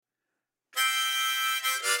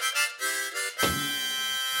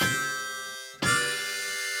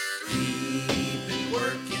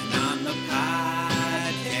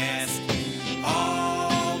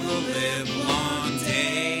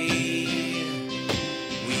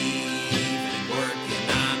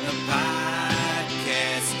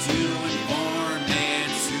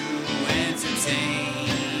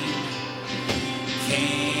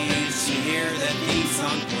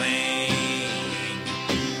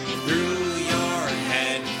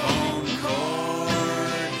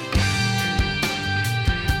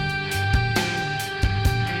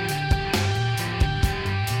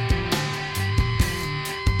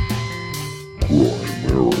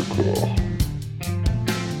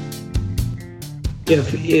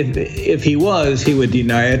if he was, he would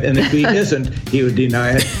deny it, and if he isn't, he would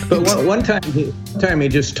deny it. But one time he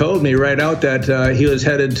just told me right out that he was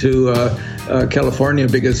headed to California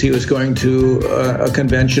because he was going to a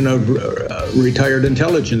convention of retired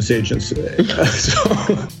intelligence agents.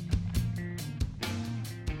 So.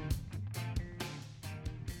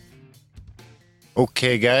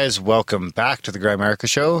 Okay, guys, welcome back to the Grimerica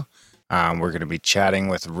show. We're going to be chatting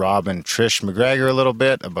with Rob and Trish MacGregor a little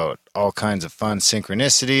bit about all kinds of fun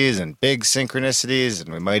synchronicities and big synchronicities,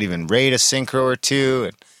 and we might even rate a synchro or two.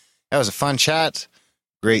 And that was a fun chat.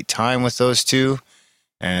 Great time with those two.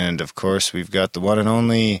 And, of course, we've got the one and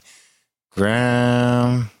only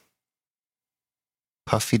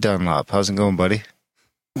Puffy Dunlop. How's it going, buddy?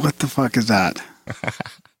 What the fuck is that?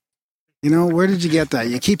 You know, where did you get that?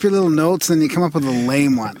 You keep your little notes and you come up with a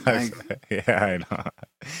lame one. Yeah, I know.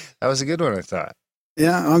 That was a good one, I thought.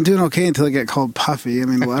 Yeah, I'm doing okay until I get called Puffy. I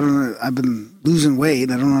mean, well, I don't know. I've been losing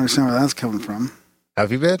weight. I don't understand where that's coming from.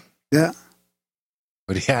 Have you been? Yeah.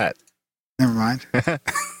 What are you at? Never mind.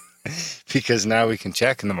 Because now we can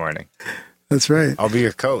check in the morning. That's right. I'll be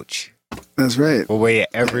your coach. That's right. We'll weigh you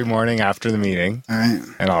every morning after the meeting. All right.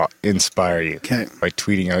 And I'll inspire you by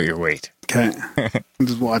tweeting out your weight. Okay. I'll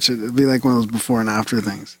just watch it. It'll be like one of those before and after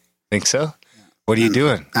things. Think so? Yeah. What are you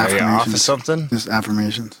doing? Are you off of something? Just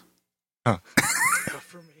affirmations. Oh.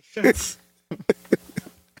 Affirmations.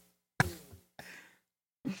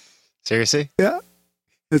 Seriously? Yeah.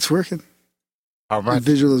 It's working. How much?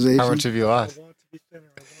 Visualization. How much have you lost?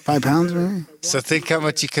 5 pounds, maybe. So think how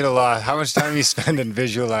much you could have lost. How much time you spend in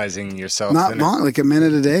visualizing yourself? Not long, like a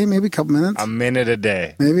minute a day, maybe a couple minutes. A minute a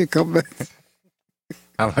day. Maybe a couple minutes.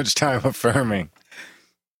 How much time affirming?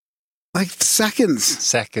 Like seconds.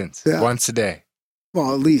 Seconds. Yeah. Once a day.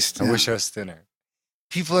 Well, at least. I wish I was thinner.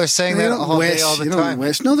 People are saying that all day, all the time.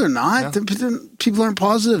 Wish. No, they're not. No? People aren't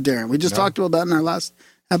positive, Darren. We just talked about that in our last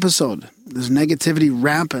episode. There's negativity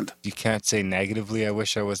rampant. You can't say negatively, I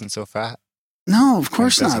wish I wasn't so fat. No, of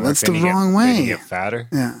course not. That's the wrong way. You get fatter?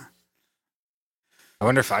 Yeah. I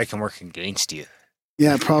wonder if I can work against you.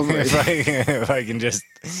 Yeah, probably. if I can just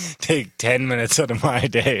take 10 minutes out of my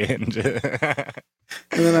day. And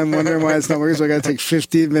then I'm wondering why it's not working, so I got to take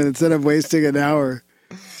 15 minutes. Then I'm wasting an hour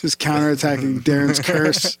just counterattacking Darren's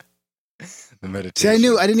curse. The meditation.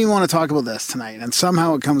 See, I didn't even want to talk about this tonight, and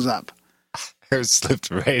somehow it comes up. I slipped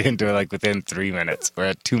right into it like within 3 minutes. We're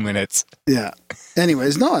at 2 minutes. Yeah.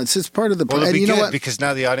 Anyways, no, it's part of the. Well, it'll be good because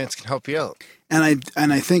now the audience can help you out. And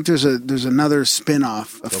I think there's another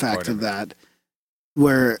spin-off effect of that,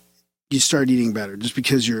 where you start eating better just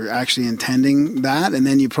because you're actually intending that, and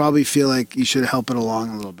then you probably feel like you should help it along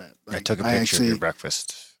a little bit. Like, I took a picture of your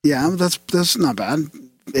breakfast. Yeah, that's not bad.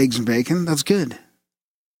 Eggs and bacon, that's good.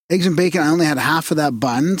 Eggs and bacon, I only had half of that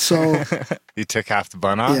bun, so you took half the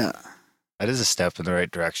bun off? Yeah. That is a step in the right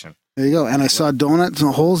direction. There you go. And I saw donuts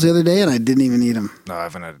and holes the other day, and I didn't even eat them. No, I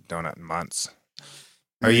haven't had a donut in months.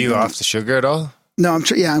 Are you off the sugar at all? No, I'm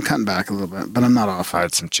cutting back a little bit, but I'm not off. I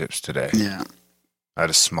had some chips today. Yeah. I had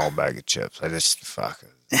a small bag of chips. I just, fuck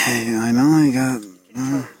it. Hey, I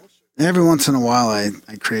know. Every once in a while, I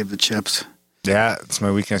crave the chips. Yeah, it's my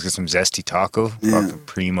weekend. Get some zesty taco. Yeah. Fucking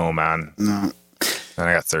primo, man. No. Then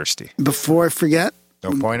I got thirsty. Before I forget.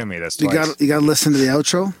 Don't point at me. That's you got to listen to the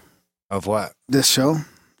outro. Of what? This show.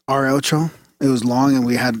 Our outro. It was long,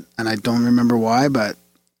 and I don't remember why, but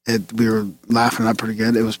we were laughing up pretty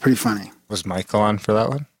good. It was pretty funny. Was Michael on for that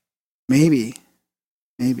one? Maybe.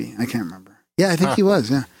 I can't remember. Yeah, I think he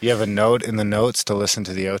was, yeah. You have a note in the notes to listen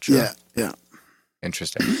to the outro? Yeah.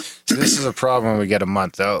 Interesting. So this is a problem when we get a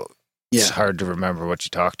month out. It's hard to remember what you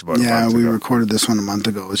talked about. Yeah, we recorded this one a month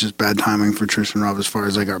ago. It was just bad timing for Trish and Rob as far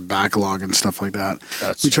as like our backlog and stuff like that.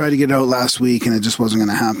 We tried to get it out last week, and it just wasn't going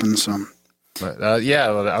to happen, so... But,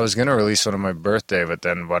 I was going to release one on my birthday, but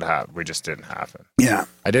then what happened? We just didn't happen. Yeah.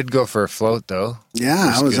 I did go for a float, though.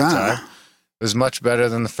 Yeah, how was that? Time. It was much better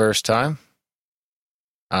than the first time.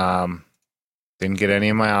 Didn't get any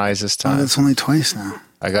in my eyes this time. Oh, that's only twice now.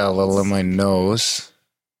 I got a little in my nose.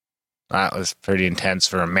 That was pretty intense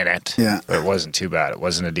for a minute. Yeah. But it wasn't too bad. It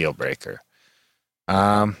wasn't a deal breaker.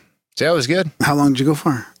 So yeah, it was good. How long did you go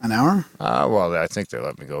for? An hour? Well, I think they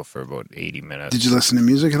let me go for about 80 minutes. Did you listen to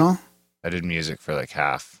music at all? I did music for like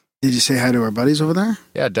half. Did you say hi to our buddies over there?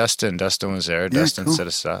 Yeah, Dustin. Dustin was there. Dustin set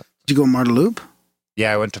us up. Did you go Marta Loop?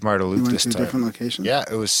 Yeah, I went to Marta Loop this time. You went to a different location? Yeah,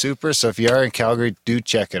 it was super. So if you are in Calgary, do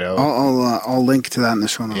check it out. I'll link to that in the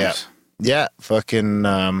show notes. Yeah, fucking,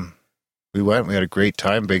 we went. We had a great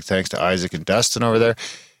time. Big thanks to Isaac and Dustin over there.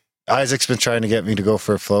 Isaac's been trying to get me to go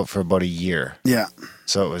for a float for about a year. Yeah.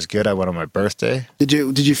 So it was good. I went on my birthday. Did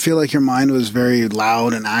you feel like your mind was very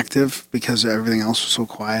loud and active because everything else was so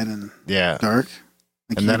quiet and dark?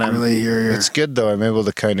 And then it's good though. I'm able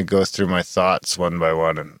to kind of go through my thoughts one by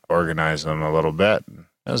one and organize them a little bit.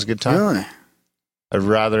 That was a good time. Really? I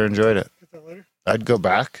rather enjoyed it. Get that later. I'd go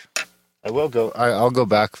back. I will go. I'll go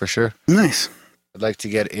back for sure. Nice. I'd like to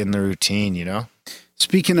get in the routine, you know?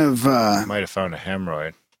 Speaking of... might have found a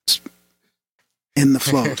hemorrhoid. In the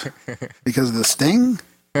float. Because of the sting?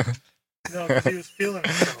 No, because he was feeling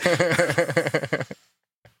himself.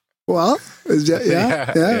 Well,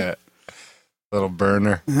 yeah. Little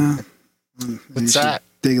burner. Yeah. What's that?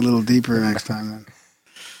 Dig a little deeper next time then.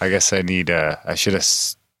 I guess I need, I should have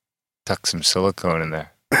stuck some silicone in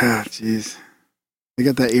there. Ah, jeez. You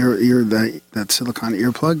got that that silicone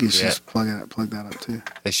earplug? You should just plug that up too.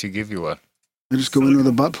 They should give you one. Or just go in with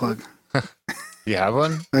a butt plug. You have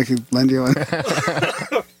one? I could lend you one.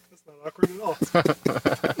 That's not awkward at all.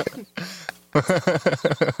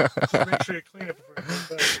 So make sure you clean it before you go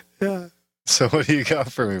to bed. Yeah. So what do you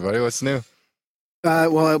got for me, buddy? What's new?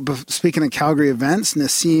 Well, speaking of Calgary events,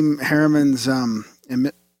 Nassim Harriman's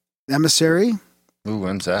Emissary. Ooh,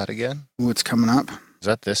 when's that again? What's coming up? Is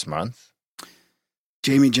that this month?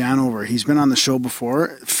 Jamie Janover. He's been on the show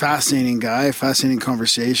before. Fascinating guy, fascinating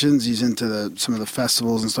conversations. He's into some of the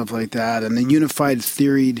festivals and stuff like that. And the unified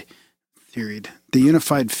field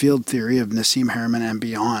theory of Nassim Harriman and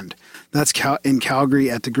beyond. That's in Calgary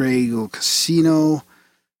at the Grey Eagle Casino.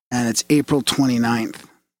 And it's April 29th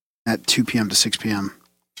at 2 p.m. to 6 p.m.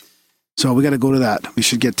 So we got to go to that. We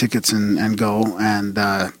should get tickets and go. And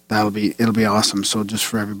it'll be awesome. So just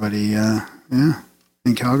for everybody,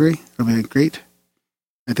 in Calgary, it'll be great.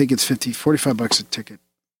 I think it's $45 a ticket.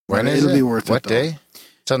 When is It'll be worth it. What day?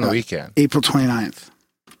 It's on the weekend. April 29th.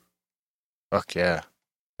 Fuck yeah.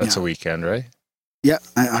 That's a weekend, right? Yeah,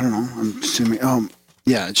 I don't know. I'm assuming. Oh,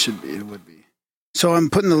 yeah, it should be. It would be. So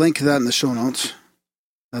I'm putting the link to that in the show notes.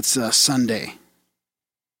 That's Sunday.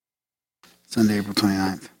 Sunday, April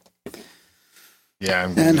 29th.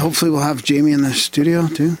 Yeah. And hopefully we'll have Jamie in the studio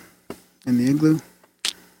too, in the igloo.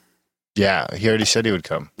 Yeah, he already said he would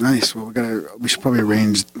come. Nice. Well, we should probably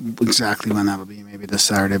arrange exactly when that'll be. Maybe the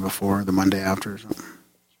Saturday before, the Monday after or something.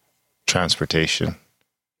 Transportation.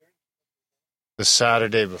 The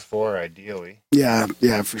Saturday before, ideally. Yeah,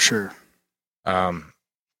 for sure. Yeah,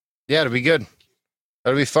 it'll be good.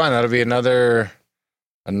 That'll be fun. That'll be another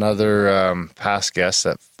past guest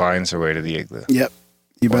that finds her way to the igloo. Yep.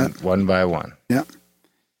 You bet. One by one. Yep.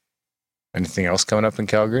 Anything else coming up in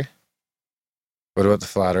Calgary? What about the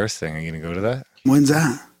Flat Earth thing? Are you going to go to that? When's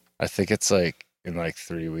that? I think it's in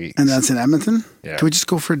 3 weeks. And that's in Edmonton? Yeah. Can we just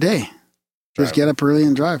go for a day? Just get up early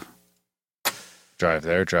and drive. Drive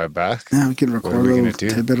there, drive back? Yeah, we can record a little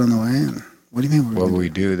tidbit on the way. And what do you mean? What will we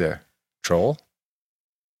do there? Troll?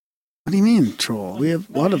 What do you mean, troll? We have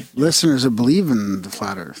a lot of listeners that believe in the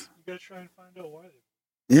Flat Earth. You got to try and find out why.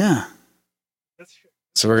 Yeah.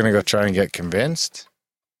 So we're going to go try and get convinced?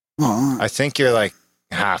 Well, I think you're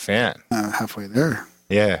half in. Halfway there.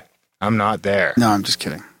 Yeah. I'm not there. No, I'm just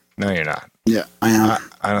kidding. No, you're not. Yeah, I am.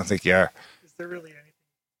 I don't think you are. Is there really anything?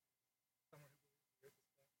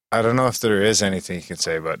 I don't know if there is anything you can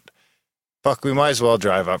say, but fuck, we might as well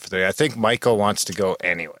drive up for the day. I think Michael wants to go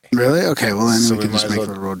anyway. Really? Okay, well then So we can just make it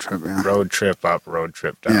a road trip, yeah. Road trip up, road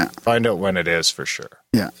trip down. Yeah. Find out when it is for sure.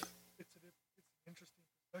 Yeah. It's an interesting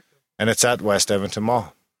perspective. And it's at West Edmonton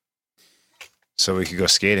Mall. So we could go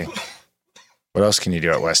skating. What else can you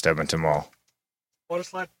do at West Edmonton Mall? Water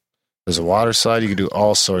slide. There's a water slide. You can do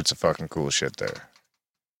all sorts of fucking cool shit there.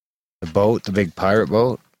 The boat, the big pirate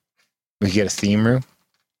boat. We could get a theme room.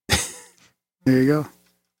 There you go.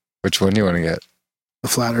 Which one do you want to get? The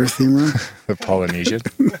Flat Earth theme room? The Polynesian?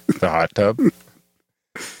 The hot tub? We'll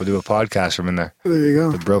do a podcast from in there. There you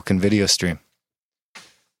go. The broken video stream.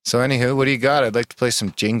 So anywho, what do you got? I'd like to play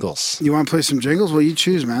some jingles. You want to play some jingles? Well, you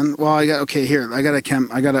choose, man. Well, I want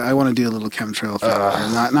to do a little chemtrail thing.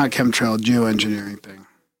 Not chemtrail, geoengineering thing.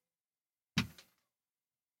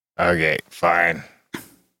 Okay, fine.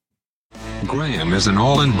 Graham is an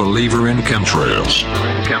all-in believer in chemtrails.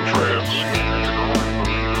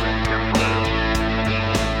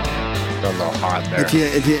 Got a little hot there.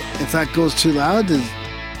 If that goes too loud, do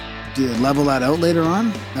you level that out later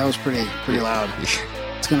on? That was pretty loud.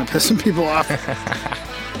 It's gonna piss some people off.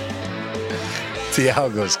 The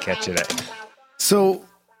algo's catching it. So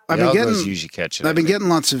I've been getting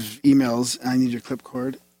lots of emails. I need your clip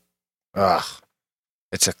cord. Ugh,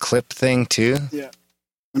 it's a clip thing too. Yeah,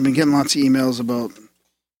 I've been getting lots of emails about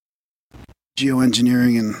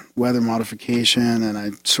geoengineering and weather modification, and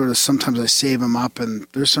I sometimes I save them up, and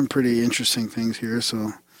there's some pretty interesting things here.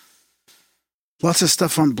 So lots of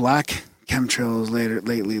stuff on black chemtrails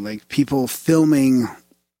lately, like people filming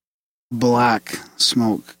black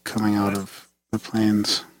smoke coming out of the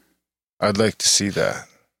planes. I'd like to see that.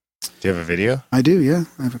 Do you have a video? I do, yeah.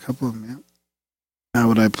 I have a couple of them, yeah. How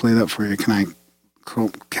would I play that for you? Can I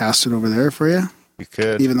cast it over there for you? You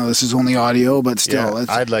could. Even though this is only audio, but still. Yeah,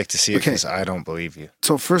 I'd like to see it because I don't believe you.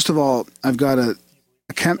 So first of all, I've got a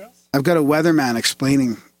weatherman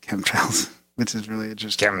explaining chemtrails, which is really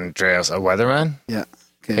interesting. Chemtrails. A weatherman? Yeah.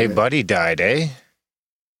 Okay. Hey, buddy died, eh?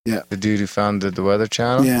 Yeah. The dude who founded the Weather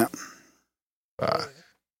Channel? Yeah. Fuck.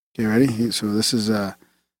 Okay, ready? So this is, I'll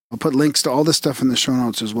put links to all this stuff in the show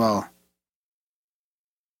notes as well.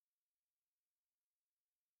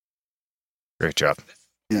 Great job.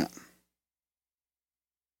 Yeah.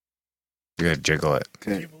 You're going to jiggle it.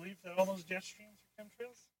 Okay. Do you believe that all those jet streams are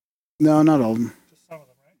chemtrails? No, not all of them. Just some of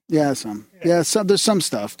them, right? Yeah, some. Yeah, some, there's some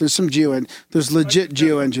stuff. There's some there's legit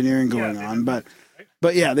geoengineering going on, but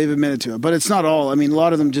yeah, they've admitted to it. But it's not all. I mean, a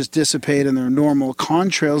lot of them just dissipate in their normal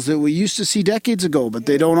contrails that we used to see decades ago, but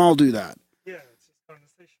they don't all do that. Yeah, it's just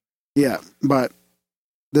condensation. Yeah, but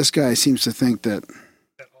this guy seems to think that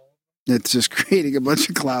it's just creating a bunch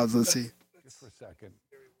of clouds. Let's see. Just for a second.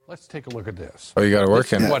 Let's take a look at this. Oh, you got to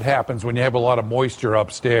work in. What happens when you have a lot of moisture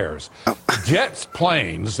upstairs? Jet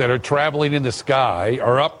planes that are traveling in the sky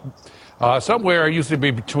are up somewhere usually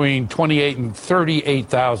be between 28 and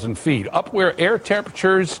 38,000 feet, up where air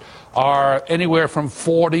temperatures are anywhere from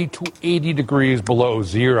 40 to 80 degrees below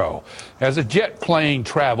zero. As a jet plane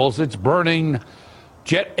travels, it's burning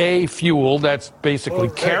Jet A fuel, that's basically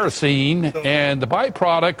kerosene, and the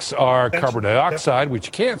byproducts are carbon dioxide, which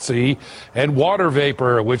you can't see, and water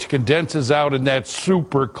vapor, which condenses out in that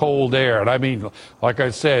super cold air. And I mean, like I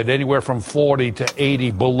said, anywhere from 40 to 80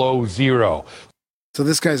 below zero. So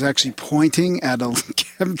this guy's actually pointing at a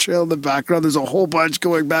chemtrail in the background. There's a whole bunch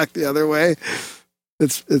going back the other way.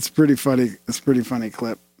 It's pretty funny. It's a pretty funny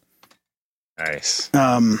clip. Nice.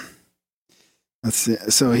 Let's see.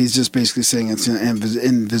 So he's just basically saying it's an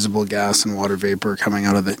invisible gas and water vapor coming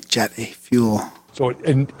out of the Jet A fuel. So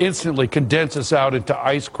it instantly condenses out into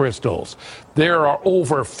ice crystals. There are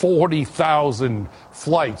over 40,000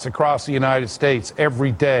 flights across the United States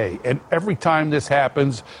every day. And every time this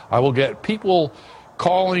happens, I will get people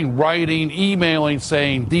calling, writing, emailing,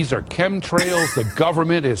 saying, these are chemtrails. The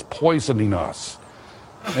government is poisoning us.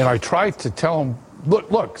 And I try to tell them,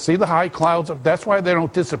 look, see the high clouds? That's why they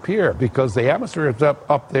don't disappear, because the atmosphere is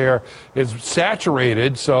up there is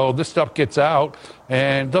saturated, so this stuff gets out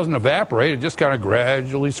and doesn't evaporate. It just kind of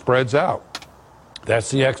gradually spreads out.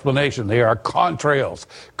 That's the explanation. They are contrails,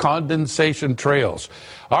 condensation trails.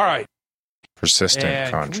 All right.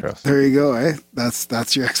 Persistent contrails. There you go, eh?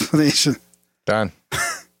 That's your explanation. Done.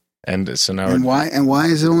 And so now and why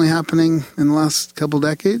is it only happening in the last couple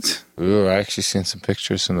decades? Ooh, I actually seen some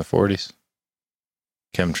pictures from the 40s.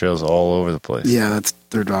 Chemtrails all over the place. Yeah,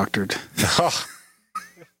 they're doctored.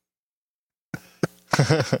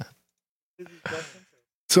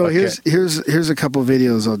 So here's a couple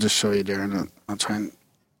videos I'll just show you, Darren. I'll try and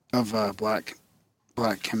of black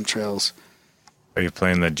chemtrails. Are you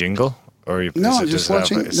playing the jingle, or are you? No, I'm just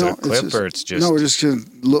watching. Is it a clip, or it's just? No, we're just gonna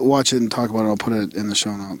watch it and talk about it. I'll put it in the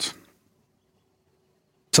show notes.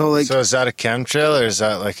 So is that a chemtrail, or is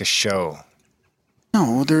that like a show?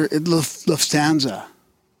 No, they're Lufthansa.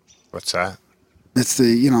 What's that? It's the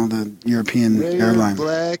European airline.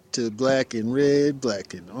 Black to black and red,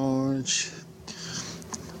 black and orange.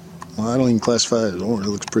 Well, I don't even classify it as orange.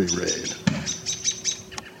 It looks pretty red.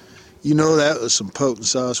 You know that was some potent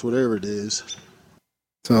sauce, whatever it is.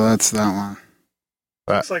 So that's that one.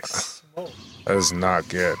 Looks like smoke. That is not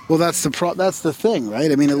good. Well, that's the thing,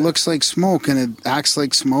 right? I mean, it looks like smoke and it acts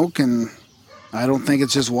like smoke, and I don't think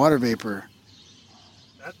it's just water vapor.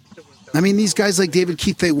 I mean, these guys like David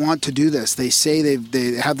Keith, they want to do this. They say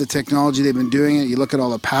they have the technology. They've been doing it. You look at all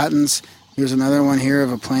the patents. Here's another one here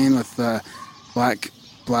of a plane with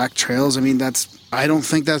black trails. I mean, I don't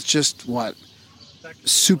think that's just what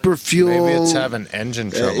super fuel. Maybe it's having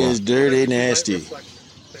engine trouble. That is dirty nasty.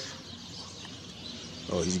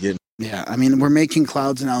 Oh, he's getting. Yeah, I mean, we're making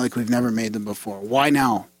clouds now like we've never made them before. Why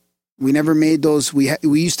now? We never made those. We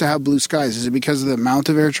used to have blue skies. Is it because of the amount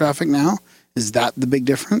of air traffic now? Is that the big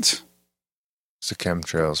difference? It's the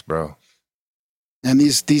chemtrails, bro. And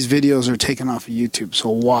these videos are taken off of YouTube. So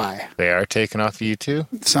why? They are taken off of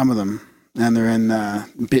YouTube? Some of them. And they're in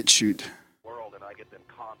BitChute.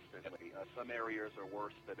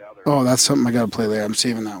 Oh, that's something I got to play later. I'm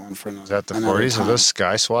saving that one for another time. Is that the 40s? Are those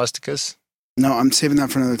sky swastikas? No, I'm saving that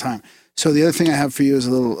for another time. So the other thing I have for you is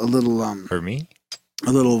a little for me?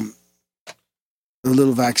 A little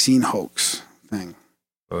vaccine hoax thing.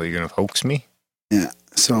 Oh, you're going to hoax me? Yeah.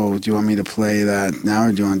 So do you want me to play that now,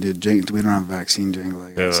 or do you want to do jingle? We don't have a vaccine jingle.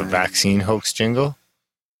 You have a vaccine hoax jingle?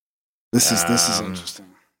 This is interesting.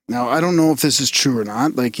 Now, I don't know if this is true or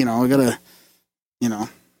not. Like, I gotta,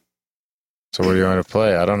 So what do you want to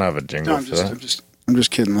play? I don't have a jingle for that. I'm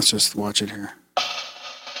just kidding. Let's just watch it here.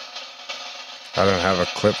 I don't have a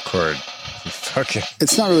clip cord. You fucking...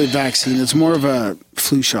 It's not really a vaccine. It's more of a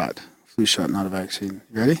flu shot. Flu shot, not a vaccine.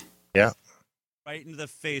 You ready? Yeah. Right into the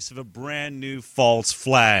face of a brand new false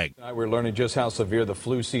flag. We're learning just how severe the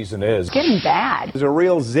flu season is. Getting bad. It's a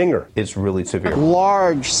real zinger. It's really severe.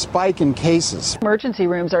 Large spike in cases. Emergency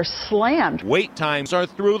rooms are slammed. Wait times are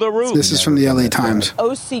through the roof. This is from the LA Times.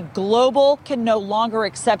 OC Global can no longer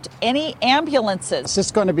accept any ambulances. It's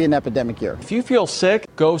just going to be an epidemic year. If you feel sick,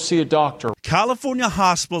 go see a doctor. California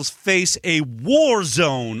hospitals face a war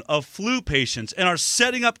zone of flu patients and are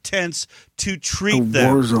setting up tents to treat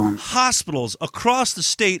them. War zone. Hospitals across the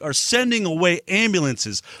state are sending away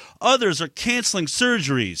ambulances. Others are canceling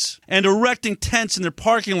surgeries and erecting tents in their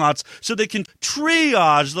parking lots so they can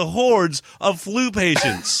triage the hordes of flu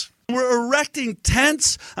patients. We're erecting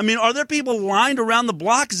tents? I mean, are there people lined around the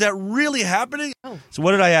block? Is that really happening? Oh. So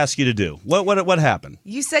what did I ask you to do? What happened?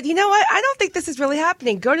 You said, you know what? I don't think this is really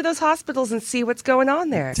happening. Go to those hospitals and see what's going on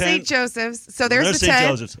there. St. Joseph's. So there's the tent.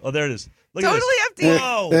 St. Joseph's. Oh, there it is. Look totally empty.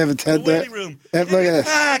 Whoa. They have a tent there. Waiting room. Look at this.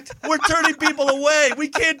 Packed. We're turning people away. We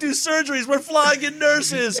can't do surgeries. We're flying in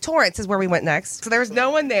nurses. Torrance is where we went next. So there was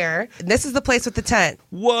no one there. And this is the place with the tent.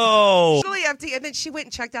 Whoa. Totally empty. And then she went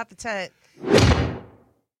and checked out the tent.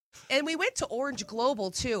 And we went to Orange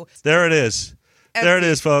Global, too. There it is. Empty. There it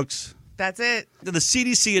is, folks. That's it. The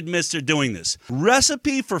CDC admits they're doing this.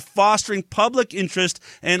 Recipe for fostering public interest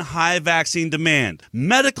and high vaccine demand.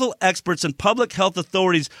 Medical experts and public health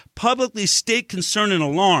authorities publicly state concern and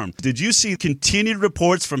alarm. Did you see continued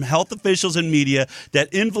reports from health officials and media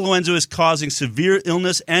that influenza is causing severe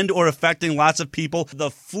illness and or affecting lots of people?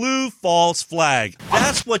 The flu false flag.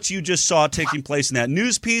 That's what you just saw taking place in that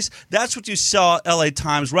news piece. That's what you saw LA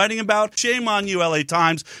Times writing about. Shame on you, LA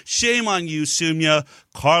Times. Shame on you, Sumya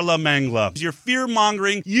Carla Mangla. You're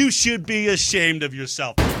fear-mongering. You should be ashamed of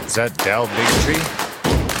yourself. Is that Del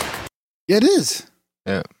Bigtree? Yeah, it is.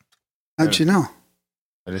 Yeah. How'd you know?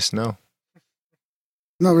 I just know.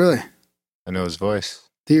 No, really. I know his voice.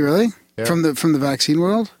 Do you really? Yeah. From the vaccine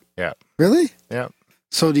world? Yeah. Really? Yeah.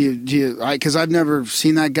 So do you, because I've never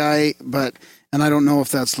seen that guy, and I don't know if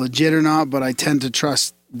that's legit or not, but I tend to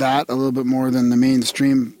trust that a little bit more than the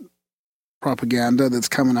mainstream propaganda that's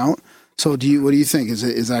coming out. So what do you think?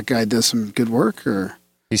 Is that guy does some good work or?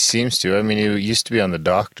 He seems to. I mean, he used to be on The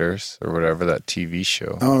Doctors or whatever, that TV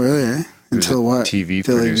show. Oh, really? Eh? Until what? TV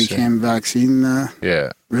Until producer. he became vaccine?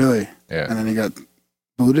 Yeah. Really? Yeah. And then he got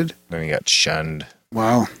booted? Then he got shunned.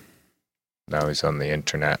 Wow. Now he's on the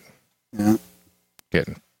internet. Yeah.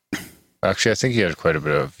 Actually, I think he had quite a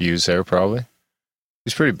bit of views there, probably.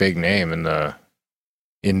 He's a pretty big name in the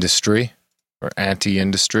industry or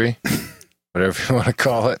anti-industry, whatever you want to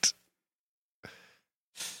call it.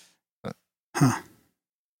 Huh.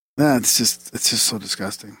 Yeah, it's just so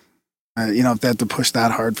disgusting. If they have to push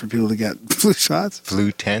that hard for people to get flu shots.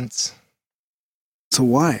 Flu tents. So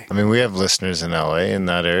why? I mean, we have listeners in LA in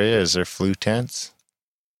that area. Is there flu tents?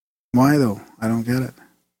 Why though? I don't get it.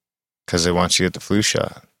 Because they want you to get the flu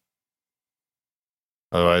shot.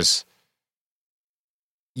 Otherwise,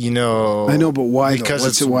 I know, but why?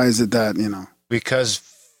 Because why is it that Because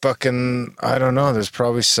fucking, I don't know. There's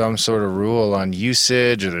probably some sort of rule on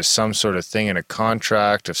usage, or there's some sort of thing in a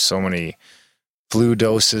contract. If so many flu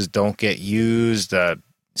doses don't get used, that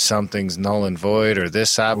something's null and void, or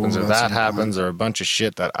this happens, or that happens, or a bunch of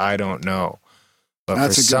shit that I don't know. But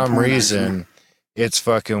for some reason, it's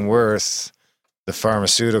fucking worth the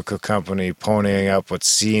pharmaceutical company ponying up what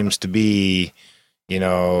seems to be,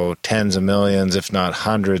 tens of millions, if not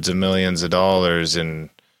hundreds of millions of dollars in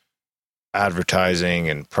advertising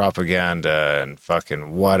and propaganda and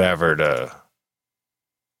fucking whatever to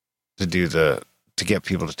get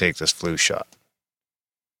people to take this flu shot.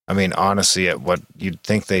 I mean, honestly, at what you'd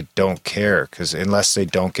think they don't care, because unless they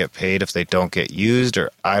don't get paid, if they don't get used, or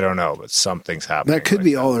I don't know, but something's happening. That could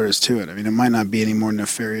be all there is to it. I mean, it might not be any more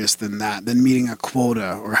nefarious than that, than meeting a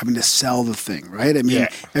quota or having to sell the thing, right? I mean,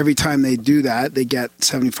 every time they do that, they get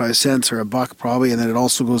 75 cents or $1 probably, and then it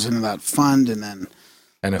also goes into that fund, and then.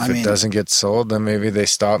 And if it doesn't get sold, then maybe they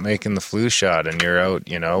stop making the flu shot, and you're out,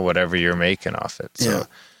 whatever you're making off it. So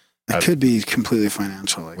it could be completely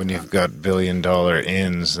financial. When you've got $1 billion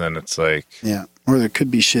ins, then it's like... Yeah. Or there could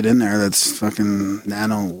be shit in there that's fucking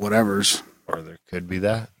nano whatevers. Or there could be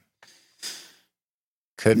that.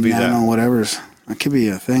 Could be that. Nano whatevers. That could be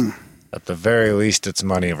a thing. At the very least, it's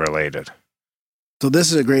money related. So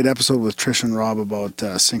this is a great episode with Trish and Rob about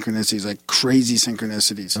synchronicities, like crazy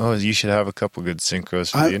synchronicities. Oh, you should have a couple good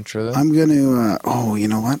synchros for the intro then. I'm going to, you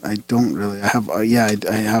know what? I don't really. I have, I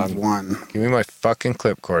have one. Give me my fucking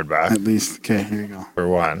clipcord back. At least. Okay, here you go. For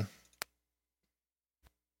one.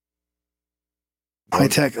 High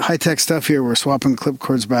tech stuff here. We're swapping clip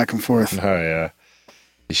cords back and forth. Oh, yeah.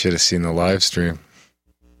 You should have seen the live stream.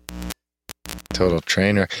 Total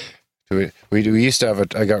train wreck. We used to have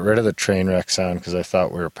I got rid of the train wreck sound because I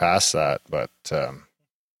thought we were past that, but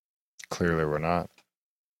clearly we're not.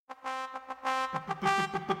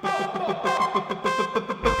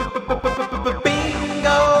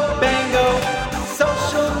 Bingo, bango,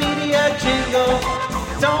 social media jingle.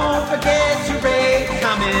 Don't forget to rate,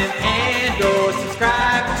 comment, and or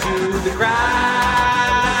subscribe to the Grimerica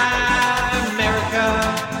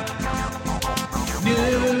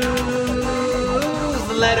newsletter.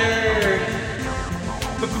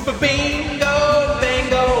 Bingo,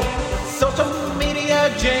 bango, social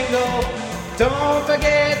media jingle. Don't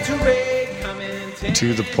forget to rate, comment,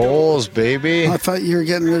 to the polls, baby. I thought you were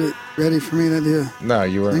getting ready for me to do. No,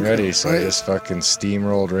 you weren't ready, so I just fucking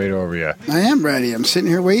steamrolled right over you. I am ready. I'm sitting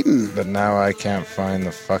here waiting. But now I can't find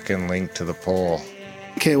the fucking link to the poll.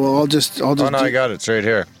 Okay, well, I'll just. Oh, no, I got it. It's right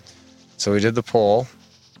here. So we did the poll.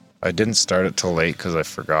 I didn't start it till late because I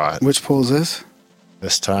forgot. Which poll is this?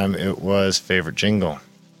 This time it was favorite jingle.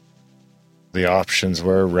 The options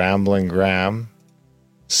were Rambling Graham,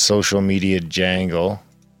 Social Media Jangle,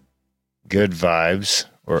 Good Vibes,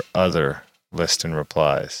 or Other. List and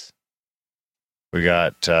replies. We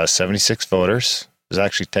got 76 voters. There's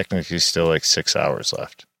actually technically still like 6 hours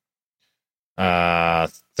left.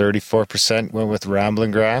 34% went with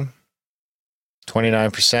Rambling Graham,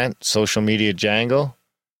 29% Social Media Jangle,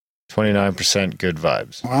 29% Good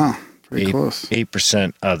Vibes. Wow, pretty close.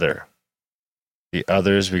 8% Other. The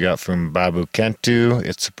others we got from Babu Kentu.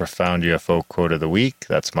 It's a profound UFO quote of the week.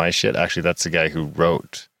 That's my shit. Actually, that's the guy who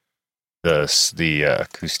wrote the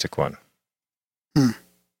acoustic one.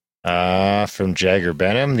 From Jagger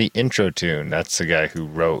Benham, the intro tune. That's the guy who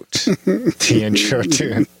wrote the intro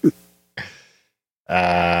tune. We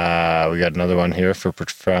got another one here for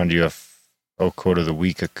profound UFO quote of the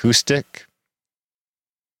week acoustic.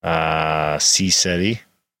 C-SETI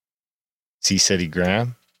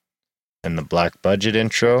Graham. And the Black Budget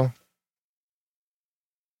intro.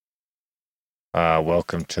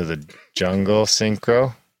 Welcome to the Jungle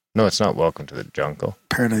synchro. No, it's not Welcome to the Jungle.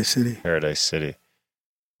 Paradise City.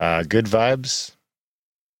 Good Vibes.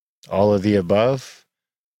 All of the above.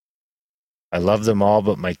 I love them all,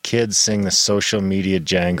 but my kids sing the Social Media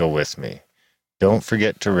Jangle with me. Don't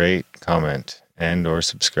forget to rate, comment, and or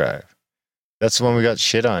subscribe. That's the one we got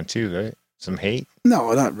shit on too, right? Some hate?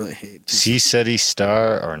 No, not really hate. C-SETI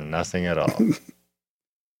star or nothing at all.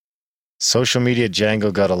 Social Media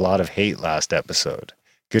Jangle got a lot of hate last episode.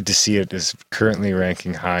 Good to see it is currently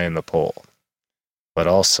ranking high in the poll. But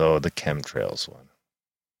also the chemtrails one.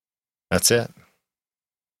 That's it.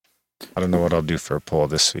 I don't know what I'll do for a poll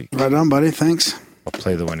this week. Right on, buddy. Thanks. I'll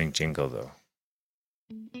play the winning jingle, though.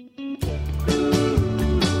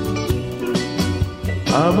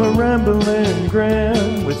 I'm a rambling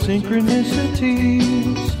Graham with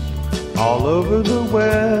synchronicities all over the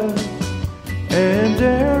web. And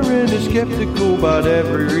Aaron is skeptical about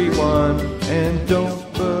everyone and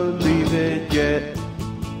don't believe it yet.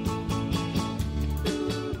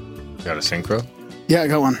 Got a synchro? Yeah, I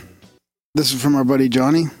got one. This is from our buddy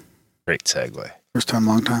Johnny. Great segue. First time,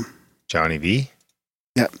 long time. Johnny V?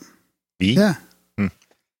 Yep. V? Yeah.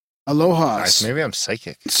 Aloha. Nice. Maybe I'm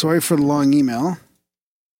psychic. Sorry for the long email.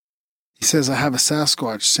 He says, I have a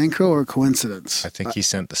Sasquatch. Synchro or coincidence? I think he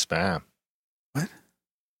sent the spam. What?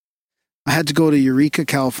 I had to go to Eureka,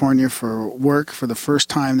 California for work for the first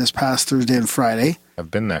time this past Thursday and Friday.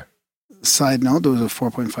 I've been there. Side note, there was a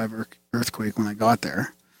 4.5 earthquake when I got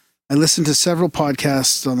there. I listened to several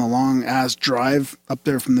podcasts on the long-ass drive up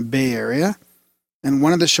there from the Bay Area, and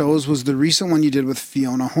one of the shows was the recent one you did with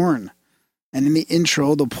Fiona Horn. And in the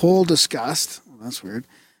intro, the poll discussed, well, that's weird,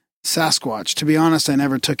 Sasquatch. To be honest, I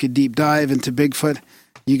never took a deep dive into Bigfoot.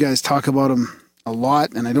 You guys talk about him a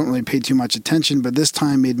lot, and I don't really pay too much attention, but this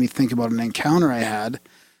time made me think about an encounter I had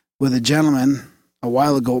with a gentleman a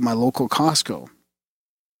while ago at my local Costco.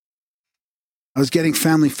 I was getting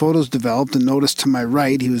family photos developed and noticed to my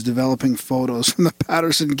right he was developing photos from the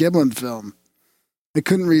Patterson-Gimlin film. I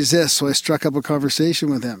couldn't resist, so I struck up a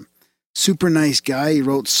conversation with him. Super nice guy. He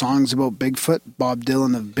wrote songs about Bigfoot, Bob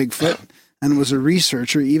Dylan of Bigfoot, and was a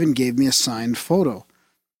researcher. He even gave me a signed photo.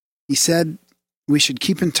 He said we should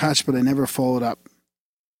keep in touch, but I never followed up.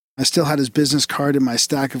 I still had his business card in my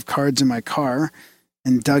stack of cards in my car.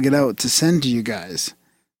 and dug it out to send to you guys.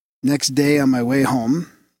 Next day on my way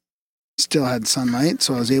home, still had sunlight,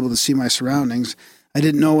 so I was able to see my surroundings. I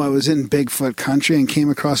didn't know I was in Bigfoot country and came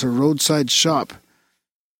across a roadside shop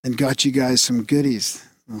and got you guys some goodies.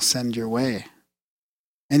 I'll send your way.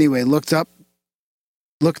 Anyway, what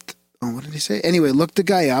did he say? Anyway, looked the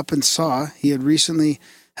guy up and saw he had recently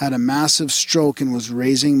had a massive stroke and was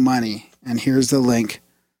raising money. And here's the link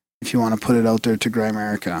if you want to put it out there to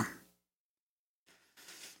Grimerica.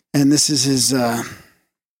 And this is his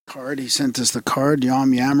card. He sent us the card,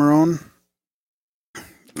 Yam Yamarone,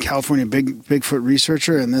 California Bigfoot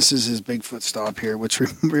researcher, and this is his Bigfoot stop here, which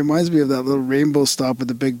reminds me of that little rainbow stop with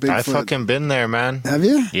the big Bigfoot. I fucking been there, man. Have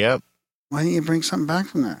you? Yep. Why didn't you bring something back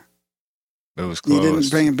from there? It was closed. You didn't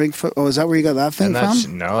bring a Bigfoot? Oh, is that where you got that thing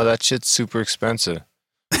from? No, that shit's super expensive.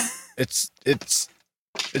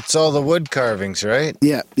 It's all the wood carvings, right?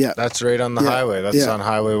 Yeah, yeah. That's right on the highway. That's on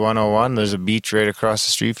Highway 101. There's a beach right across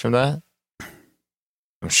the street from that.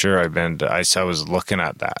 I'm sure I've been to, I was looking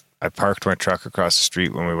at that. I parked my truck across the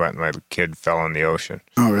street when we went and my kid fell in the ocean.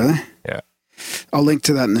 Oh, really? Yeah. I'll link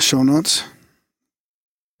to that in the show notes.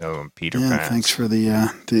 Another one, Peter Pan. Thanks for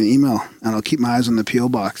the email. And I'll keep my eyes on the P.O.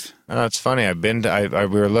 box. Oh, it's funny. We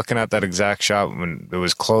were looking at that exact shop when it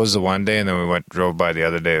was closed the one day, and then we drove by the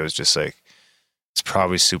other day. It was just like, it's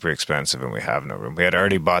probably super expensive and we have no room. We had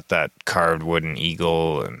already bought that carved wooden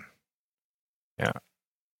eagle, and yeah.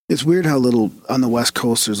 It's weird how little on the West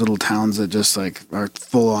Coast there's little towns that just like are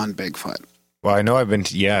full on Bigfoot. Well, I know I've been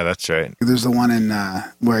to, yeah, that's right. There's the one in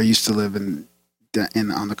where I used to live in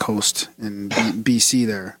on the coast in BC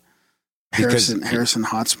there. Harrison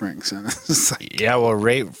Hot Springs. And it's like, yeah, well,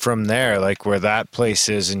 right from there, like where that place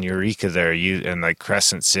is in Eureka there, and like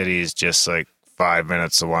Crescent City is just like 5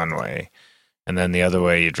 minutes the one way. And then the other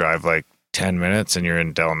way you drive like 10 minutes and you're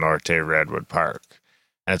in Del Norte Redwood Park.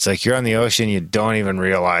 And it's like you're on the ocean, you don't even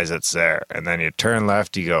realize it's there. And then you turn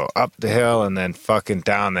left, you go up the hill and then fucking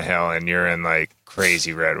down the hill and you're in like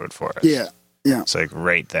crazy redwood forest. Yeah, yeah. It's like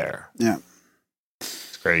right there. Yeah.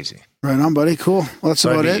 It's crazy. Right on, buddy. Cool. Well, that's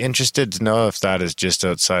about it. I'd be interested to know if that is just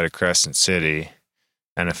outside of Crescent City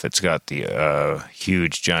and if it's got the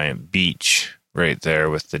huge giant beach right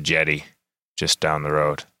there with the jetty just down the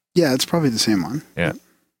road. Yeah, it's probably the same one. Yeah.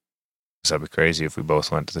 That'd be crazy if we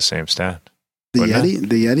both went to the same stand. The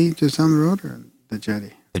Yeti just down the road, or the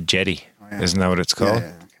jetty? The jetty. Oh, yeah. Isn't that what it's called?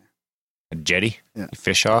 Yeah, okay. A jetty? Yeah. You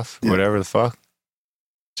fish off? Yeah. Whatever the fuck?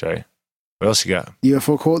 That's right. What else you got?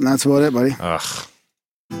 UFO quote, and that's about it, buddy. Ugh.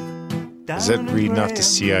 Is that reading off the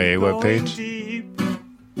CIA webpage?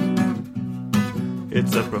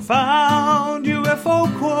 It's a profound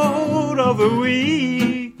UFO quote of the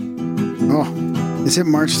week. Oh, is it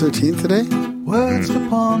March 13th today? Words to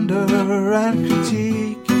ponder and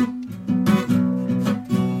critique.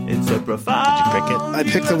 It's a profound. Did you pick it? I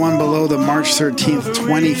picked the one below the March 13th,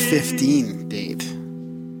 2015 date. Is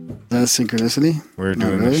that a synchronicity? We were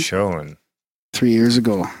doing the show and 3 years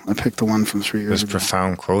ago. I picked the one from 3 years ago.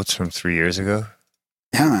 Profound quotes from 3 years ago?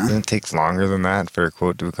 Yeah, man. Doesn't it take longer than that for a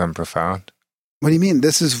quote to become profound? What do you mean?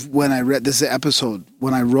 This is the episode.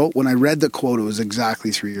 When I read the quote, it was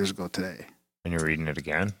exactly 3 years ago today. And you're reading it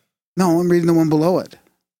again? No, I'm reading the one below it.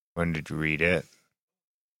 When did you read it?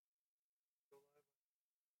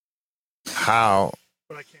 How?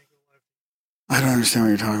 I don't understand what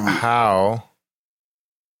you're talking about. How?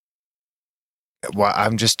 Well,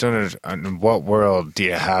 I'm just doing it. In what world do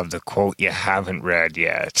you have the quote you haven't read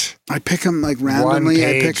yet? I pick them like randomly.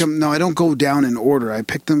 I pick them. No, I don't go down in order. I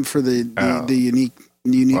pick them for the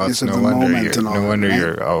uniqueness of the moment and all. No wonder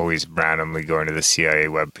you're always randomly going to the CIA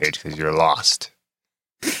webpage because you're lost.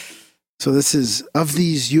 So this is, of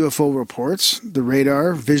these UFO reports, the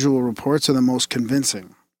radar visual reports are the most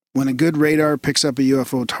convincing. When a good radar picks up a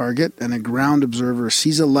UFO target and a ground observer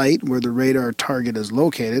sees a light where the radar target is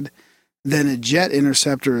located, then a jet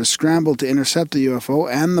interceptor is scrambled to intercept the UFO,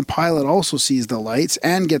 and the pilot also sees the lights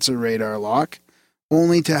and gets a radar lock,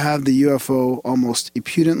 only to have the UFO almost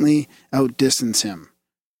impudently outdistance him.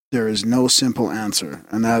 There is no simple answer,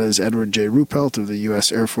 and that is Edward J. Ruppelt of the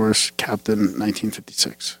U.S. Air Force, Captain,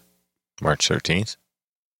 1956. March 13th?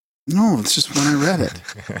 No, it's just when I read it.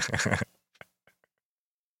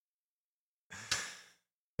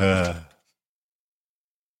 I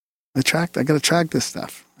gotta track this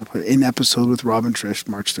stuff. I put in episode with Rob and Trish,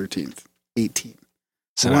 March 13th, 18.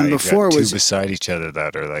 So the one before was was beside each other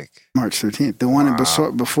that are like March 13th. The one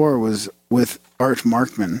before was with Art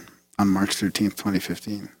Markman on March 13th,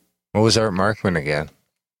 2015. What was Art Markman again?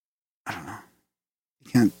 I don't know.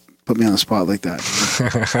 You can't put me on the spot like that.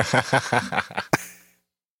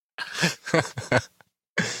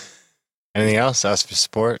 Anything else? Ask for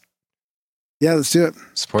support. Yeah, let's do it.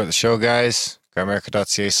 Support the show, guys.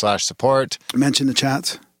 Grimerica.ca/support. Mention the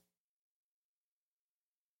chats.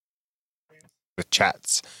 With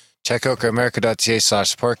chats. Check out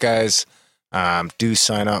Grimerica.ca/support, guys. Do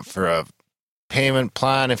sign up for a payment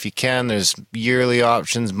plan if you can. There's yearly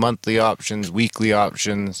options, monthly options, weekly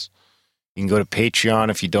options. You can go to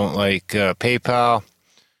Patreon if you don't like PayPal.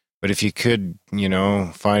 But if you could,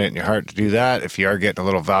 find it in your heart to do that, if you are getting a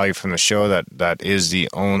little value from the show, that is the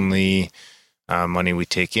only money we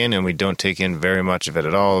take in, and we don't take in very much of it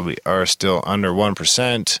at all. We are still under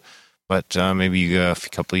 1%, but maybe if a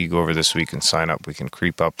couple of you go over this week and sign up, we can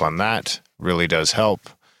creep up on that. Really does help.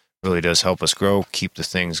 Really does help us grow, keep the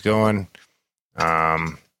things going.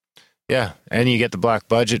 Yeah, and you get the Black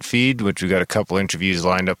Budget feed, which we got a couple interviews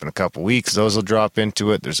lined up in a couple weeks. Those will drop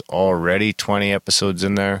into it. There's already 20 episodes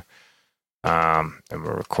in there. And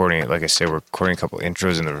we're recording it. Like I say, we're recording a couple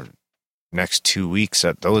intros in the next 2 weeks.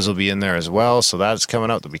 Those will be in there as well. So that's coming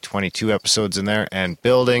out. There'll be 22 episodes in there and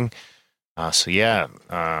building. So yeah.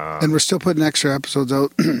 And we're still putting extra episodes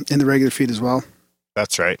out in the regular feed as well.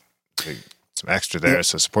 That's right. Some extra there. Yep.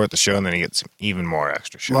 So support the show, and then you get some even more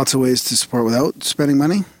extra show. Lots of ways to support without spending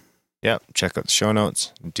money. Yep. Check out the show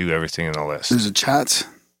notes. Do everything in the list. There's a chat.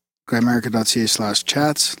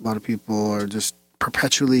 Grimerica.ca/chats. A lot of people are just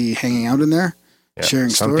perpetually hanging out in there, sharing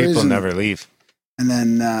stories. Some people never leave. And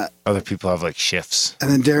then other people have like shifts. And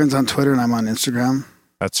then Darren's on Twitter and I'm on Instagram.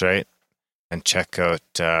 That's right. And check out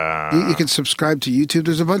you can subscribe to YouTube.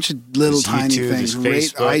 There's a bunch of little tiny things.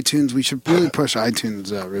 Rate iTunes. We should really push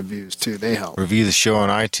iTunes reviews too. They help. Review the show on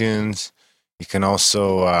iTunes. You can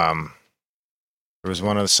also there was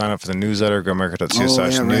one other sign up for the newsletter,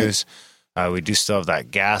 Grimerica.ca/news. We do still have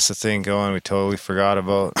that GASA thing going. We totally forgot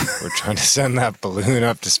about. We're trying to send that balloon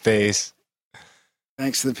up to space.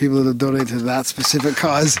 Thanks to the people that have donated to that specific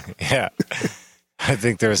cause. Yeah. I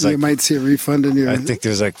think there was you might see a refund in your... I think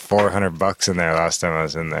there was like $400 in there last time I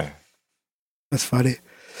was in there. That's funny.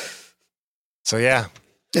 So yeah.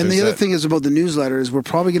 And the other thing is about the newsletter is we're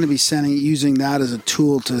probably going to be using that as a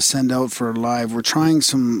tool to send out for live. We're trying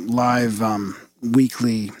some live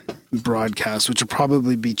weekly broadcasts, which will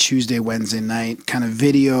probably be Tuesday, Wednesday night, kind of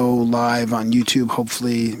video live on YouTube,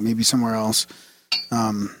 hopefully, maybe somewhere else.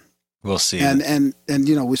 We'll see. And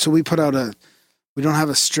so we put out we don't have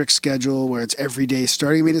a strict schedule where it's every day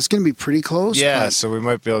starting. I mean, it's going to be pretty close. Yeah, so we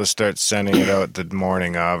might be able to start sending it out the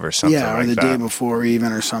morning of or something like that. Yeah, or the day before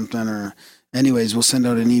even or something. Or anyways, we'll send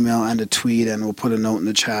out an email and a tweet and we'll put a note in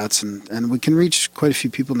the chats. And we can reach quite a few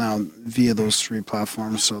people now via those 3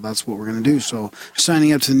 platforms. So that's what we're going to do. So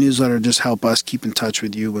signing up to the newsletter just help us keep in touch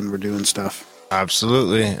with you when we're doing stuff.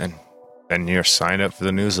 Absolutely. And then you're signed up for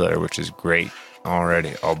the newsletter, which is great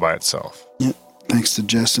already all by itself. Yep. Thanks to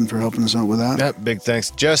Justin for helping us out with that. Yep, big thanks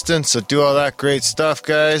to Justin. So do all that great stuff,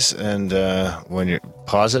 guys. And when you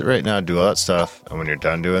pause it right now, do all that stuff. And when you're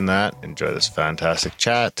done doing that, enjoy this fantastic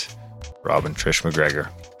chat. Rob and Trish MacGregor.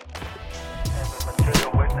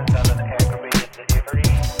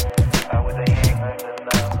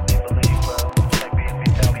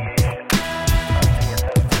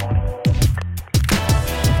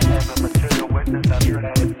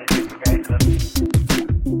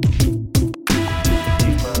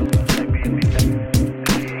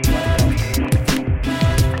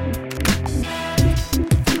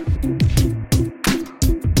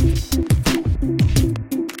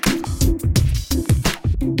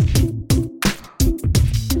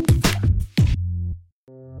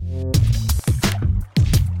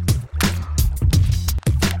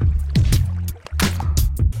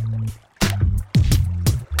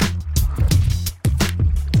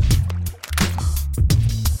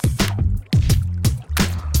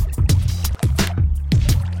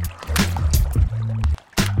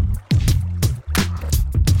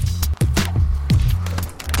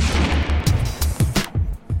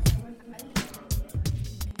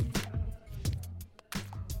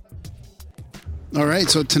 All right,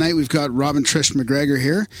 so tonight we've got Rob and Trish MacGregor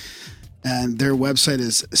here, and their website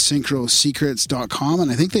is synchrosecrets.com,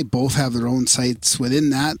 and I think they both have their own sites within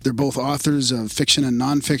that. They're both authors of fiction and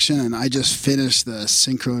nonfiction, and I just finished the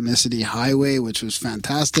Synchronicity Highway, which was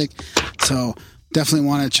fantastic. So definitely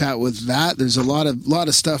want to chat with that. There's a lot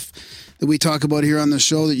of stuff that we talk about here on the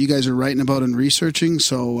show that you guys are writing about and researching.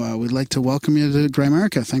 So we'd like to welcome you to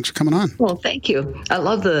Grimerica. Thanks for coming on. Well, thank you. I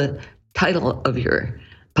love the title of your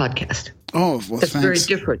podcast. Oh, well, it's thanks. Very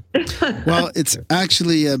different. Well, it's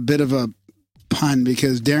actually a bit of a pun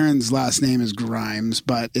because Darren's last name is Grimes,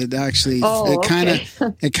 but it actually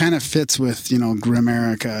it kind of fits with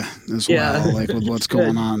Grimerica as well, like with what's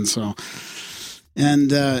going on. So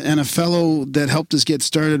And a fellow that helped us get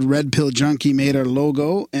started, Red Pill Junkie, made our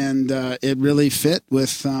logo, and it really fit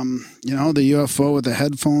with, the UFO with the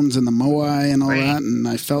headphones and the Moai and all that. And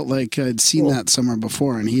I felt like I'd seen that somewhere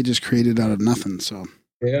before, and he just created it out of nothing. So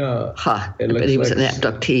yeah, I bet he was an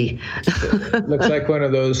abductee. It looks like one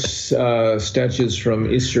of those statues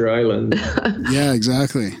from Easter Island. Yeah,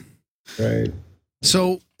 exactly. Right.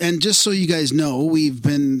 So, and just so you guys know, we've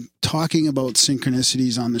been talking about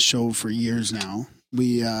synchronicities on the show for years now.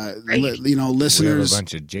 We, listeners. We have a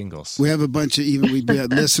bunch of jingles. We have a bunch of we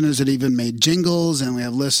had listeners that even made jingles, and we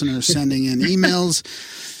have listeners sending in emails.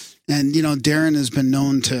 And Darren has been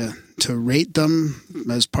known to rate them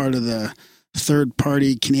as part of the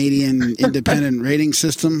third-party Canadian independent rating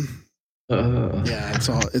system. Yeah,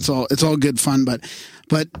 it's all good fun, but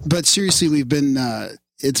seriously, we've been.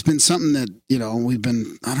 It's been something that, we've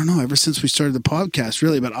been, I don't know, ever since we started the podcast,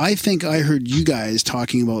 really. But I think I heard you guys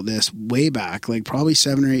talking about this way back, like probably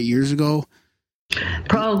 7 or 8 years ago.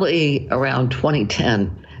 Probably around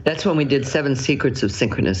 2010. That's when we did 7 Secrets of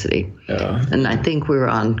Synchronicity. Yeah. And I think we were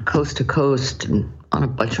on Coast to Coast and on a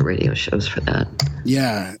bunch of radio shows for that.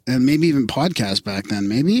 Yeah. And maybe even podcasts back then,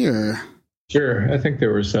 maybe, or... Sure, I think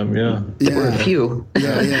there were some, yeah. There were a few.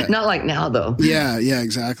 Yeah. Not like now, though. Yeah,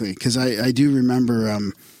 exactly. Because I do remember,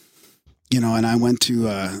 and I went to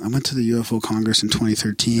the UFO Congress in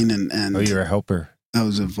 2013, and oh, you're a helper. I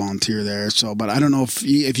was a volunteer there. So, but I don't know if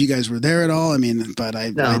you guys were there at all. I mean, but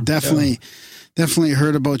I definitely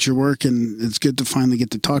heard about your work, and it's good to finally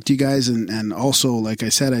get to talk to you guys. And also, like I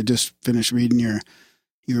said, I just finished reading your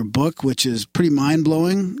book, which is pretty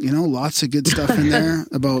mind-blowing, lots of good stuff in there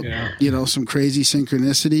about, some crazy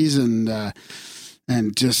synchronicities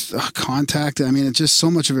and just contact. I mean, it's just so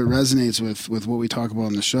much of it resonates with what we talk about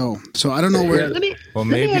on the show. So I don't know where... Let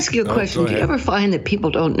me ask you a question. Do you ever find that people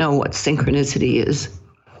don't know what synchronicity is?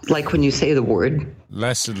 Like when you say the word?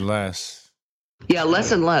 Less and less. Yeah,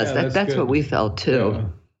 less and less. Yeah, that's what we felt too.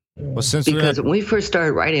 Yeah. Well, because when we first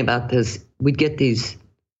started writing about this, we'd get these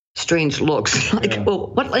strange looks well,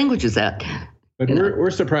 what language is that? But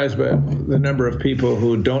we're surprised by the number of people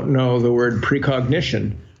who don't know the word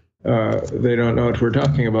precognition. They don't know what we're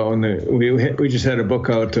talking about. We just had a book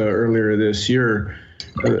out earlier this year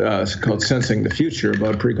called Sensing the Future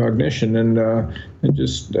about precognition, and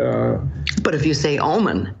just. But if you say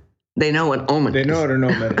omen, they know what omen. They know what an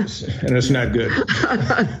omen is, and it's not good.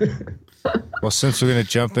 Well, since we're going to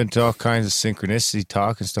jump into all kinds of synchronicity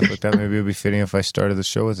talk and stuff like that, maybe it would be fitting if I started the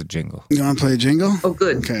show with a jingle. You want to play a jingle? Oh,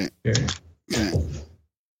 good. Okay. Okay.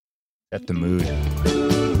 Set the mood.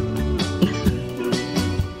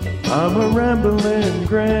 I'm a rambling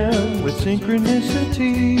Graham with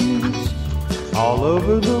synchronicities all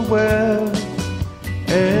over the web.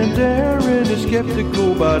 And Darren is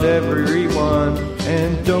skeptical about everyone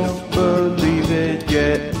and don't believe it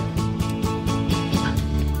yet.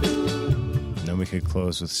 We could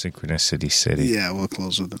close with Synchronicity City. Yeah, we'll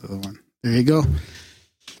close with the other one. There you go.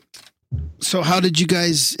 So how did you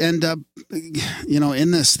guys end up, in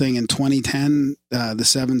this thing in 2010, the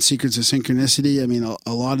 7 Secrets of Synchronicity? I mean,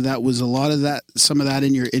 some of that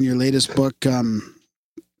in your latest book,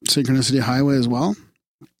 Synchronicity Highway as well?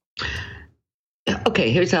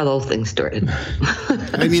 Okay, here's how the whole thing started.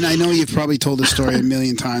 I mean, I know you've probably told the story a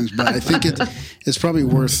million times, but I think it's probably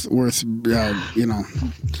worth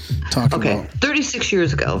talking about. 36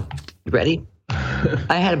 years ago, you ready?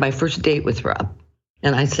 I had my first date with Rob,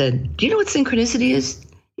 and I said, "Do you know what synchronicity is?"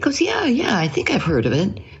 He goes, "Yeah, I think I've heard of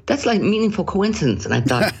it. That's like meaningful coincidence." And I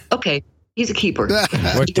thought, okay, he's a keeper.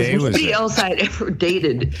 What day was it? Nobody else I'd ever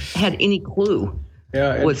dated had any clue.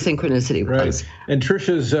 Yeah, what synchronicity was. And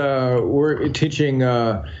Trisha's we're teaching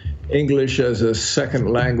English as a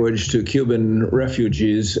second language to Cuban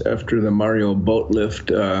refugees after the Mario boat lift.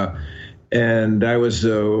 And I was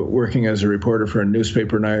working as a reporter for a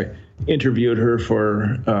newspaper, and I interviewed her for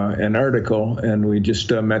an article, and we just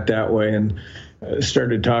met that way and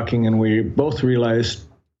started talking, and we both realized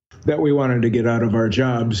that we wanted to get out of our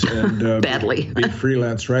jobs and badly be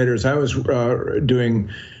freelance writers. I was doing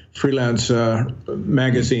freelance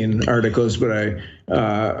magazine articles, but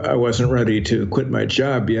I wasn't ready to quit my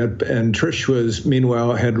job yet. And Trish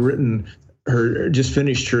just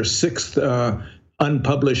finished her 6th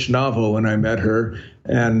unpublished novel when I met her,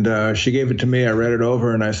 and she gave it to me. I read it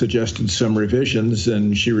over, and I suggested some revisions,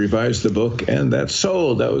 and she revised the book, and that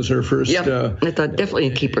sold. That was her first. I thought definitely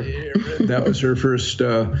a keeper. That was her first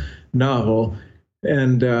novel.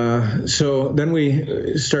 And so then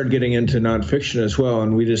we started getting into nonfiction as well,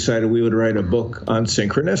 and we decided we would write a book on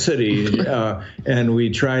synchronicity. And we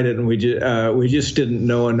tried it, and we just didn't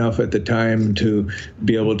know enough at the time to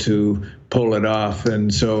be able to pull it off.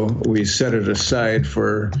 And so we set it aside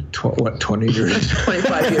for 20 years?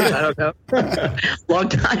 25 years, I don't know. Long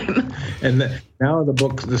time. And now the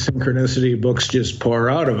synchronicity books just pour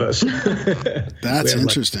out of us. That's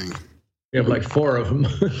interesting. We have like 4 of them.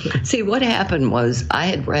 See, what happened was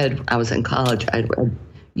I was in college, I had read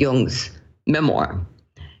Jung's memoir.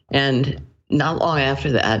 And not long after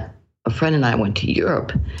that, a friend and I went to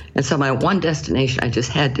Europe. And so my one destination I just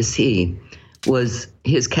had to see was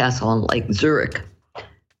his castle on Lake Zurich.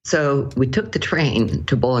 So we took the train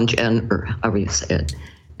to Bollingen, or however you say it.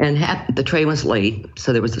 And the train was late,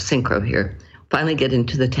 so there was a synchro here. Finally get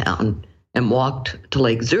into the town and walked to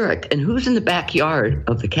Lake Zurich. And who's in the backyard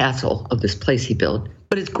of the castle of this place he built?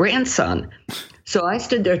 But his grandson. So I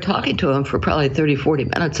stood there talking to him for probably 30, 40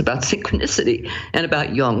 minutes about synchronicity and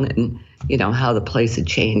about Jung and, how the place had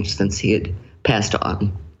changed since he had passed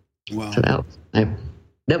on. Wow. So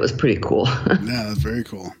that was pretty cool. Yeah, that's very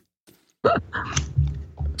cool.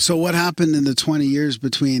 So what happened in the 20 years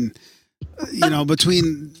between,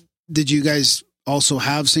 did you guys also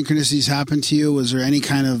have synchronicities happen to you? Was there any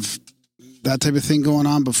kind of that type of thing going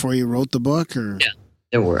on before you wrote the book? Or yeah,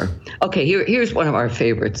 there were. Okay, here's one of our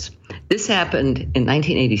favorites. This happened in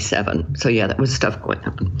 1987. So yeah, that was stuff going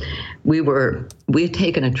on. We had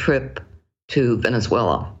taken a trip to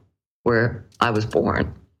Venezuela, where I was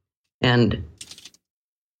born, and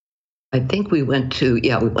I think we went to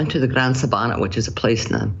the Gran Sabana, which is a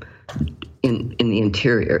place in the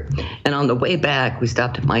interior. And on the way back, we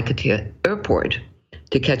stopped at Maiquetía Airport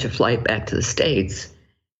to catch a flight back to the States.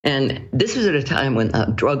 And this was at a time when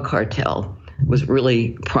a drug cartel was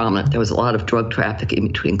really prominent. There was a lot of drug trafficking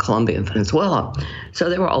between Colombia and Venezuela. So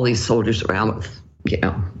there were all these soldiers around with,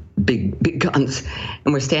 big guns.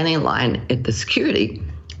 And we're standing in line at the security.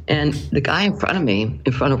 And the guy in front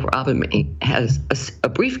of Rob and me, has a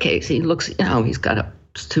briefcase. He looks, he's got a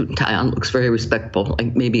suit and tie on, looks very respectable,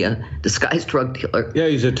 like maybe a disguised drug dealer. Yeah,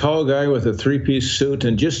 he's a tall guy with a 3-piece suit,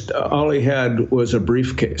 and just all he had was a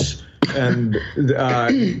briefcase. And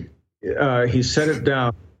he set it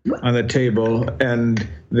down on the table, and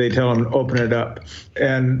they tell him to open it up.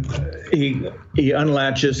 And he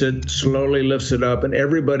unlatches it, slowly lifts it up, and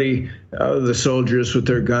everybody, the soldiers with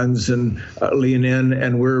their guns, and lean in,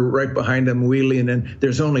 and we're right behind him. We lean in.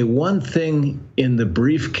 There's only one thing in the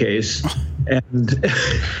briefcase, and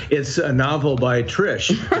it's a novel by Trish.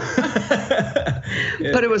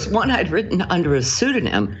 But it was one I'd written under a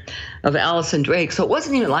pseudonym of Allison Drake. So it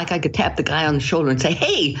wasn't even like I could tap the guy on the shoulder and say,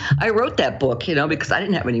 hey, I wrote that book, because I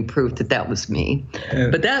didn't have any proof that was me.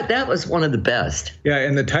 But that was one of the best. Yeah,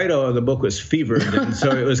 and the title of the book was Fevered. And so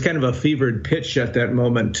it was kind of a fevered pitch at that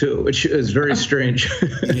moment, too, which is very strange.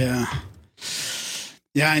 Yeah.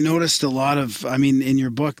 Yeah, I noticed a lot of, in your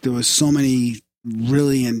book, there was so many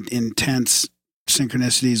really intense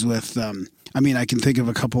synchronicities with, I can think of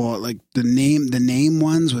a couple, like the name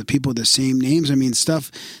ones with people with the same names.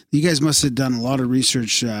 Stuff, you guys must have done a lot of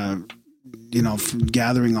research, from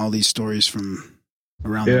gathering all these stories from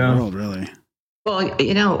around the world, really. Well,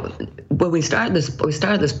 when we started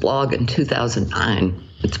this blog in 2009,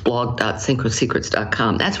 it's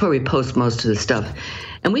blog.synchrosecrets.com. That's where we post most of the stuff.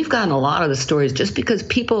 And we've gotten a lot of the stories just because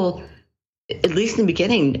people, at least in the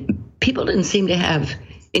beginning, people didn't seem to have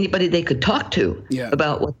anybody they could talk to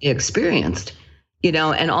about what they experienced,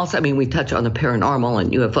 and also, we touch on the paranormal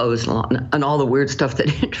and UFOs and all the weird stuff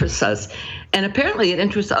that interests us. And apparently it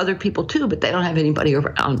interests other people too, but they don't have anybody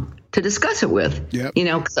around to discuss it with,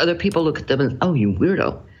 because other people look at them and, oh, you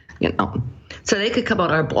weirdo, So they could come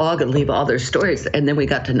on our blog and leave all their stories, and then we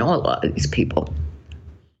got to know a lot of these people.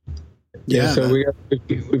 Yeah, so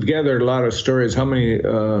we've gathered a lot of stories. How many?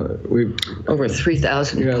 We've over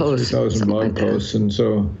 3,000 posts. 3,000 blog posts, and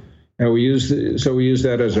so we use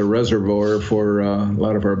that as a reservoir for a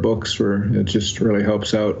lot of our books, where it just really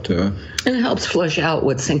helps out. And it helps flesh out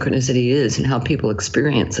what synchronicity is and how people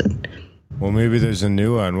experience it. Well, maybe there's a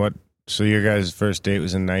new one. So your guys' first date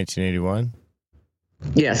was in 1981?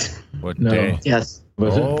 Yes. What day? Yes.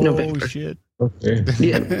 Was it? November. Oh, shit. Okay.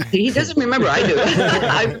 Yeah, he doesn't remember. I do.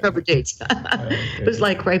 I remember dates. It was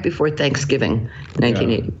like right before Thanksgiving,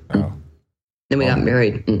 1980. Yeah. Oh. Then we got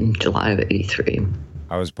married in July of 83.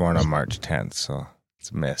 I was born on March 10th, so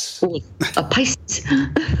it's a miss. Oh, a Pisces.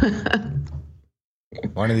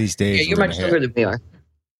 One of these days. Yeah, you're much younger than we are.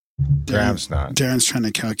 Graham's not. Darren's trying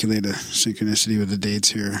to calculate a synchronicity with the dates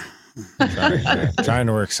here. Trying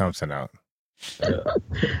to work something out.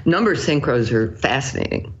 Number synchros are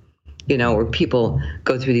fascinating. where people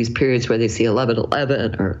go through these periods where they see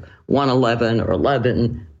 1111 or 111 or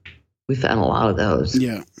 11. We found a lot of those.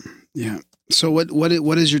 Yeah. So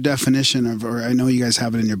what is your definition of, or I know you guys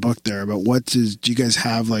have it in your book there, but do you guys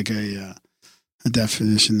have like a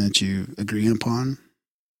definition that you agree upon?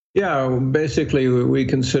 Yeah, basically we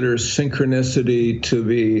consider synchronicity to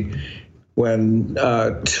be when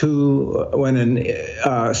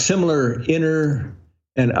similar inner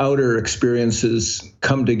and outer experiences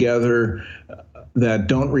come together that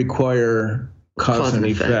don't require cause and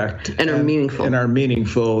effect, and are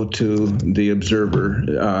meaningful to the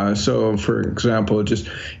observer. So, for example, just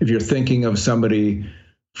if you're thinking of somebody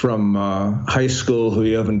from high school who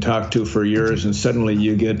you haven't talked to for years, and suddenly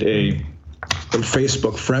you get a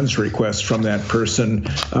Facebook friends request from that person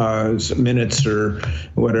minutes or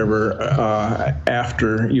whatever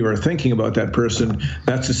after you are thinking about that person,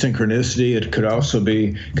 that's a synchronicity. It could also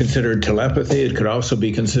be considered telepathy. It could also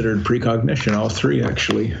be considered precognition, all three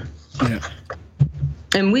actually. Yeah.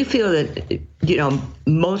 And we feel that,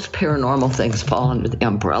 most paranormal things fall under the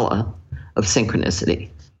umbrella of synchronicity.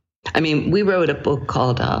 I mean, we wrote a book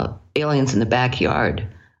called Aliens in the Backyard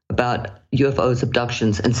about UFOs,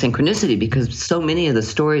 abductions, and synchronicity because so many of the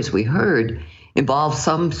stories we heard involve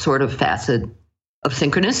some sort of facet of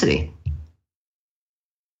synchronicity.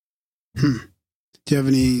 Do you have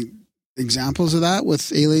any examples of that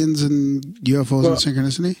with aliens and UFOs and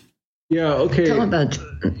synchronicity? Yeah, okay. Tell about.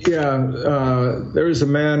 Yeah, there was a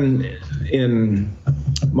man in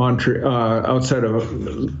Montreal, outside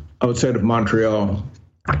of Montreal,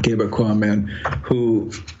 Quebecois man,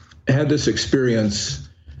 who had this experience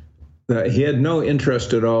that he had no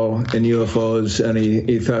interest at all in UFOs, and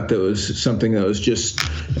he thought that was something that was just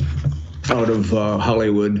out of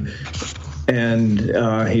Hollywood. And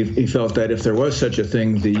he felt that if there was such a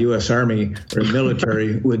thing, the U.S. Army or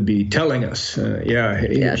military would be telling us.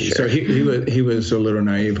 Sure. So he was a little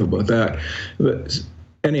naive about that. But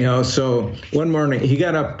anyhow, so one morning he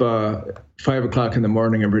got up 5 o'clock in the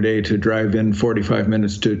morning every day to drive in 45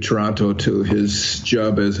 minutes to Toronto to his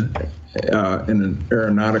job as in an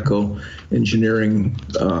aeronautical engineering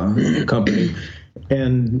company.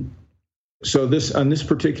 And so on this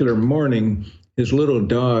particular morning, his little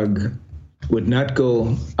dog would not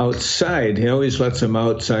go outside. He always lets him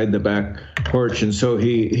outside the back porch. And so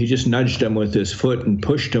he just nudged him with his foot and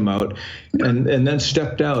pushed him out and then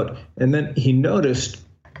stepped out. And then he noticed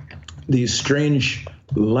these strange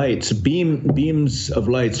lights, beams of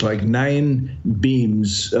lights, like 9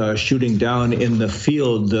 beams shooting down in the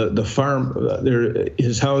field, the farm.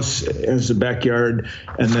 His house has a backyard,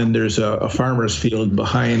 and then there's a farmer's field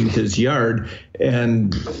behind his yard.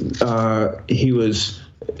 And he was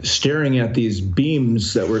staring at these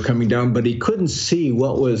beams that were coming down, but he couldn't see it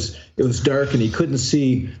was dark, and he couldn't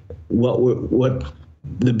see what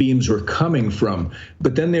the beams were coming from.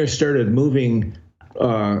 But then they started moving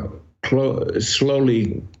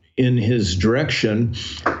slowly in his direction,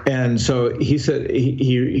 and so he said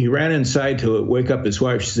he ran inside to wake up his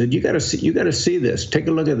wife. She said, "You got to see this. Take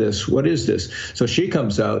a look at this. What is this?" So she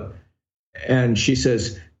comes out, and she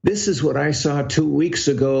says, "This is what I saw 2 weeks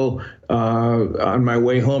ago on my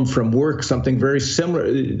way home from work, something very similar.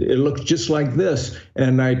 It looked just like this.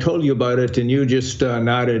 And I told you about it, and you just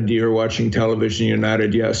nodded. You're watching television. You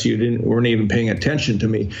nodded yes. You weren't even paying attention to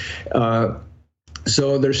me."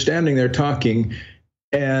 So they're standing there talking,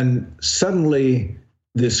 and suddenly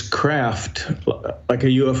this craft, like a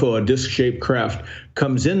UFO, a disc-shaped craft,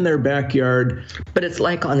 comes in their backyard. But it's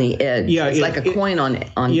like on the edge. Yeah, it's like a coin on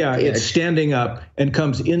yeah, the edge. It's standing up and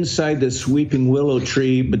comes inside this weeping willow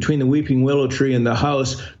tree, between the weeping willow tree and the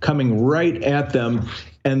house, coming right at them.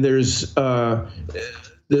 And there's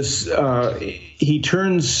he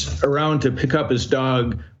turns around to pick up his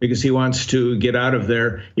dog because he wants to get out of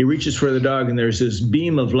there. He reaches for the dog, and there's this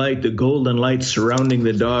beam of light, the golden light surrounding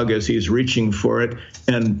the dog as he's reaching for it.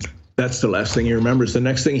 And that's the last thing he remembers. The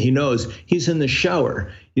next thing he knows, he's in the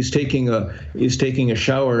shower. He's taking a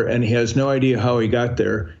shower, and he has no idea how he got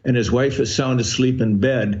there. And his wife is sound asleep in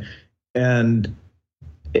bed, and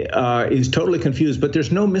he's totally confused. But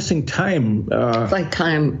there's no missing time. It's like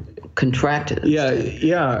time contracted.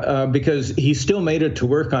 Yeah, because he still made it to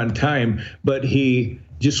work on time, but he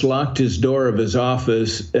just locked his door of his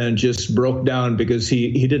office and just broke down because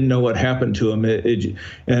he didn't know what happened to him.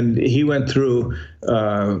 And he went through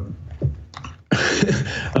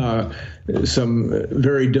some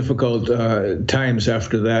very difficult times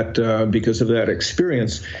after that because of that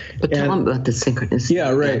experience. But tell him about the synchronicity.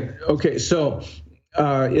 Yeah, right. Okay, so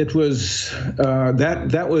it was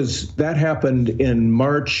that happened in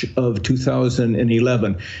March of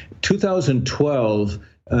 2011. 2012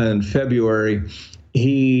 in February,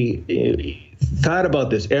 he thought about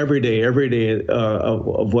this every day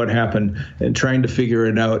of what happened and trying to figure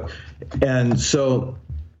it out. And so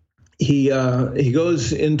he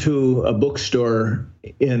goes into a bookstore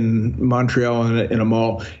in Montreal in a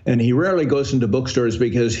mall, and he rarely goes into bookstores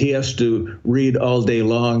because he has to read all day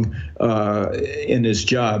long in his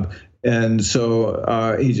job. And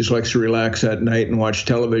so he just likes to relax at night and watch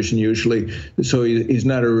television usually. So he's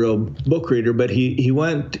not a real book reader, but he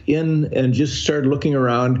went in and just started looking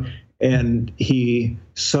around, and he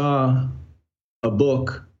saw a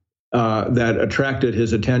book that attracted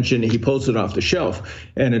his attention. He pulls it off the shelf,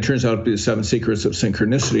 and it turns out to be the 7 Secrets of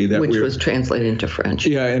Synchronicity. Which was translated into French.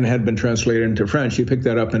 Yeah, and had been translated into French. He picked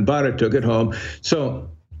that up and bought it, took it home. So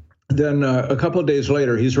then a couple of days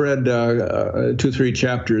later, he's read 2-3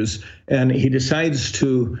 chapters, and he decides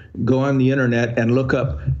to go on the internet and look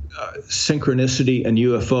up synchronicity and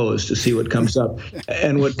UFOs to see what comes up.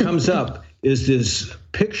 And what comes up is this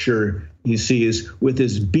picture he sees with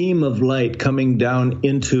this beam of light coming down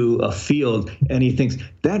into a field, and he thinks,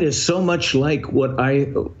 that is so much like what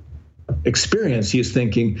I experience, he's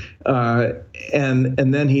thinking. And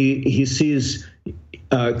then he sees...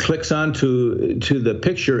 clicks onto the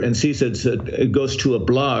picture and sees it goes to a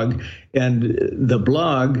blog, and the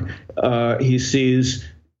blog he sees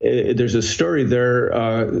there's a story there,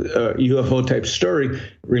 UFO type story,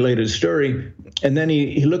 related story, and then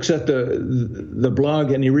he looks at the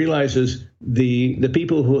blog and he realizes the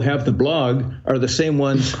people who have the blog are the same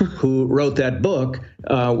ones who wrote that book,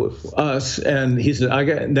 us. And he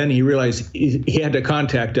said, then he realized he had to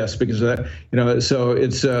contact us because of that, so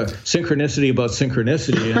it's synchronicity about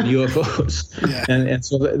synchronicity and UFOs. Yeah. And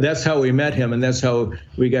so that's how we met him, and that's how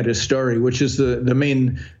we got his story, which is the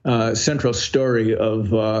main central story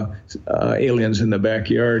of aliens in the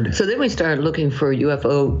backyard. So then we started looking for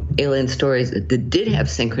UFO alien stories that did have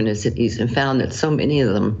synchronicities, and found that so many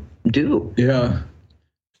of them do. Yeah.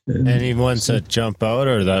 Any ones that jump out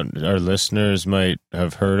or that our listeners might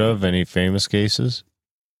have heard of? Any famous cases?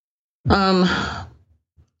 Well,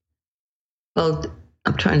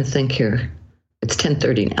 I'm trying to think here. It's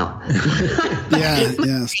 10:30 now.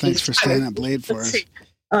 Yes. Thanks for staying up late for us.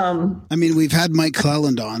 I mean, we've had Mike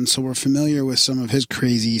Cleland on, so we're familiar with some of his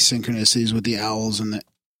crazy synchronicities with the owls and the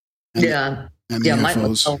Mike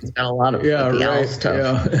Cleland's got a lot of the owl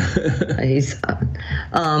stuff. Yeah. He's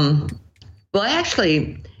well,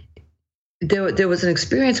 actually, there was an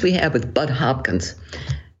experience we had with Bud Hopkins.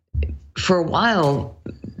 For a while,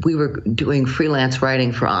 we were doing freelance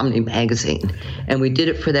writing for Omni Magazine, and we did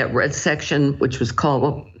it for that red section, which was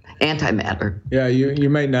called Antimatter. Yeah, you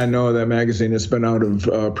might not know that magazine. It's been out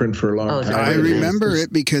of print for a long time. I remember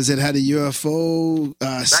it because it had a UFO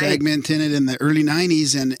segment in it in the early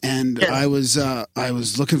 90s, and I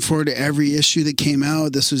was looking forward to every issue that came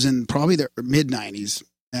out. This was in probably the mid 90s,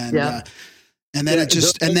 and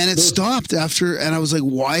then it stopped after, and I was like,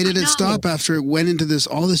 why did it stop after it went into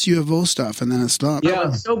all this UFO stuff, and then it stopped? Yeah, I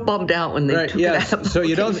was so bummed out when they took it out. So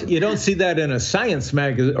you don't see that in a science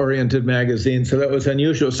oriented magazine, so that was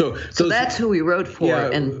unusual. So that's who we wrote for,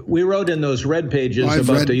 and we wrote in those red pages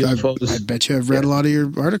about the UFOs. I bet you I've read a lot of your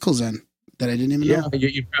articles then that I didn't even know.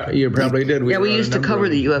 Yeah, you probably did. We used to cover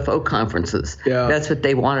the UFO conferences. Yeah, that's what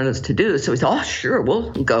they wanted us to do. So we thought, sure,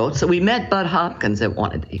 we'll go. So we met Bud Hopkins at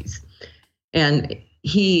one of these. And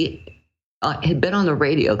he had been on the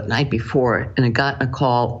radio the night before and had gotten a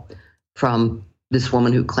call from this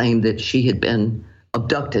woman who claimed that she had been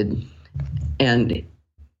abducted, and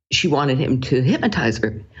she wanted him to hypnotize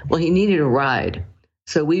her. Well, he needed a ride.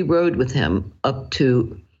 So we rode with him up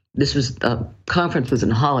to, the conference was in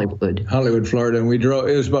Hollywood, Florida, and we drove.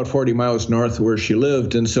 It was about 40 miles north of where she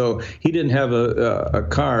lived, and so he didn't have a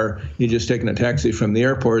car. He'd just taken a taxi from the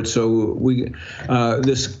airport. So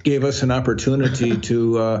this gave us an opportunity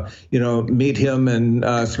to meet him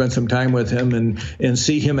and spend some time with him and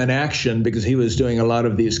see him in action, because he was doing a lot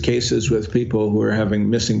of these cases with people who were having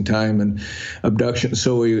missing time and abduction.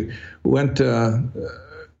 So we went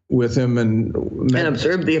with him and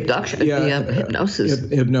observed the abduction, the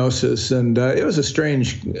hypnosis. And it was a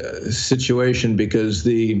strange situation because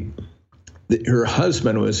her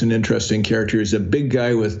husband was an interesting character. He's a big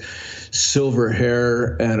guy with silver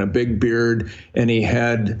hair and a big beard, and he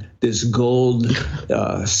had this gold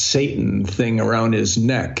Satan thing around his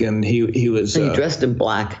neck, and he was dressed in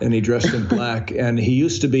black. And and he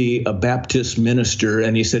used to be a Baptist minister,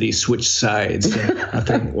 and he said he switched sides. And I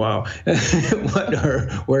think, wow,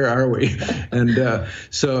 where are we? And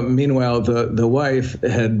so meanwhile, the wife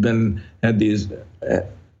had these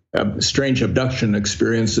strange abduction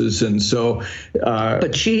experiences, and so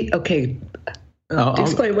but she explain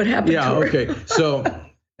what happened to her. So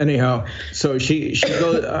anyhow, so she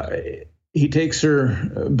goes. He takes her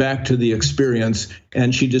back to the experience,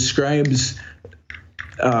 and she describes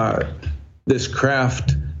this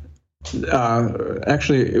craft.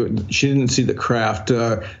 Actually, she didn't see the craft.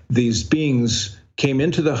 These beings came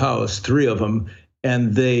into the house, 3 of them,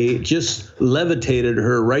 and they just levitated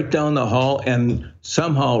her right down the hall and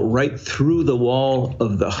somehow right through the wall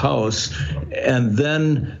of the house. And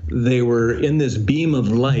then they were in this beam of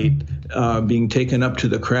light being taken up to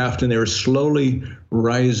the craft, and they were slowly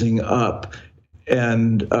rising up.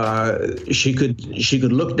 And she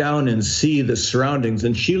could look down and see the surroundings.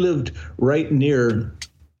 And she lived right near,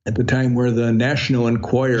 at the time, where the National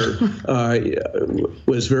Enquirer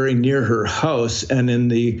was very near her house. And in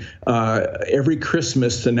the every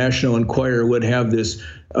Christmas, the National Enquirer would have this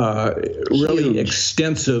really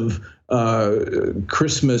extensive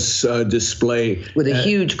Christmas display with a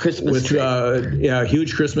huge Christmas tree. A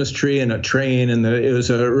huge Christmas tree and a train, and it was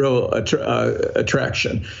a real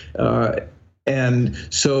attraction. And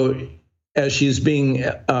so, as she's being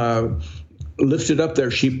lifted up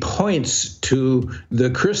there, she points to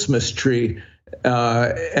the Christmas tree,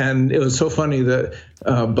 and it was so funny that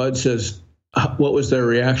Bud says, "What was their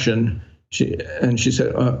reaction?" She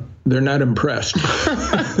said, "They're not impressed."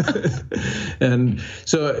 And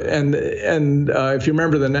so, and if you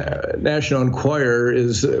remember, the National Enquirer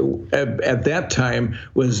is at that time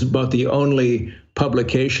was about the only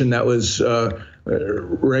publication that was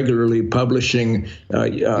regularly publishing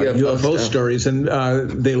UFO stories, and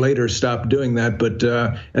they later stopped doing that. But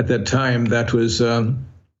at that time, that was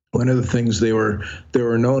one of the things they were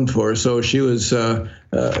known for. So she was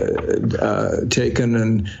taken,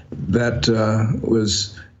 and that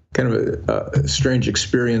was kind of a strange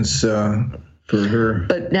experience for her.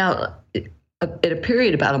 But now, at a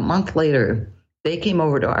period about a month later, they came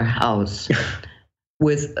over to our house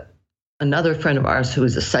with another friend of ours who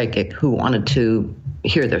was a psychic who wanted to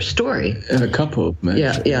hear their story. And a couple of them.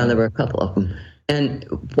 Yeah, there were a couple of them. And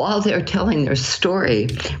while they're telling their story,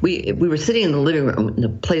 we were sitting in the living room in the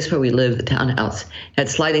place where we live, the townhouse, had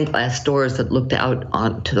sliding glass doors that looked out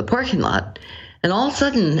onto the parking lot. And all of a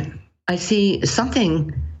sudden, I see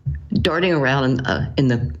something darting around in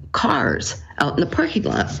the cars out in the parking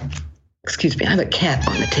lot. Excuse me, I have a cat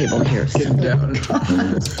on the table here. Sit down.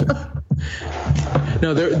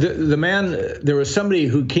 No, the man, there was somebody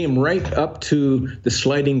who came right up to the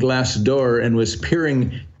sliding glass door and was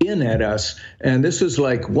peering in at us. And this was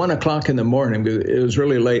like 1 o'clock in the morning. It was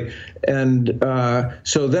really late. And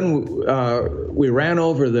so then we ran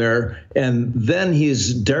over there, and then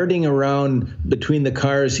he's darting around between the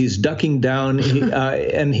cars. He's ducking down,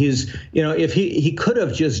 and he's, if he could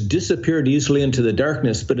have just disappeared easily into the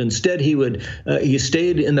darkness, but instead he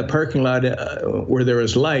stayed in the parking lot where there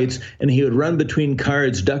was lights, and he would run between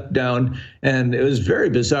cars, duck down, and it was very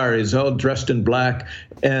bizarre. He's all dressed in black.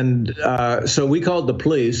 And so we called the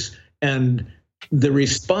police, and the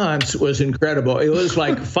response was incredible. It was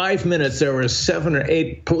like 5 minutes. There were 7 or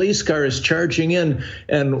 8 police cars charging in,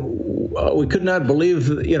 and we could not believe,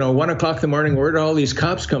 1 o'clock in the morning, where did all these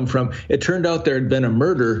cops come from? It turned out there had been a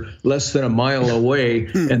murder less than a mile away,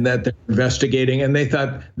 and that they're investigating, and they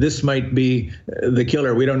thought this might be the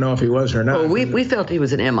killer. We don't know if he was or not. Oh, we felt he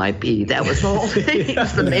was an MIP. That was the whole thing. He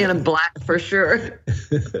was the man in black for sure.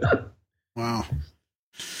 Wow.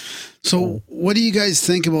 So what do you guys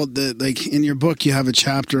think about in your book, you have a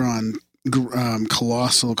chapter on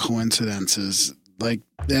colossal coincidences,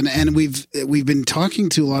 and we've been talking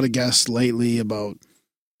to a lot of guests lately about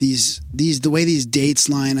the way these dates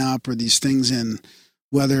line up, or these things in,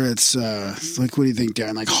 whether it's what do you think,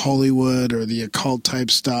 Dan, like Hollywood or the occult type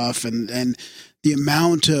stuff, and the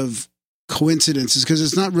amount of coincidences, because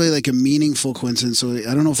it's not really like a meaningful coincidence, so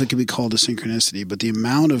I don't know if it could be called a synchronicity, but the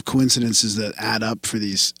amount of coincidences that add up for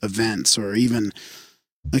these events, or even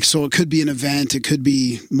so it could be an event, it could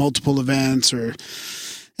be multiple events, and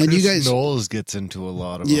Chris you guys Knowles gets into a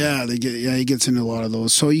lot of them. he gets into a lot of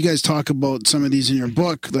those. So you guys talk about some of these in your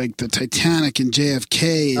book, like the Titanic and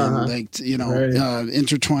JFK, and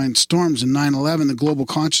intertwined storms and 9/11, the Global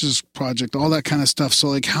Consciousness Project, all that kind of stuff.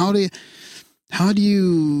 So how do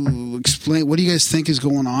you explain, what do you guys think is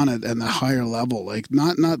going on at the higher level? Like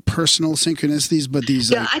not personal synchronicities, but these.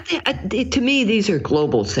 Yeah, I think to me these are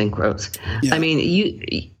global synchros. Yeah. I mean,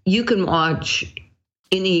 you can watch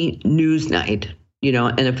any news night,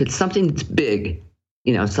 and if it's something that's big,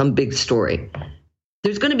 some big story,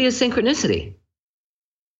 there's going to be a synchronicity.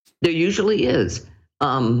 There usually is.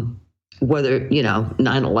 whether,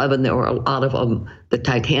 9/11, there were a lot of them. The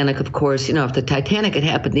Titanic, of course, if the Titanic had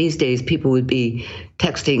happened these days, people would be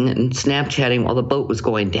texting and Snapchatting while the boat was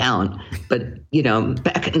going down. But,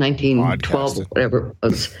 back in 1912 or whatever it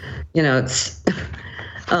was, it's,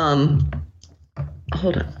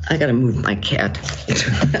 hold on. I got to move my cat.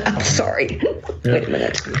 I'm sorry. Wait a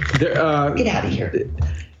minute. Get out of here.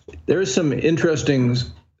 There's some interesting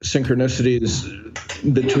synchronicities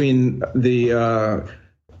between the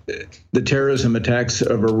terrorism attacks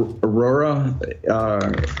of Aurora,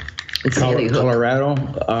 Colorado,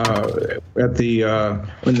 at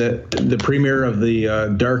when the premiere of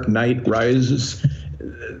the Dark Knight Rises,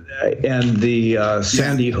 and the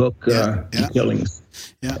Sandy Hook killings.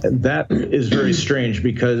 Yeah. That is very strange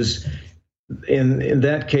because in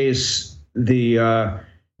that case, the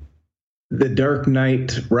Dark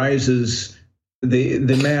Knight Rises,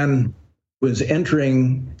 the man was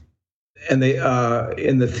entering and they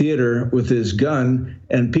in the theater with his gun,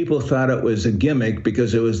 and people thought it was a gimmick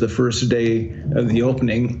because it was the first day of the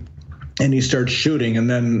opening, and he starts shooting, and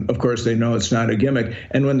then of course they know it's not a gimmick.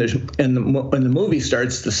 And when the movie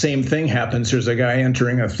starts, the same thing happens. There's a guy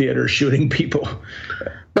entering a theater shooting people.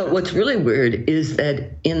 But what's really weird is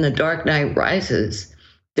that in The Dark Knight Rises,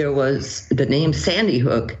 there was the name Sandy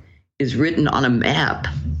Hook is written on a map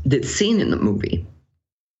that's seen in the movie,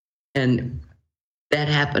 and that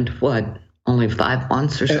happened, only 5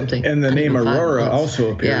 months or something? And the name Aurora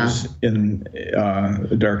also appears in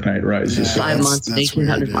The Dark Knight Rises. 5 months,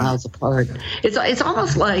 1,800 miles apart. It's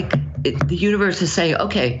almost like the universe is saying,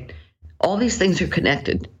 okay, all these things are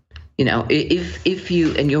connected. If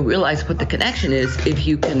you, and you'll realize what the connection is if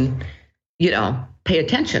you can, pay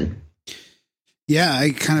attention. Yeah,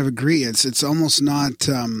 I kind of agree. It's almost not...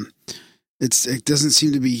 it doesn't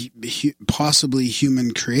seem to be possibly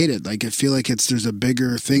human created. Like I feel like there's a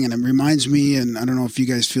bigger thing, and it reminds me, and I don't know if you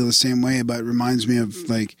guys feel the same way, but it reminds me of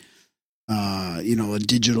like, a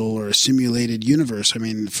digital or a simulated universe. I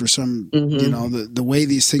mean, for some, the way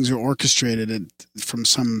these things are orchestrated from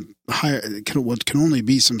some higher, what can only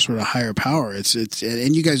be some sort of higher power. It's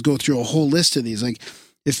and you guys go through a whole list of these. Like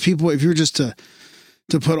if you're just to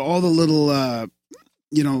put all the little,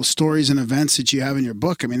 stories and events that you have in your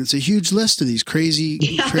book. I mean, it's a huge list of these crazy,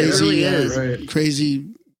 really is. Crazy,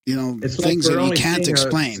 it's things like that you can't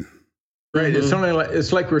explain. Right. Mm-hmm.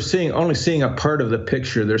 It's like we're only seeing a part of the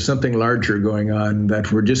picture. There's something larger going on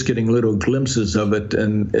that we're just getting little glimpses of it,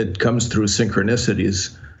 and it comes through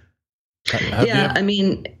synchronicities. I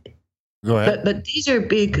mean, go ahead. But these are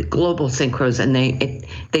big global synchros, and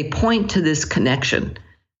they point to this connection.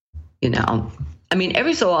 I mean,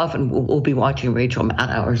 every so often we'll be watching Rachel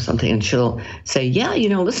Maddow or something, and she'll say, yeah,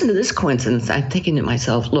 listen to this coincidence. I'm thinking to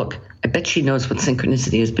myself, look, I bet she knows what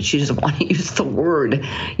synchronicity is, but she doesn't want to use the word,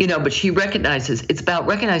 but she recognizes, it's about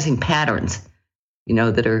recognizing patterns,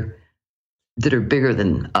 that are bigger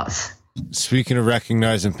than us. Speaking of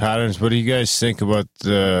recognizing patterns, what do you guys think about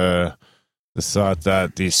the thought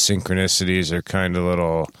that these synchronicities are kind of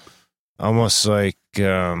little, almost like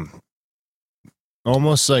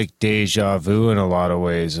deja vu in a lot of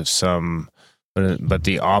ways of some, but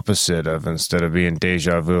the opposite of, instead of being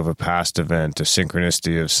deja vu of a past event, a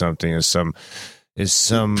synchronicity of something is some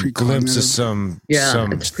glimpse of some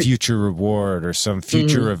future reward or some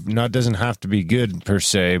future of, doesn't have to be good per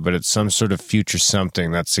se, but it's some sort of future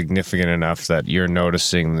something that's significant enough that you're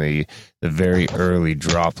noticing the very early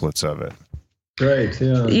droplets of it. Right.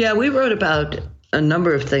 Yeah. Yeah. We wrote about a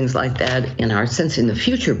number of things like that in our Sensing the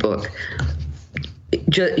Future book. We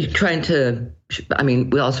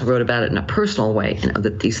also wrote about it in a personal way,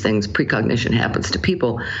 that these things, precognition happens to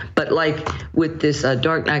people. But like with this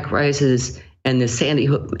Dark Knight Rises and the Sandy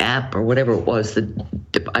Hook map or whatever it was that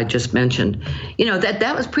I just mentioned,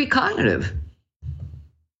 that was precognitive.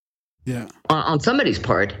 Yeah. On somebody's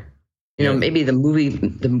part. Maybe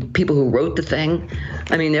the people who wrote the thing.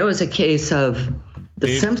 I mean, there was a case of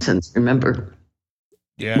The Simpsons, remember?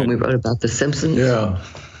 Yeah. When we wrote about The Simpsons? Yeah.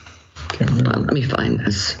 Let me find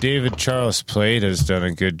this. David Charles Plate has done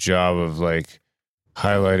a good job of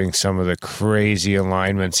highlighting some of the crazy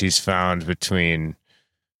alignments he's found between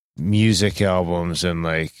music albums and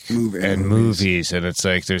movies, and it's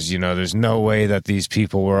like there's no way that these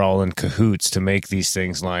people were all in cahoots to make these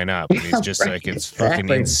things line up, and he's just it's fucking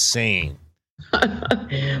insane.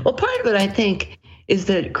 Well, part of it I think is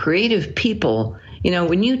that creative people,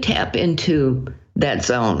 when you tap into that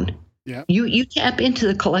zone, you tap into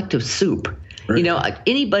the collective soup. Right.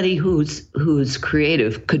 Anybody who's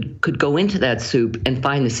creative could go into that soup and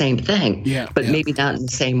find the same thing, but maybe not in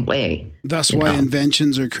the same way. That's why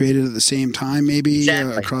inventions are created at the same time, maybe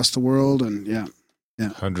across the world, and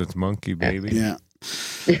 100th monkey, baby. Yeah.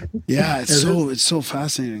 Yeah, it's so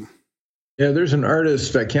fascinating. Yeah, there's an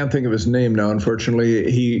artist, I can't think of his name now,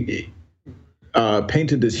 unfortunately. He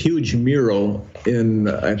painted this huge mural in,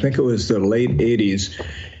 I think it was the late 80s,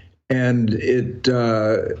 and it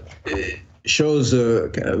shows a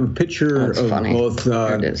picture of both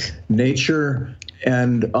nature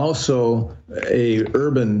and also a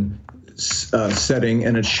urban setting,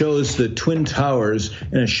 and it shows the Twin Towers,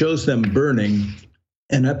 and it shows them burning.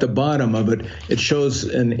 And at the bottom of it, it shows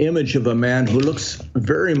an image of a man who looks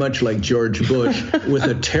very much like George Bush with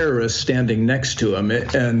a terrorist standing next to him.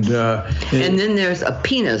 And then there's a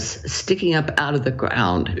penis sticking up out of the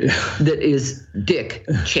ground that is Dick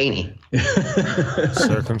Cheney.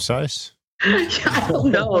 Circumcised? I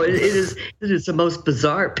don't know. It is the most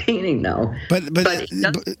bizarre painting, though. But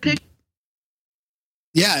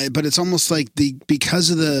yeah, but it's almost like because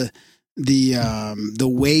of the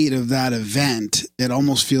weight of that event, it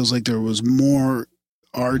almost feels like there was more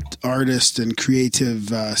artists and creative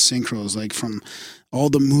synchros, like from all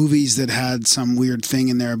the movies that had some weird thing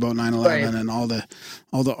in there about 9/11, and all the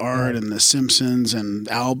art and the Simpsons and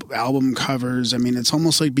album covers. I mean, it's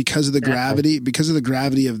almost like because of the gravity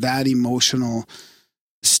of that emotional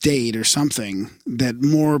state or something, that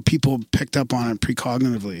more people picked up on it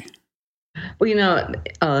precognitively. Well,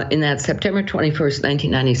 in that September 21st,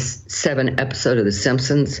 1997 episode of The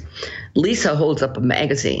Simpsons, Lisa holds up a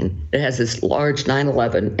magazine that has this large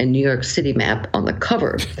 9/11 and New York City map on the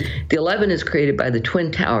cover. The 11 is created by the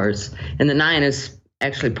Twin Towers, and the 9 is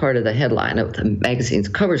actually part of the headline of the magazine's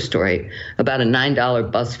cover story about a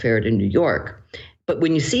 $9 bus fare to New York. But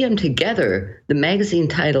when you see them together, the magazine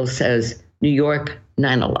title says New York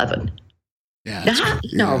 9/11. Yeah.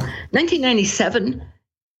 1997...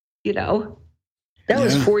 that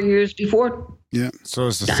was 4 years before. Yeah. So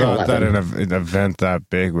it's the thought that an event that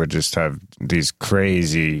big would just have these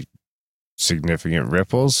crazy, significant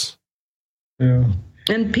ripples. Yeah.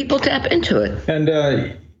 And people tap into it. And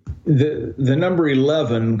the number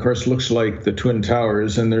 11, of course, looks like the Twin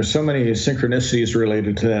Towers, and there's so many synchronicities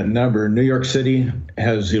related to that number. New York City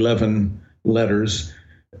has 11 letters.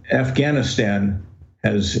 Afghanistan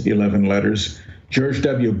has 11 letters. George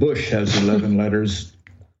W. Bush has 11 letters.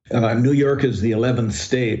 New York is the 11th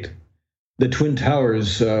state. The Twin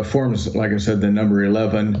Towers forms, like I said, the number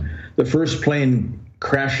 11. The first plane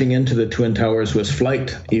crashing into the Twin Towers was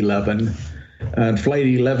Flight 11. And Flight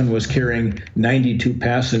 11 was carrying 92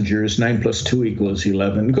 passengers. 9 plus 2 equals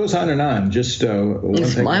 11. It goes on and on. Just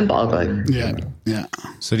it's mind-boggling. Yeah.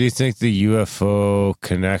 So do you think the UFO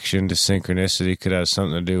connection to synchronicity could have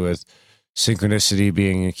something to do with synchronicity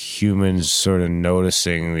being humans sort of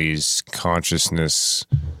noticing these consciousness,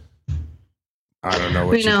 I don't know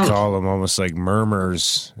what you call them, almost like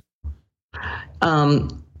murmurs?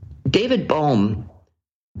 David Bohm,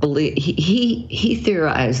 he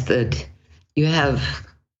theorized that you have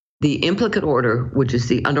the implicate order, which is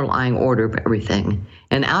the underlying order of everything,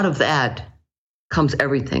 and out of that comes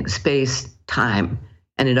everything, space, time,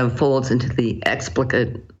 and it unfolds into the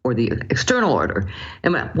explicate or the external order.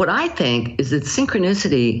 And what I think is that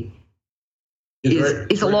synchronicity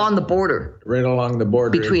is along the border. Right along the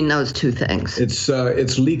border. Between those two things.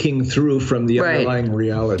 It's leaking through from the underlying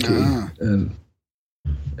reality and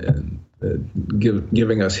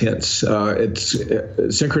giving us hints.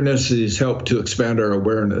 Synchronicities help to expand our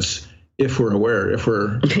awareness. If we're aware, if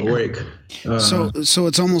we're awake. So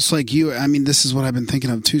it's almost like this is what I've been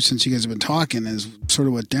thinking of too since you guys have been talking, is sort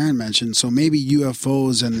of what Darren mentioned. So maybe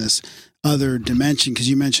UFOs and this other dimension, because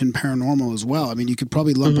you mentioned paranormal as well. I mean, you could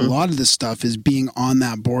probably lump a lot of this stuff as being on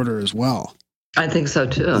that border as well. I think so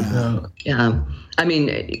too. Yeah.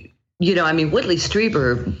 Whitley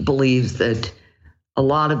Strieber believes that a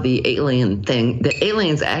lot of the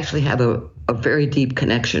aliens actually have a very deep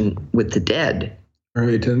connection with the dead.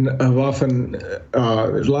 Right, and I've often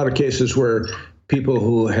there's a lot of cases where people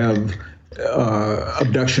who have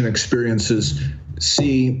abduction experiences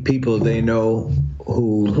see people they know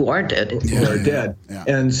who are dead. Yeah.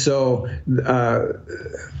 And so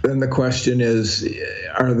then the question is,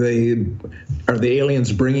 are the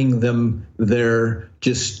aliens bringing them there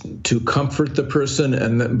just to comfort the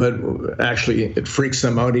person, but actually it freaks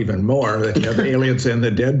them out even more that you have aliens and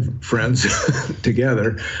the dead friends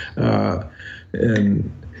together.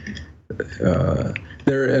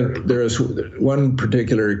 There is one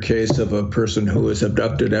particular case of a person who was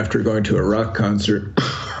abducted after going to a rock concert,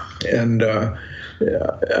 and when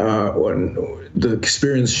the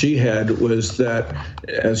experience she had was that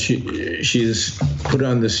as she's put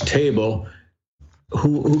on this table,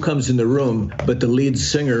 who comes in the room but the lead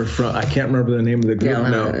singer from, I can't remember the name of the group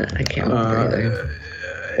now. I can't remember either.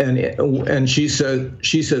 and she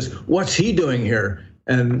says, "What's he doing here?"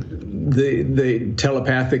 And they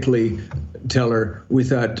telepathically tell her, we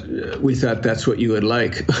thought that's what you would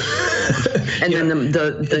like. And then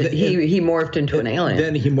he morphed into an alien.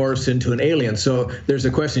 Then he morphs into an alien. So there's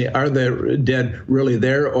a question: are the dead really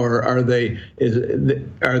there, or are they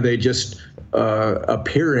just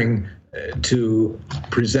appearing to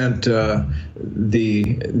present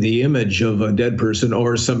the image of a dead person,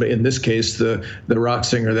 or somebody, in this case the rock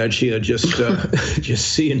singer that she had just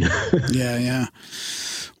seen? Yeah.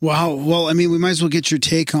 Wow. Well, I mean, we might as well get your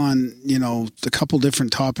take on, a couple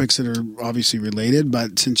different topics that are obviously related,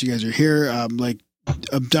 but since you guys are here, like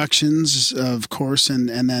abductions, of course, and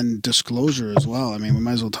then disclosure as well. I mean, we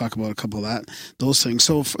might as well talk about a couple of those things.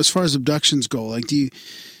 So as far as abductions go, like, you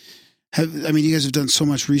guys have done so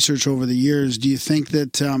much research over the years. Do you think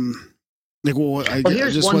that,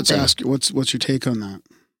 what's your take on that?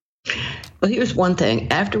 Well, here's one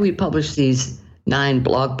thing. After we published these 9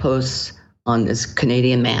 blog posts on this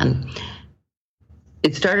Canadian man,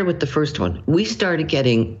 it started with the first one. We started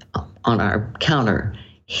getting on our counter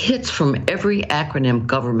hits from every acronym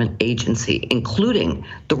government agency, including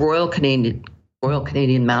the Royal Canadian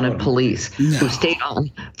Mounted Police, who stayed on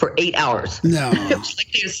for 8 hours. No. It was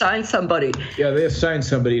like they assigned somebody. Yeah, they assigned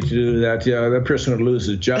somebody to do that. Yeah, that person would lose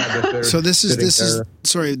his job if they're So this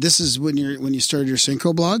is when you started your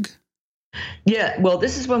Synchro blog? Yeah, well,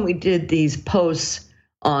 this is when we did these posts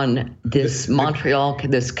on this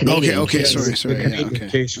this Canadian case.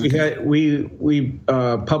 Case. We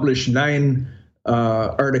published 9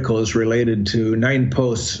 articles related to 9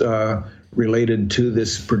 posts related to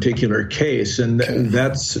this particular case, and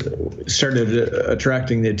that's started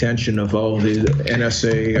attracting the attention of all the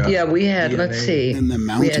NSA. We had, DNA. let's see, and the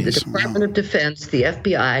we had the Department of Defense, the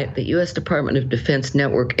FBI, the U.S. Department of Defense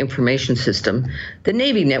Network Information System, the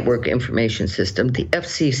Navy Network Information System, the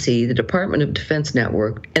FCC, the Department of Defense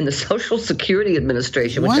Network, and the Social Security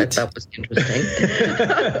Administration, which I thought was interesting.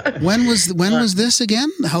 When was this again?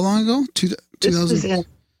 How long ago? 2000. This was in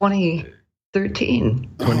 2013.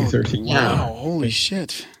 2013. Wow, holy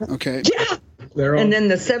shit. Okay. Yeah. And then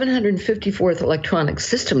the 754th Electronic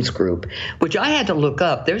Systems Group, which I had to look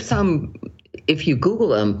up. There's some, if you Google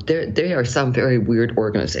them, they are some very weird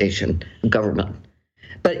organization, government.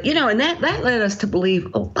 But, and that led us to believe,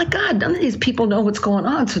 oh, my God, none of these people know what's going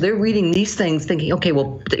on. So they're reading these things thinking, okay,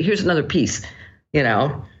 well, here's another piece,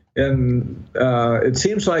 And it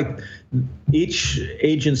seems like each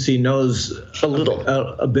agency knows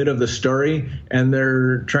a bit of the story, and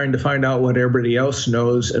they're trying to find out what everybody else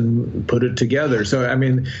knows and put it together. So, I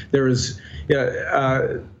mean, there was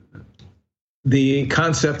the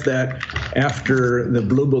concept that after the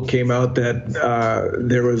Blue Book came out, that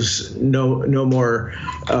there was no more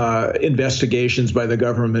investigations by the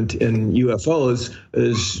government in UFOs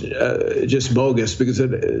is just bogus, because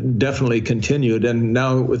it definitely continued. And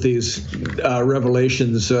now with these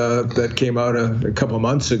revelations that came out a couple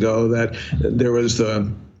months ago, that there was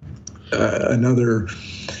another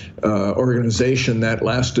organization that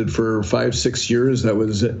lasted for 5-6 years that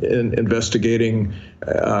was investigating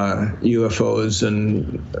UFOs,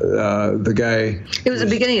 and the guy. It was the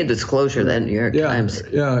beginning of disclosure, then, New York Times.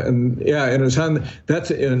 And it was on.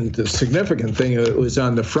 And the significant thing, it was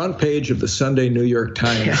on the front page of the Sunday New York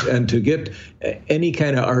Times, and to get any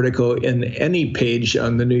kind of article in any page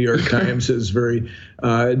on the New York Times is very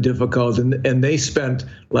difficult, and they spent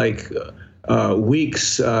like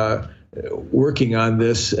weeks. Working on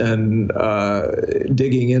this and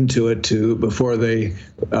digging into it before they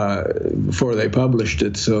published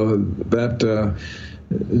it. So that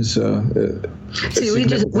is.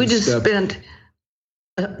 We just spent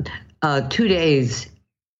 2 days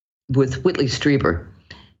with Whitley Strieber.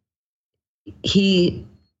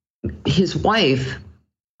 His wife,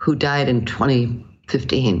 who died in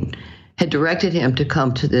 2015, had directed him to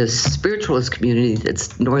come to this spiritualist community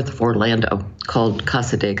that's north of Orlando called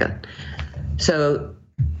Casadega. So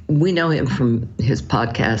we know him from his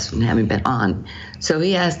podcast and having been on. So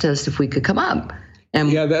he asked us if we could come up.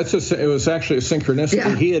 And it was actually a synchronicity.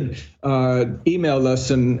 Yeah. He had emailed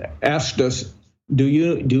us and asked us,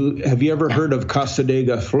 have you ever heard of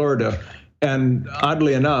Casadega, Florida? And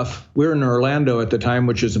oddly enough, we were in Orlando at the time,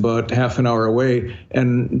 which is about half an hour away.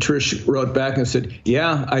 And Trish wrote back and said,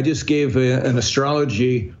 yeah, I just gave an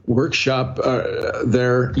astrology workshop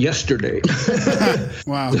there yesterday.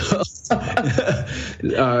 Wow.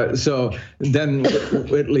 So then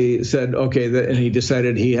Whitley said, okay, and he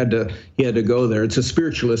decided he had to go there. It's a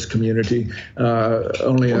spiritualist community.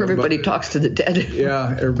 Where everybody talks to the dead.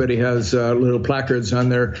 Yeah, everybody has little placards on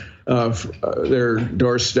their their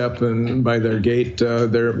doorstep and by their gate,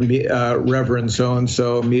 their Reverend so and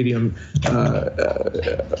so, mediums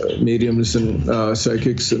and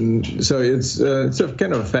psychics, and so it's a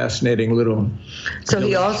kind of a fascinating little. So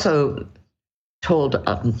he also told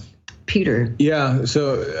Peter. Yeah.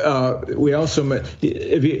 So we also met. Have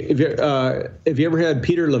you ever had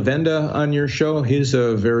Peter Lavenda on your show? He's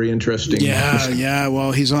a very interesting. Yeah.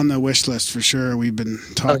 Well, he's on the wish list for sure. We've been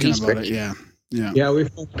talking about it. Yeah, we've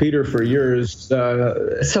known Peter for years.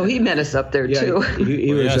 So he met us up there too.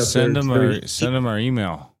 He was up send there. Send him our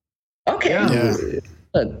email. Okay.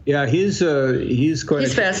 Yeah, he's quite.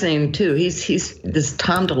 He's fascinating too. He's this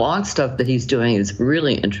Tom DeLonge stuff that he's doing is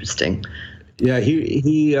really interesting. Yeah,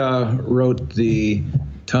 he wrote the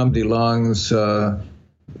Tom DeLonge's.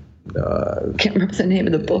 Can't remember the name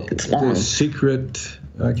of the book. It's long. Secret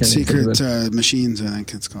Machines, I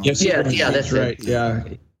think it's called. Yeah, that's right. It. Yeah.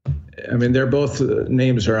 I mean, they're both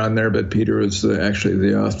names are on there, but Peter was actually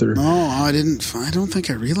the author. Oh, I don't think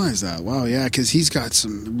I realized that. Wow, yeah, because he's got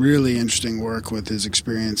some really interesting work with his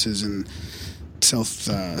experiences in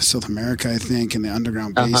South America, I think, and the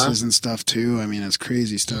underground bases and stuff too. I mean, it's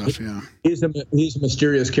crazy stuff. Yeah, he's a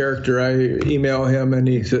mysterious character. I email him, and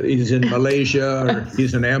he's in Malaysia or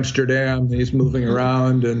he's in Amsterdam. He's moving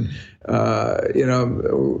around, and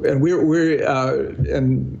and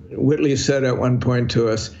and Whitley said at one point to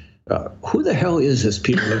us, who the hell is this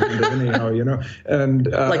Peter Lavenda anyhow? And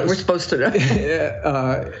like we're supposed to know.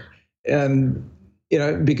 And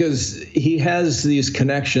because he has these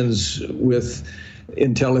connections with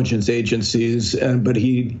intelligence agencies, but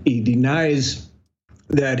he denies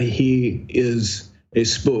that he is a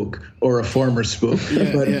spook or a former spook.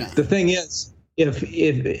 The thing is,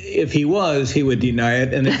 if he was, he would deny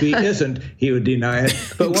it, and if he isn't, he would deny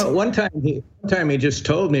it. But one time he just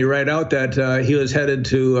told me right out that he was headed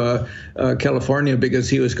to California because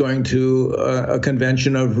he was going to a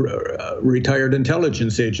convention of retired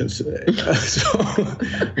intelligence agents. So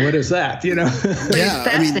what is that? Yeah,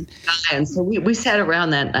 fascinating guy. And so we sat around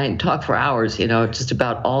that night and talked for hours. Just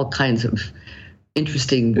about all kinds of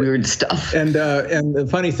interesting, weird stuff. And the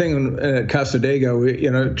funny thing at Casadega,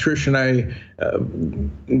 Trish and I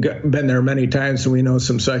been there many times, and we know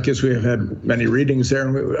some psychics. We have had many readings there.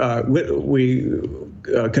 And we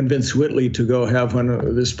convinced Whitley to go have one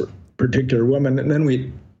of this particular woman, and then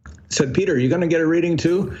we said, "Peter, are you going to get a reading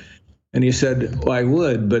too?" And he said, "Well, I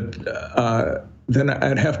would, but." Then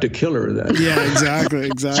I'd have to kill her then. Yeah, exactly.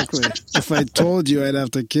 If I told you, I'd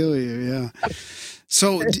have to kill you. Yeah.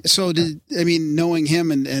 So knowing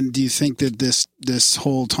him, and do you think that this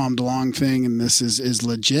whole Tom DeLonge thing and this is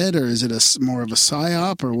legit, or is it more of a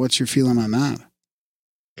psyop, or what's your feeling on that?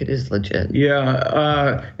 It is legit.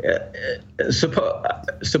 Yeah.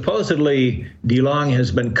 Supposedly DeLonge has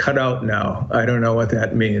been cut out now. I don't know what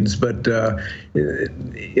that means, but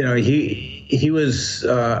he was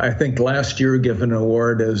I think last year given an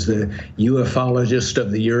award as the ufologist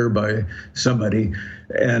of the year by somebody,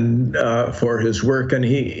 and for his work, and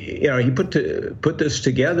he put this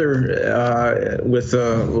together with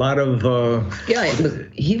a lot of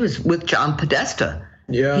he was with John Podesta.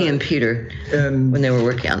 Yeah, he and Peter, and when they were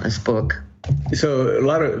working on this book. So a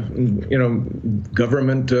lot of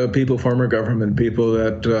government people, former government people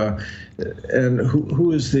that, and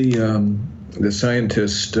who is the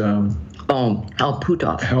scientist? Hal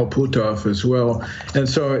Puthoff. Hal Puthoff as well. And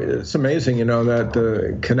so it's amazing, that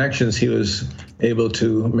the connections he was able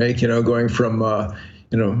to make, going from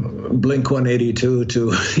Blink 182 to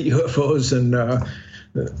UFOs and.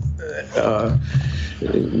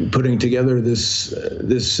 Putting together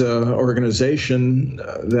this organization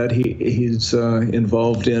that he's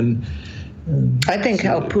involved in. I think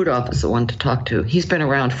Hal Puthoff is the one to talk to. He's been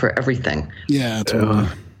around for everything. Yeah, totally.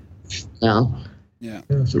 Yeah.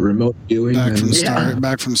 It's a remote viewing. Back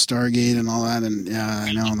from Stargate and all that, and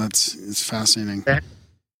I know it's fascinating.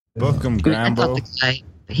 Book him, Grambo.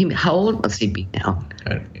 How old must he be now?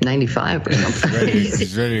 95 or something.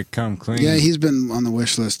 He's ready to come clean. Yeah, he's been on the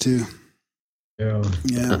wish list too. Yeah.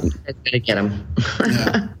 I gotta get him.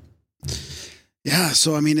 Yeah.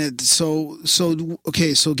 So I mean, so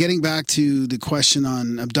getting back to the question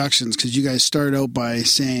on abductions, because you guys started out by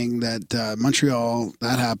saying that Montreal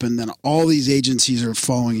that happened, and all these agencies are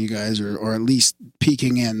following you guys, or at least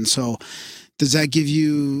peeking in. So does that give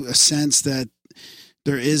you a sense that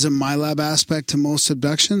there is a MyLab aspect to most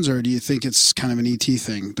abductions, or do you think it's kind of an ET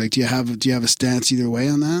thing? Like, do you have a stance either way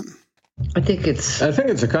on that? I think it's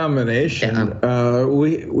a combination. Yeah.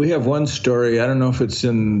 We have one story. I don't know if it's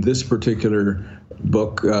in this particular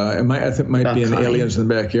book. It might be in Aliens in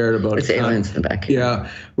the Backyard. It's Aliens in the Backyard. Yeah,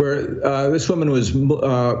 where this woman was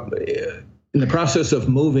in the process of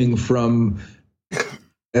moving from.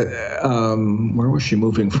 Where was she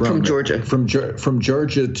moving from? From Georgia. From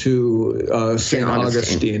Georgia to St.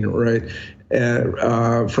 Augustine, right?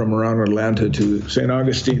 From around Atlanta to St.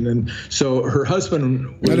 Augustine, and so her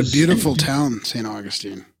husband was... What a beautiful town, St.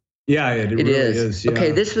 Augustine. Yeah, it really is. Yeah.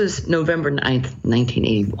 Okay, this was November 9th,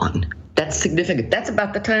 1981. That's significant. That's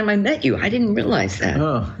about the time I met you. I didn't realize that.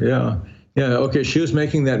 Oh, yeah. Yeah, okay, she was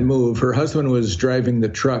making that move. Her husband was driving the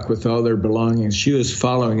truck with all their belongings. She was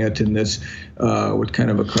following it in this, what kind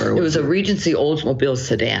of a car? It was a Regency Oldsmobile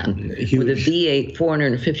sedan with a V8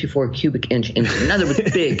 454 cubic inch engine. In other words,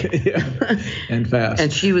 big. Yeah. And fast.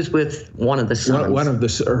 And she was with one of the sons. One of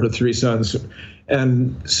her three sons.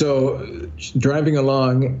 And so driving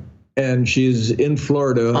along, and she's in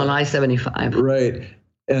Florida. On I-75. Right.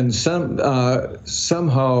 And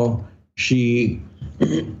somehow she...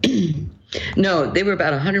 No, they were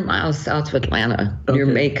about 100 miles south of Atlanta, near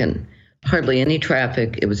Macon. Hardly any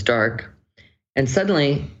traffic. It was dark. And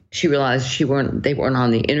suddenly she realized they weren't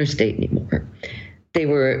on the interstate anymore.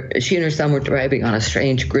 She and her son were driving on a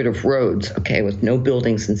strange grid of roads, with no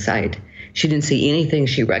buildings in sight. She didn't see anything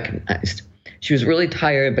she recognized. She was really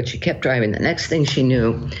tired, but she kept driving. The next thing she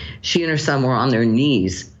knew, she and her son were on their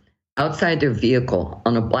knees outside their vehicle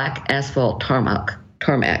on a black asphalt tarmac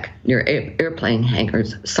near airplane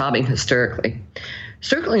hangars, sobbing hysterically.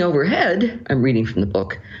 Circling overhead, I'm reading from the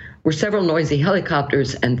book, were several noisy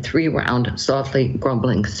helicopters and 3 round, softly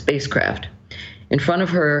grumbling spacecraft. In front of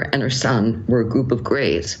her and her son were a group of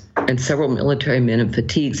grays and several military men in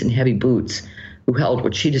fatigues and heavy boots who held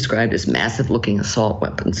what she described as massive-looking assault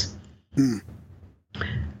weapons.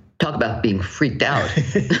 Talk about being freaked out.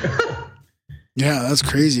 Yeah, that's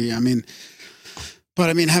crazy.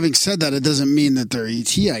 But having said that, it doesn't mean that they're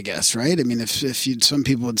ET, I guess, right? Some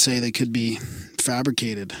people would say they could be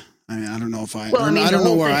fabricated. I don't know if I don't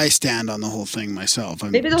know where I stand on the whole thing myself.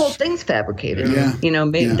 Maybe the whole thing's fabricated. Yeah.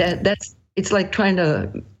 It's like trying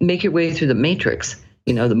to make your way through the Matrix,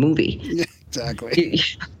 the movie. Yeah, exactly.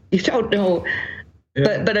 You don't know.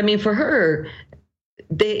 Yeah. But for her,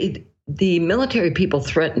 the military people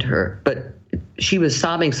threatened her, but she was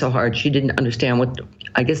sobbing so hard she didn't understand what.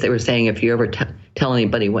 I guess they were saying, if you ever tell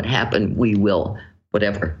anybody what happened, we will,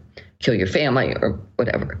 whatever, kill your family or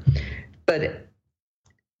whatever. But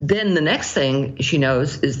then the next thing she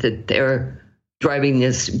knows is that they're driving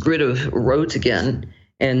this grid of roads again,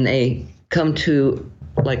 and they come to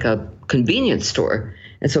like a convenience store.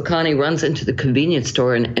 And so Connie runs into the convenience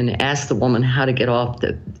store and asks the woman how to get off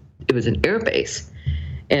it was an air base.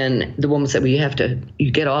 And the woman said, well,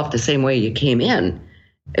 you get off the same way you came in.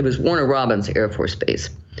 It was Warner Robins Air Force Base.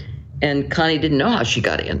 And Connie didn't know how she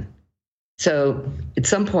got in. So at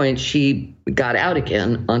some point, she got out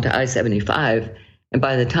again onto I-75. And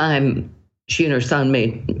by the time she and her son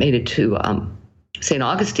made it to St.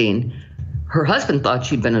 Augustine, her husband thought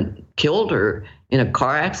she'd been killed or in a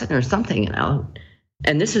car accident or something,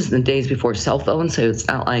 And this is in the days before cell phones, so it's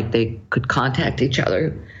not like they could contact each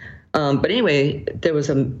other. But anyway, there was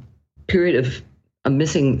a period of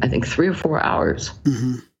missing, I think, 3 or 4 hours.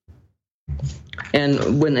 Mm-hmm.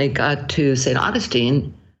 And when they got to St.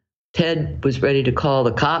 Augustine, Ted was ready to call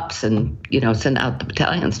the cops and, send out the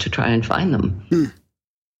battalions to try and find them.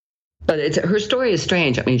 But her story is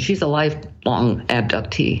strange. She's a lifelong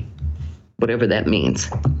abductee, whatever that means.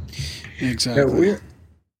 Exactly. Yeah,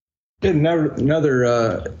 we had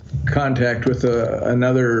another contact with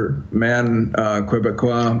another man,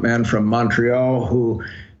 Quebecois man from Montreal, who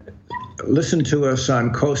listened to us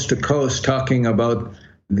on Coast to Coast talking about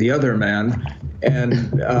the other man, and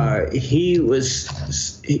he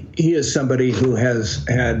is somebody who has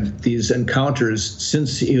had these encounters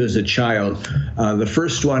since he was a child. The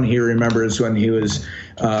first one he remembers when he was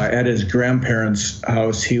at his grandparents'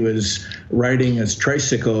 house. He was riding his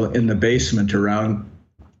tricycle in the basement around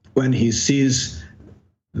when he sees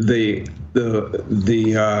the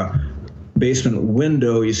basement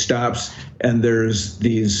window. He stops, and there's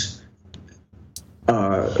these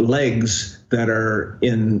legs that are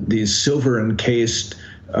in these silver encased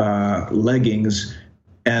leggings,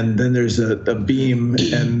 and then there's a beam,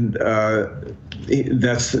 and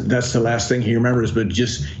that's the last thing he remembers. But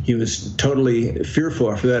just he was totally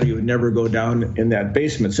fearful after that. He would never go down in that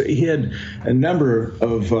basement. So he had a number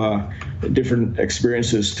of different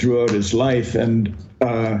experiences throughout his life, and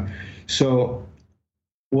so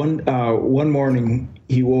one morning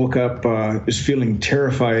he woke up just feeling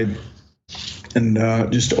terrified and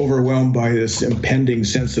just overwhelmed by this impending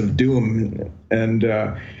sense of doom, and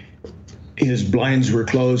his blinds were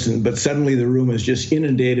closed, but suddenly the room was just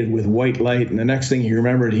inundated with white light, and the next thing he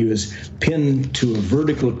remembered, he was pinned to a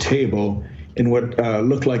vertical table in what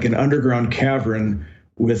looked like an underground cavern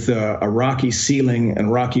with a rocky ceiling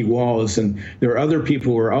and rocky walls. And there were other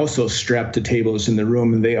people who were also strapped to tables in the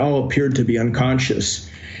room, and they all appeared to be unconscious.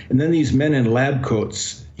 And then these men in lab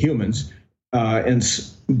coats, humans,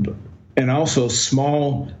 and also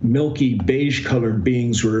small, milky, beige-colored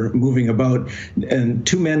beings were moving about. And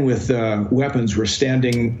two men with weapons were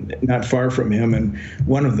standing not far from him. And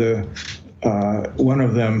one of them,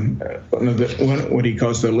 what he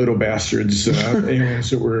calls the little bastards, aliens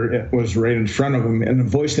that was right in front of him, and a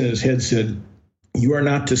voice in his head said, "You are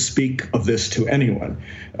not to speak of this to anyone."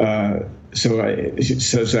 So he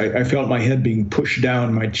says, I felt my head being pushed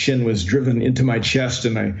down, my chin was driven into my chest,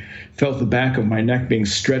 and I felt the back of my neck being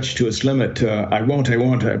stretched to its limit. I won't,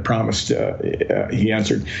 I promised, he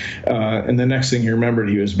answered. And the next thing he remembered,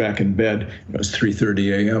 he was back in bed. It was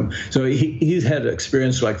 3:30 a.m. So he's had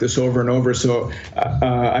experience like this over and over. So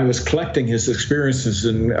I was collecting his experiences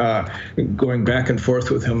and going back and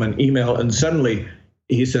forth with him on email, and suddenly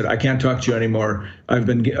he said, "I can't talk to you anymore.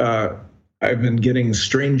 I've been getting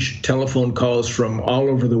strange telephone calls from all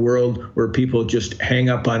over the world where people just hang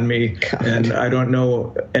up on me, and I don't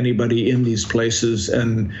know anybody in these places,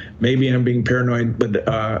 and maybe I'm being paranoid, but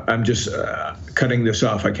I'm just cutting this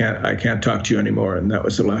off. I can't talk to you anymore." And that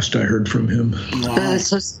was the last I heard from him. Wow.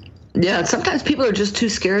 Sometimes people are just too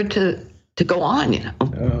scared to go on, you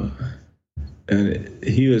know. And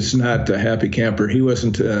he was not a happy camper. He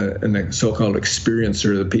wasn't a so-called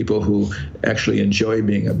experiencer, the people who actually enjoy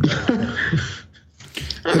being abducted.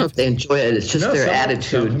 I don't know if they enjoy it. It's just their attitude.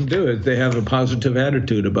 Some of them do it. They have a positive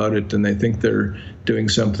attitude about it, and they think they're doing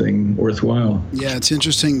something worthwhile. Yeah, it's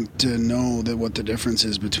interesting to know that what the difference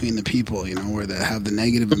is between the people, you know, where they have the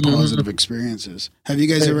negative and positive experiences. Have you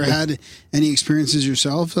guys ever had any experiences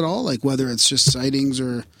yourself at all? Like whether it's just sightings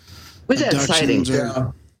or We've had sightings.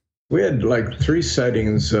 Yeah. We had like 3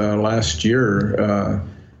 sightings last year.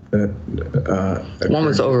 One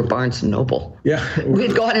was over Barnes & Noble. Yeah.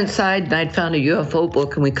 We'd gone inside, and I'd found a UFO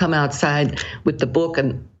book, and we come outside with the book,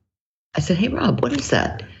 and I said, "Hey, Rob, what is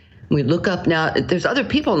that?" And we look up now. There's other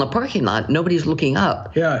people in the parking lot. Nobody's looking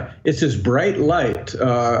up. Yeah, it's this bright light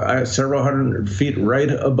several hundred feet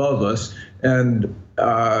right above us, and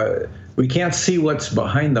we can't see what's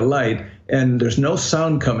behind the light, and there's no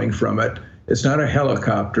sound coming from it. It's not a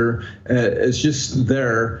helicopter. It's just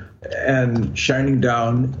there and shining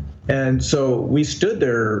down. And so we stood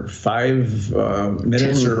there 5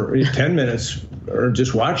 minutes or 10 minutes or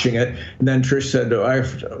just watching it. And then Trish said, "I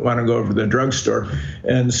want to go over to the drugstore."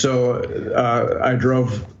 And so I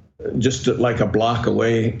drove just like a block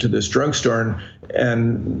away to this drugstore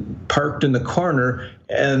and parked in the corner.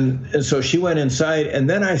 And so she went inside. And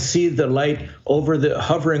then I see the light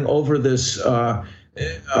hovering over this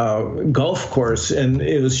golf course, and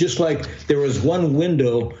it was just like there was one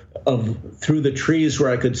window through the trees where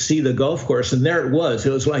I could see the golf course, and there it was.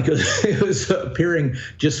 It was like it was appearing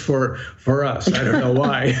just for us. I don't know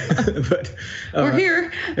why, but we're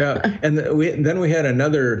here. Yeah, and then we had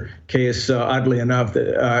another case. Oddly enough,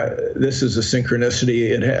 this is a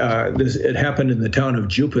synchronicity. It happened in the town of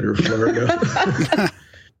Jupiter, Florida,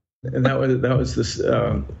 and that was this.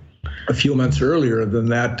 A few months earlier than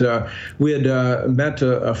that, we had met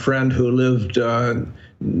a friend who lived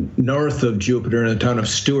north of Jupiter in the town of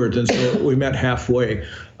Stewart, and so we met halfway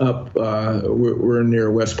up. We're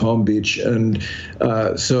near West Palm Beach, and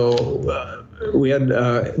so we had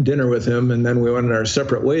dinner with him, and then we went in our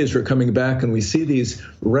separate ways. We're coming back, and we see these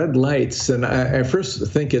red lights, and I first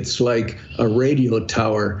think it's like a radio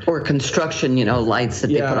tower. Or construction, lights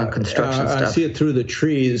that they put on construction stuff. I see it through the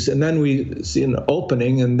trees, and then we see an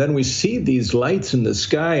opening, and then we see these lights in the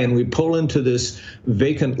sky, and we pull into this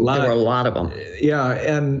vacant lot. There were a lot of them. Yeah,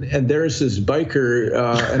 and there's this biker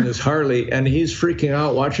and his Harley, and he's freaking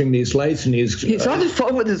out watching these lights, and he's on the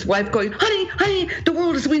phone with his wife going, honey, the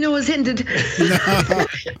world as we know is ended.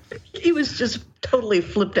 He was just totally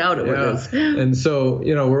flipped out over this. And so,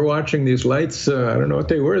 we're watching these lights. I don't know what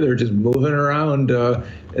they were. They're just moving around,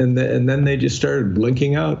 and then they just started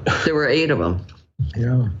blinking out. There were 8 of them.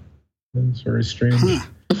 Yeah, it's very strange.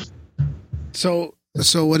 Huh. So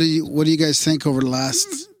what do you guys think over the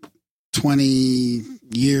last 20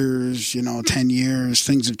 years? 10 years,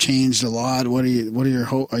 things have changed a lot. What are your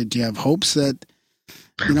hopes? Do you have hopes that?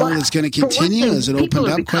 It's going to continue as it opened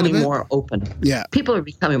up quite a bit. People are becoming more open. Yeah, people are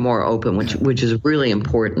becoming more open, which is really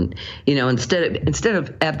important. Instead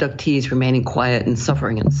of abductees remaining quiet and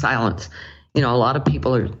suffering in silence, a lot of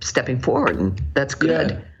people are stepping forward, and that's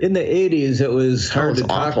good. Yeah. In the 80s, it was hard to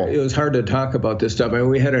talk. It was hard to talk about this stuff. I mean,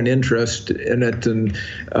 we had an interest in it,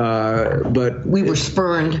 but we were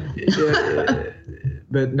spurned.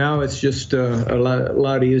 But now it's just a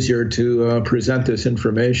lot easier to present this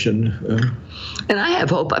information. And I have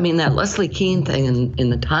hope. I mean, that Leslie Kean thing in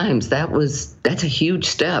the Times, that's a huge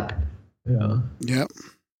step. Yeah. Yep.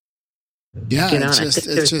 Yeah, it's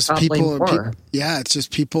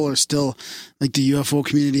just people are still, like, the UFO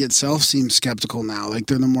community itself seems skeptical now. Like,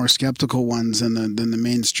 they're the more skeptical ones than the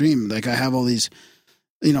mainstream. Like, I have all these,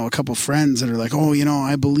 a couple friends that are like, oh,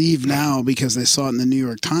 I believe now because they saw it in the New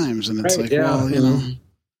York Times, and it's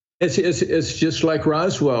It's just like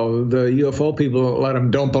Roswell. The UFO people, a lot of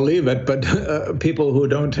them don't believe it, but people who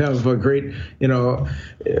don't have a great,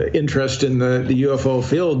 interest in the UFO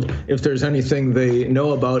field, if there's anything they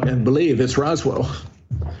know about and believe, it's Roswell.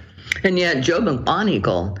 And yet, Joe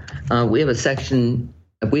McMoneagle, we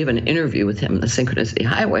have an interview with him in the Synchronicity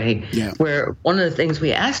Highway, where one of the things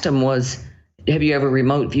we asked him was, have you ever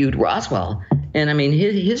remote viewed Roswell? And I mean,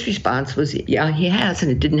 his response was, yeah, he has,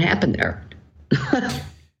 and it didn't happen there.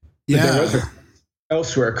 Yeah. There was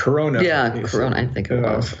elsewhere, Corona. Yeah, Corona, I think it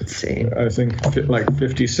was. Let's see. I think like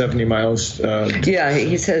 50, 70 miles.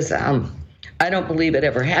 He says, I don't believe it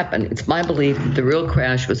ever happened. It's my belief that the real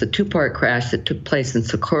crash was a two-part crash that took place in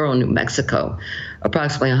Socorro, New Mexico,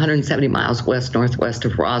 approximately 170 miles west-northwest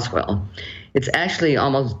of Roswell. It's actually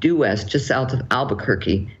almost due west, just south of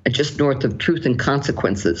Albuquerque, and just north of Truth and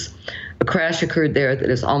Consequences. A crash occurred there that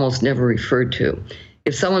is almost never referred to.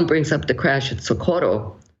 If someone brings up the crash at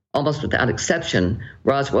Socorro, almost without exception,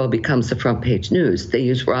 Roswell becomes the front page news. They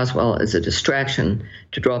use Roswell as a distraction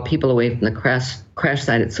to draw people away from the crash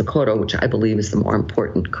site at Socorro, which I believe is the more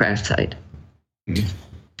important crash site. Mm-hmm.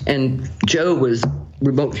 And Joe was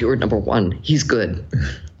remote viewer number 1. He's good.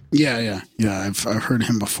 Yeah. I've heard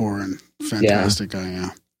him before, and fantastic guy. Yeah.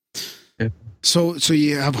 So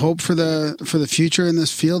you have hope for the future in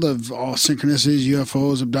this field of all synchronicities,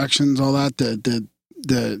 UFOs, abductions, all that.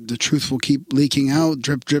 The truth will keep leaking out,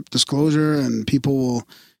 drip disclosure, and people will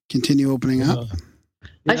continue opening up.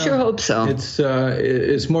 I sure hope so.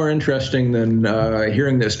 It's more interesting than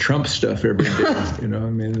hearing this Trump stuff every day.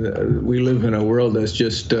 We live in a world that's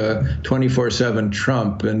just 24/7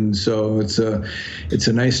 Trump, and so it's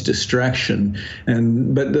a nice distraction.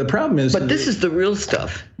 But the problem is, this is the real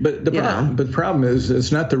stuff. But the problem is,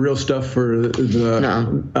 it's not the real stuff for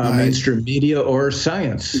the mainstream media or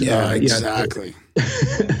science. Yeah, exactly.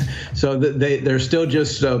 So they're still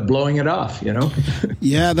just blowing it off,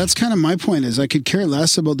 Yeah, that's kind of my point. Is I could care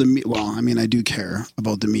less about the I do care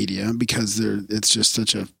about the media because it's just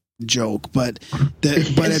such a joke. But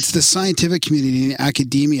it's the scientific community and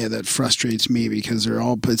academia that frustrates me because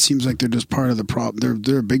it seems like they're just part of the problem.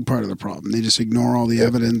 They're a big part of the problem. They just ignore all the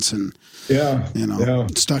evidence and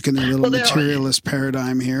stuck in their little materialist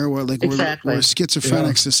paradigm here. Where we're a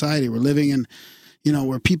schizophrenic society. We're living in.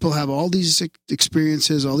 Where people have all these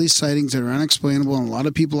experiences, all these sightings that are unexplainable, and a lot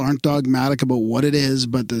of people aren't dogmatic about what it is,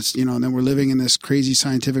 but this, and then we're living in this crazy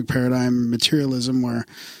scientific paradigm, materialism, where,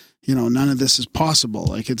 none of this is possible.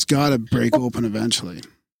 Like, it's got to break open eventually.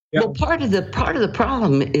 Well, part of the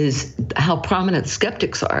problem is how prominent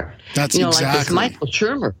skeptics are. That's exactly. Like this Michael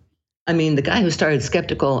Shermer. I mean, the guy who started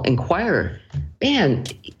Skeptical Inquirer, man,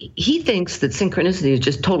 he thinks that synchronicity is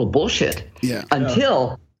just total bullshit. Yeah.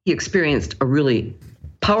 Until he experienced a really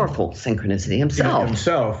powerful synchronicity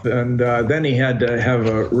himself. And then he had to have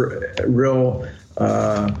a real.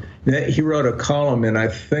 He wrote a column in, I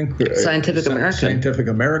think, Scientific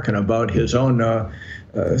American about his own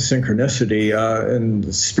synchronicity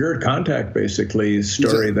and spirit contact, basically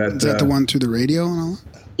story. Is that the one through the radio and all?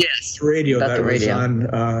 Yes, radio that was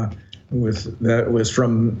on. That was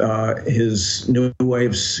from his new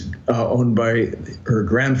wife's owned by her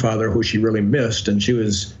grandfather, who she really missed, and she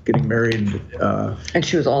was getting married. And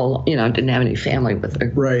she was all, didn't have any family with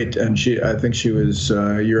her. Right, and I think she was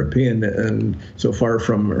European, and so far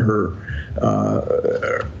from her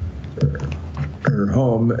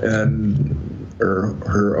home and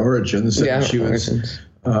her origins. Yeah, and she origins.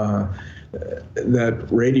 That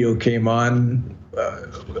radio came on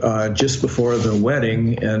just before the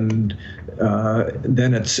wedding, and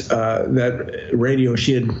then it's that radio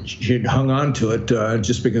she had hung on to it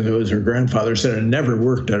just because it was her grandfather said it never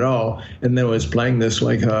worked at all, and then it was playing this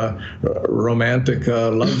like a romantic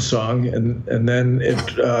love song, and then it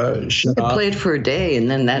shut off. It played for a day,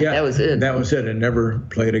 and then that was it. That was it. It never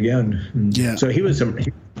played again. Yeah. So he was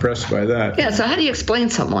impressed by that. Yeah. So how do you explain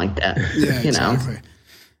something like that? Yeah, exactly.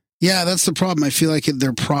 Yeah, that's the problem. I feel like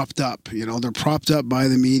they're propped up. They're propped up by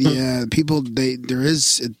the media. People, there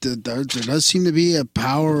does seem to be a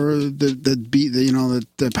power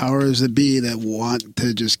the powers that be that want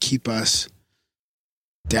to just keep us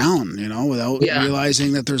down, without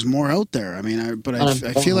realizing that there's more out there. I mean, I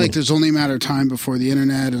feel like there's only a matter of time before the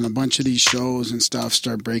internet and a bunch of these shows and stuff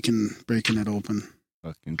start breaking it open.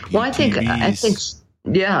 Well, I think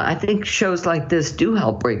shows like this do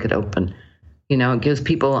help break it open. It gives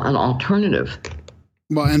people an alternative.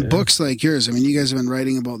 Well, and books like yours. I mean, you guys have been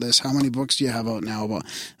writing about this. How many books do you have out now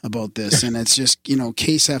about this? And it's just,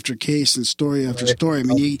 case after case and story after story. I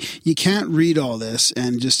mean, you can't read all this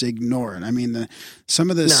and just ignore it. I mean, some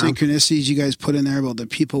of the synchronicities you guys put in there about the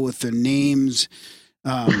people with their names,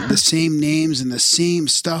 the same names and the same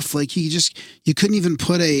stuff. Like you couldn't even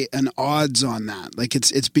put an odds on that. Like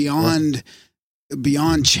it's beyond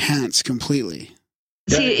chance completely.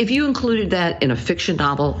 See, if you included that in a fiction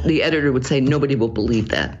novel, the editor would say nobody will believe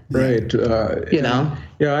that. Right. There's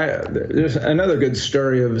another good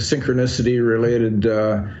story of synchronicity related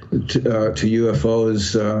to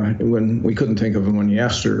UFOs when we couldn't think of them when you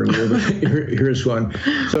asked her earlier, but here's one.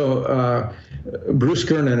 So Bruce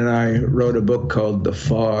Kernan and I wrote a book called The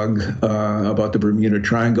Fog about the Bermuda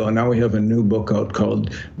Triangle, and now we have a new book out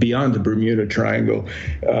called Beyond the Bermuda Triangle.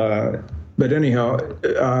 But anyhow,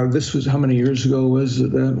 this was, how many years ago was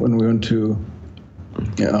it when we went to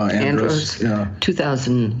Andros?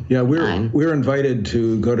 2009. Yeah, we were invited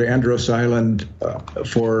to go to Andros Island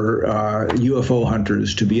for UFO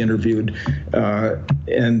hunters to be interviewed.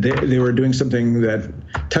 And they were doing something that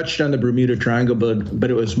touched on the Bermuda Triangle, but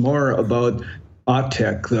it was more about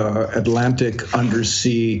ATEC, the Atlantic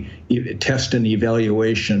Undersea Test and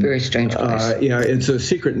Evaluation. Very strange place. It's a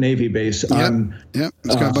secret Navy base. Yep.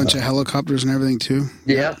 It's got a bunch of helicopters and everything too.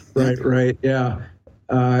 Yeah. Right. Yeah.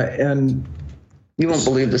 And you won't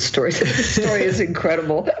believe the story. The story is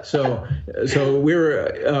incredible. So we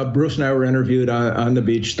were Bruce and I were interviewed on the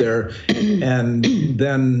beach there, and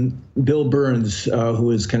then Bill Burns, who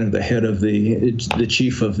is kind of the head of the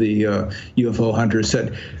chief of the UFO hunters,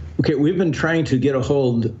 said, "Okay, we've been trying to get a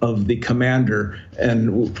hold of the commander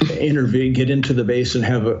and get into the base and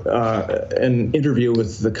have an interview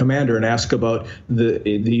with the commander and ask about the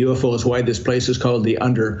UFOs, why this place is called the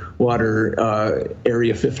Underwater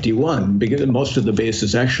Area 51, because most of the base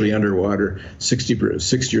is actually underwater, 60 or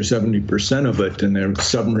 70% of it, and there's a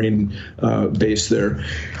submarine base there."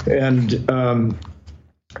 And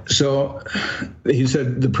so he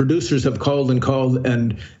said the producers have called,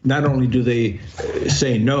 and not only do they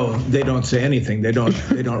say no, they don't say anything. They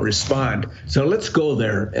don't respond. So let's go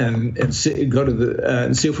there and go to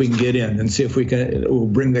and see if we can get in and see if we'll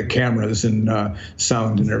bring the cameras and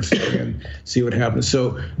sound and everything and see what happens.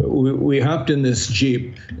 So we hopped in this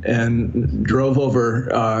Jeep and drove over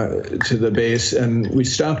to the base, and we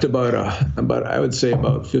stopped about I would say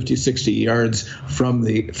about 50, 60 yards from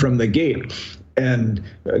the gate. And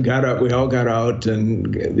we all got out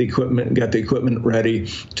and got the equipment ready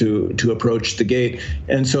to approach the gate.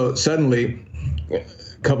 And so suddenly, a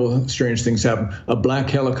couple of strange things happen. A black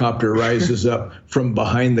helicopter rises up from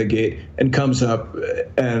behind the gate and comes up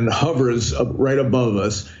and hovers up right above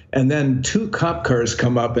us. And then two cop cars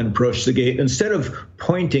come up and approach the gate. Instead of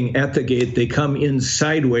pointing at the gate, they come in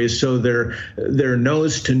sideways, so they're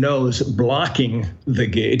nose to nose, blocking the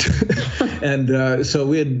gate. And so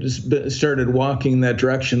we had started walking that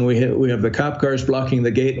direction. We have the cop cars blocking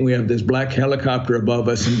the gate, and we have this black helicopter above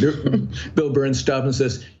us. And Bill Burns stopped and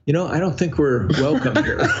says, "I don't think we're welcome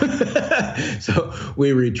here." So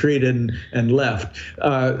we retreated and left.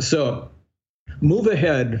 So move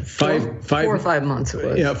ahead 4 or 5 months. It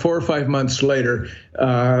was. Yeah, 4 or 5 months later.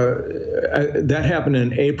 That happened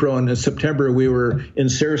in April, and in September we were in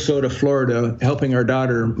Sarasota, Florida, helping our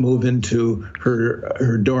daughter move into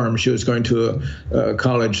her dorm. She was going to a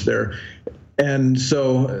college there. And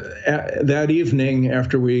so that evening,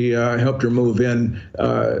 after we helped her move in,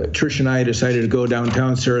 Trish and I decided to go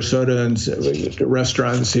downtown Sarasota and to a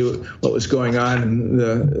restaurant and see what was going on in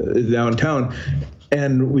the downtown.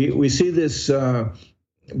 And we see this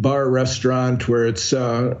bar restaurant where it's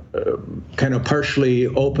kind of partially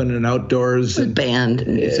open and outdoors. And band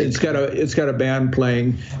music. It's got a band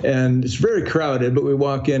playing, and it's very crowded. But we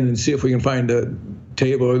walk in and see if we can find a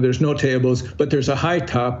table. There's no tables, but there's a high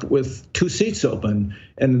top with 2 seats open,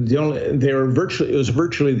 and it was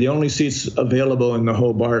virtually the only seats available in the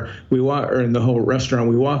whole bar. Or in the whole restaurant.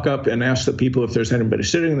 We walk up and ask the people if there's anybody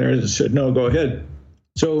sitting there. They said, "No, go ahead."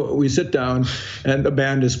 So we sit down, and the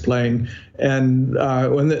band is playing. And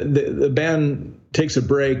when the band takes a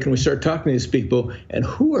break, and we start talking to these people. And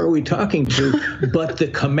who are we talking to but the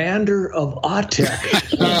commander of AUTEC?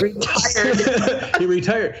 He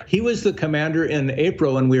retired. He was the commander in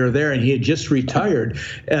April when we were there, and he had just retired.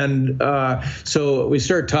 And so we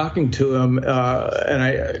started talking to him, and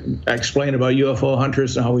I explained about UFO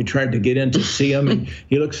hunters and how we tried to get in to see him. And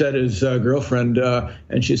he looks at his girlfriend,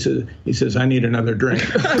 and he says, "I need another drink."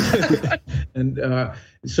 And and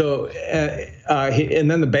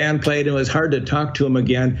then the band played, and it was hard to talk to him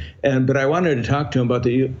again. But I wanted to talk to him about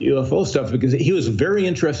the UFO stuff because he was very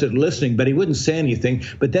interested in listening, but he wouldn't say anything.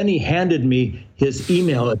 But then he handed me his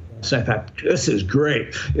email address. I thought, this is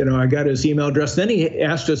great. I got his email address. Then he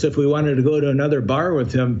asked us if we wanted to go to another bar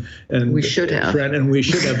with him. And we should have.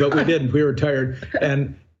 But we didn't. We were tired.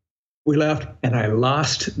 And we left, and I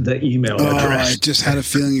lost the email address. I just had a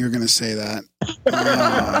feeling you were going to say that.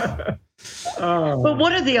 But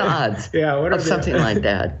what are the odds of something like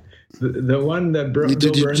that? The one that broke.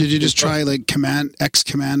 Did you just try like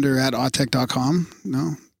ex-commander@autech.com?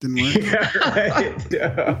 No, didn't work. Yeah, right.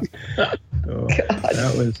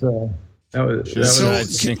 That was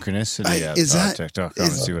Synchronicity at autech.com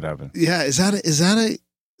and see what happened. Yeah, is that a?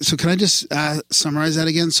 So can I just summarize that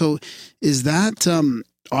again? So is that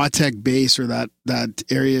AUTEC base or that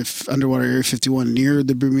area, underwater area 51 near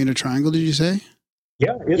the Bermuda Triangle? Did you say?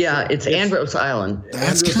 Yeah, it's Andros Island.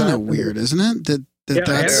 That's kind of weird, isn't it?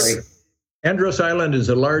 Andros Island is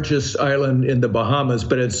the largest island in the Bahamas,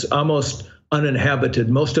 but it's almost uninhabited.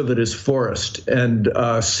 Most of it is forest and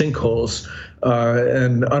sinkholes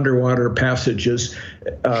and underwater passages.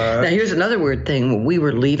 Now, here's another weird thing. When we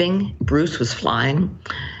were leaving, Bruce was flying,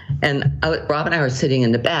 and Rob and I were sitting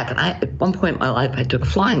in the back. And at one point in my life, I took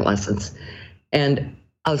flying lessons, and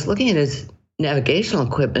I was looking at his navigational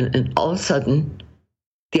equipment, and all of a sudden,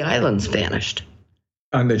 the islands vanished.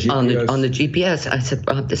 On the GPS? On the GPS. I said,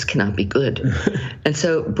 Rob, this cannot be good. And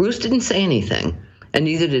so Bruce didn't say anything, and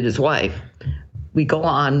neither did his wife. We go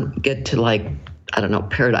on, get to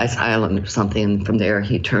Paradise Island or something, and from there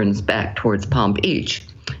he turns back towards Palm Beach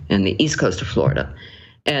and the east coast of Florida.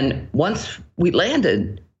 And once we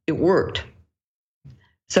landed, it worked.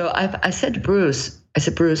 So I said to Bruce,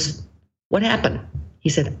 Bruce, what happened? He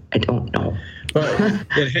said, I don't know. Well,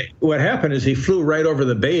 what happened is he flew right over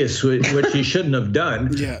the base, which he shouldn't have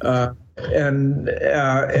done. Yeah.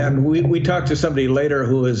 And we talked to somebody later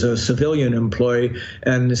who was a civilian employee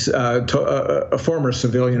and a former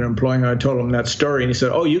civilian employee. And I told him that story, and he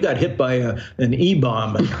said, "Oh, you got hit by an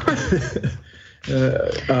E-bomb."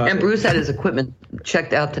 And Bruce had his equipment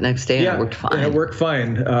checked out the next day, and it worked fine. It worked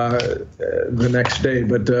fine the next day,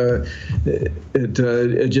 but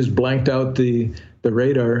it just blanked out the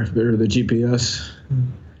radar or the GPS.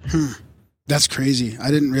 That's crazy.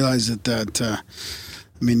 I didn't realize that.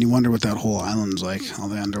 You wonder what that whole island's like, all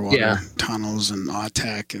the underwater tunnels and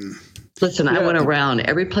AUTEC and. Listen, I went around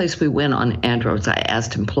every place we went on Andros. I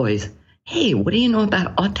asked employees, "Hey, what do you know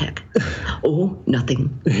about AUTEC?" "Oh,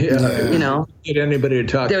 nothing." Get anybody to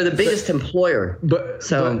talk. They're the biggest employer. But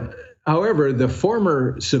however, the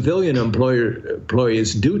former civilian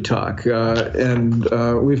employees do talk, and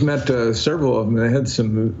we've met several of them. They had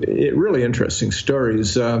some really interesting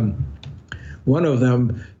stories. One of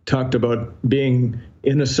them talked about being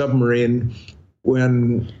in a submarine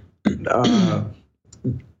when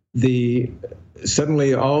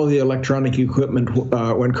suddenly all the electronic equipment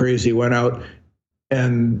went crazy, went out,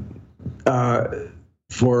 and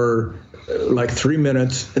for like 3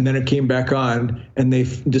 minutes, and then it came back on, and they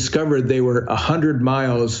discovered they were 100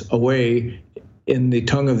 miles away in the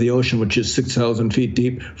tongue of the ocean, which is 6,000 feet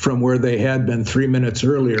deep, from where they had been 3 minutes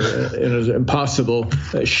earlier. It was an impossible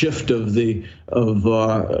shift of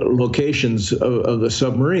locations of the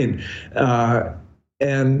submarine.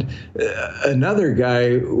 And another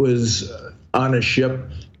guy was on a ship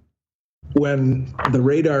when the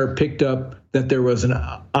radar picked up that there was an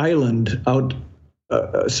island out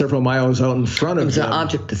several miles out in front of them. It was an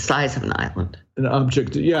object the size of an island. An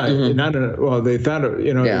object, they thought,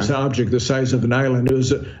 it was an object the size of an island. It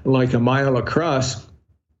was like a mile across.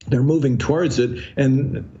 They're moving towards it,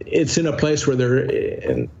 and it's in a place where they're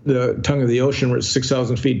in the tongue of the ocean, where it's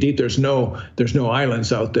 6,000 feet deep. There's no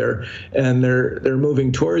islands out there, and they're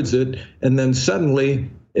moving towards it, and then suddenly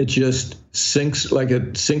it just sinks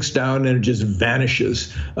down, and it just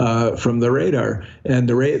vanishes from the radar. And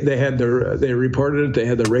they reported it. They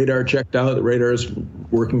had the radar checked out. The radar is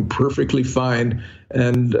working perfectly fine.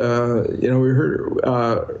 And we heard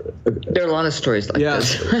there are a lot of stories like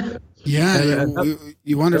this. Yeah,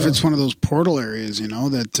 you wonder if it's one of those portal areas,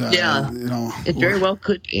 that. It very well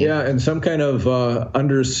could be. Yeah, and some kind of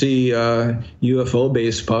undersea UFO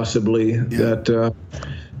base, possibly that.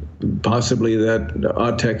 possibly that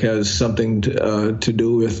Autek has something to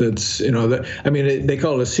do with its, they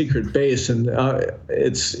call it a secret base, and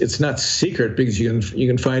it's not secret because you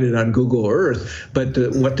can find it on Google Earth, but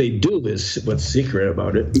what they do is what's secret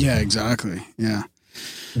about it. Yeah, exactly. Yeah.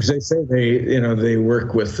 Because they say they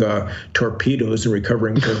work with torpedoes and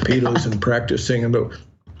recovering torpedoes and practicing. But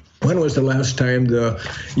when was the last time the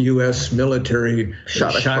U.S. military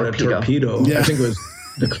shot a torpedo? Yeah. I think it was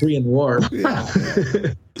the Korean War.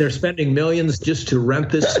 They're spending millions just to rent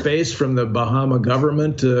this space from the Bahama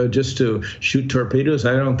government just to shoot torpedoes?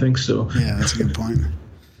 I don't think so. Yeah, that's a good point.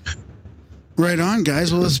 Right on,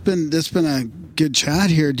 guys. Well, it's been a good chat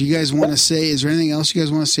here. Do you guys want to say, is there anything else you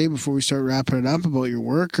guys want to say before we start wrapping it up about your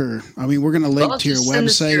work? Or, we're going to link to your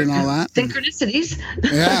website and all that. Synchronicities.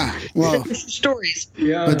 Yeah. Well, stories.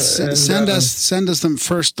 Yeah. But send us them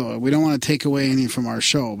first, though. We don't want to take away any from our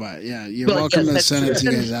show, but yeah, you're welcome to send it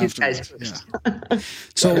to you guys afterwards. Yeah.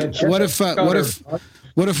 So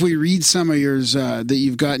what if we read some of yours that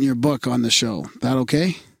you've got in your book on the show? That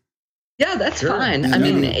okay? Yeah, that's Sure. fine. I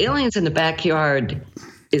mean, Aliens in the Backyard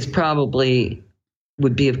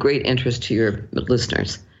would be of great interest to your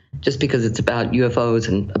listeners, just because it's about UFOs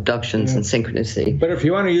and abductions and synchronicity. But if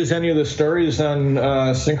you want to use any of the stories on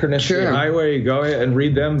Synchronicity Highway, go ahead and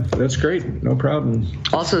read them. That's great. No problem.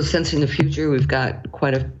 Also, Sensing the Future, we've got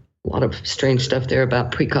quite a lot of strange stuff there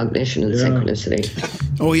about precognition and synchronicity.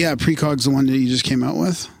 Oh, yeah. Precog's the one that you just came out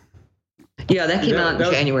with? Yeah, that came out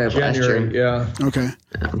in January of last year. Yeah. Okay.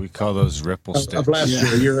 We call those ripple sticks. Of last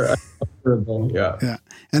year. Yeah. Yeah.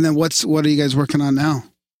 And then what are you guys working on now?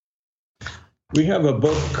 We have a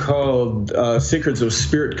book called Secrets of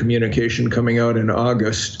Spirit Communication coming out in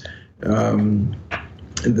August. That's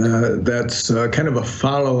kind of a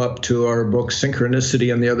follow-up to our book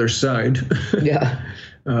Synchronicity on the Other Side. Yeah.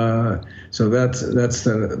 So that's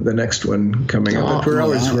the next one coming up.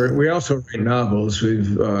 But we also write novels.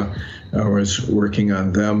 I was working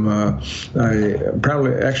on them. I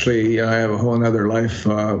have a whole other life,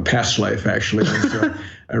 past life actually.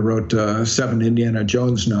 I wrote 7 Indiana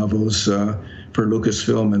Jones novels for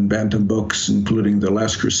Lucasfilm and Bantam Books, including The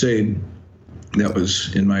Last Crusade. That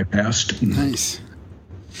was in my past. Nice.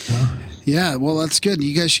 Yeah, well, that's good.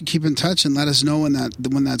 You guys should keep in touch and let us know when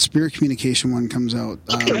that spirit communication one comes out.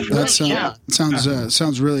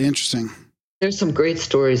 Sounds really interesting. There's some great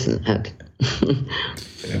stories in that.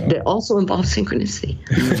 That also involve synchronicity.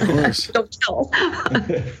 Yeah, of course. Don't tell.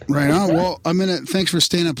 Right on. Well, thanks for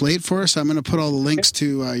staying up late for us. I'm gonna put all the links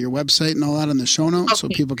to your website and all that in the show notes so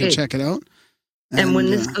people can check it out. And when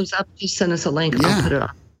this goes up, just send us a link. Yeah. I'll put it on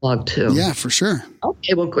the blog too. Yeah, for sure.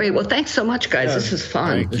 Okay, well, great. Well, thanks so much, guys. This was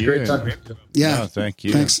fun. Thank you. Great talking to you. Yeah. No, thank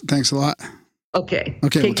you. Thanks a lot. Okay.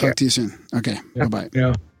 Okay, we'll care. talk to you soon. Okay. Yeah. Bye-bye.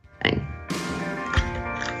 Yeah. Bye.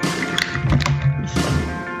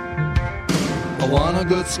 I want a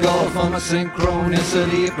good score for my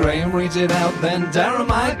synchronicity. If Graham reads it out, then Darren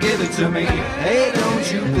might give it to me. Hey,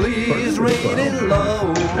 don't you please rate it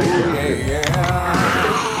low. Yeah.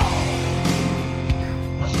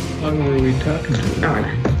 How long were we talking to? All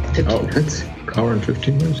right. 15 minutes. Hour and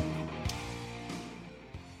 15 minutes.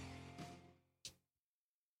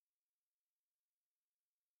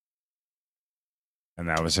 And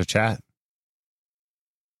that was our chat.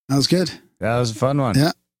 That was good. That was a fun one.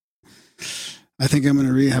 Yeah. I think I'm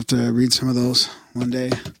going to have to read some of those one day.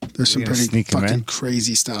 There's some pretty fucking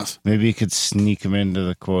crazy stuff. Maybe you could sneak them into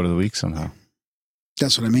the quote of the week somehow.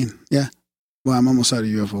 That's what I mean. Yeah. Well, I'm almost out of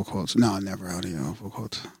UFO quotes. No, I'm never out of UFO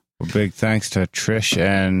quotes. Well, big thanks to Trish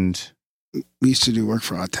and... We used to do work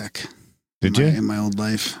for Autek. Did you? In my old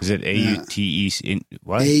life. Is it A-U-T-E...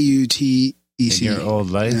 What? A-U-T-E-C. In your old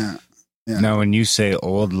life? Yeah. Now, when you say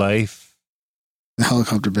old life... The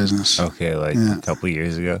helicopter business. Okay, a couple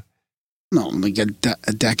years ago? No, like a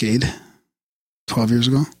decade. 12 years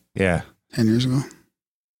ago? Yeah. 10 years ago?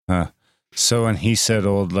 Huh. So when he said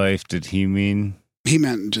old life, did he mean... He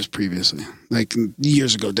meant just previously. Like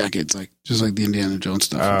years ago, decades. Just like the Indiana Jones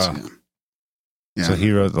stuff. Oh. Yeah. So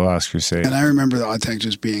he wrote The Last Crusade. And I remember the Autek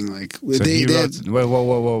just being like... Whoa.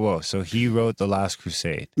 So he wrote The Last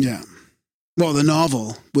Crusade. Yeah. Well, the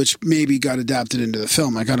novel, which maybe got adapted into the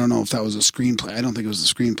film. Like, I don't know if that was a screenplay. I don't think it was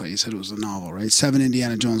a screenplay. He said it was a novel, right? 7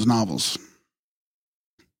 Indiana Jones novels.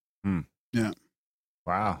 Yeah.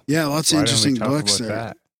 Wow. Yeah, lots of interesting books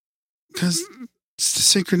there. Because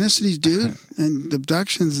it's the synchronicities, dude, and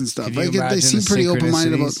abductions and stuff. They seem pretty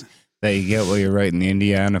open-minded about... That you get while you're writing the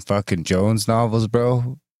Indiana fucking Jones novels,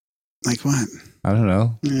 bro? Like what? I don't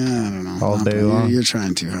know. Yeah, I don't know. All day long. You're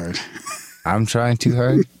trying too hard. I'm trying too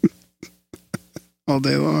hard? All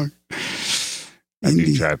day long. I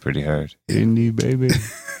do try pretty hard. Indie, baby.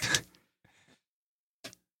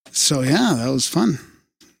 So yeah, that was fun.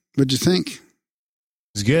 What'd you think? It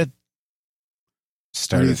was good.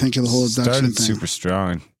 What do you think of the whole abduction Started thing? super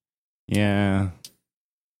strong. Yeah.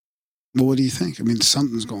 Well, what do you think? I mean,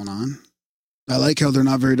 something's going on. I like how they're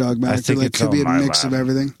not very dogmatic. They're like, could be a mix of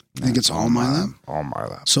everything. I think it's all my lab. All my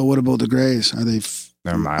lab. So what about the Greys? Are they?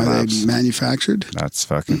 They're my Are labs. they manufactured? That's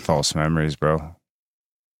fucking false memories, bro.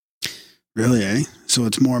 Really, eh? So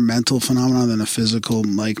it's more mental phenomenon than a physical,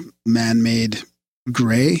 like man-made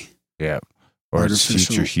gray? Yeah. Or it's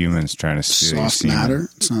future humans trying to steal your soft semen. matter.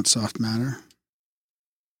 It's not soft matter.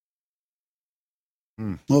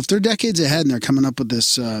 Well, if they're decades ahead and they're coming up with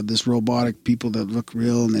this robotic people that look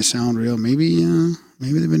real and they sound real, maybe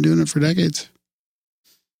they've been doing it for decades.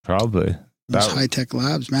 Probably. Those high-tech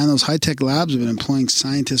labs, man. Those high-tech labs have been employing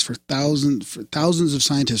scientists for thousands of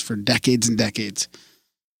scientists for decades and decades.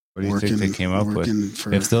 What do you think they came up with?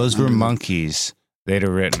 If those were monkeys, they'd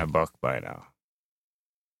have written a book by now.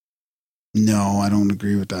 No, I don't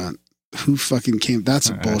agree with that. Who fucking came? That's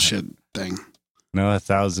a bullshit thing. No,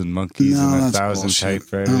 1,000 monkeys and 1,000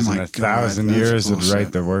 typewriters and 1,000 years would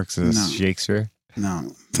write the works of Shakespeare.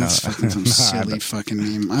 No, that's fucking some silly fucking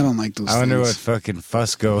meme. I don't like those things. I wonder what fucking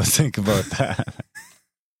Fusco would think about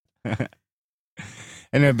that.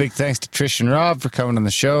 Anyway, big thanks to Trish and Rob for coming on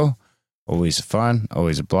the show. Always fun,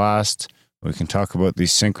 always a blast. We can talk about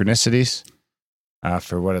these synchronicities.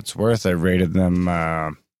 For what it's worth, I rated them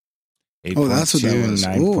 8.2, that's what that was.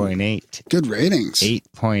 9.8. Good ratings.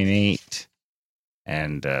 8.8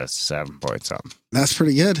 and 7 point something. That's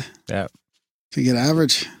pretty good. Yeah. It's a good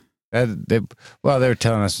average. They were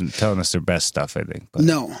telling us their best stuff, I think. But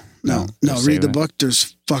no. Read the book.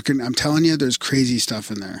 There's I'm telling you, there's crazy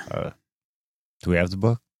stuff in there. Do we have the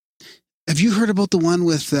book? Have you heard about the one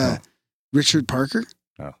with Richard Parker?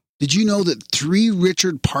 No. Did you know that 3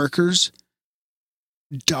 Richard Parkers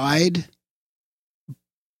died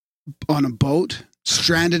on a boat,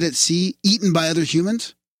 stranded at sea, eaten by other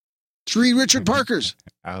humans? 3 Richard Parkers.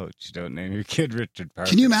 Ouch, don't name your kid Richard Parker.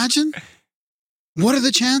 Can you imagine? What are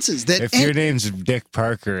the chances that if your name's Dick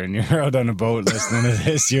Parker and you're out on a boat listening to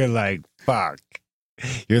this, you're like, fuck.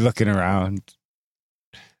 You're looking around.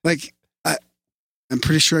 Like, I'm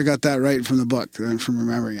pretty sure I got that right from the book, from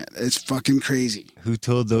remembering it. It's fucking crazy. Who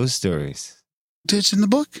told those stories? It's in the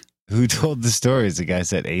book. Who told the stories? The guys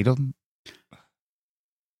that ate them?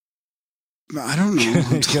 I don't know.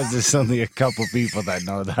 Because there's only a couple people that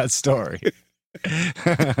know that story.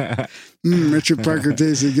 Richard Parker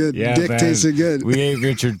tasted good. Yeah, Dick tasted good. We ate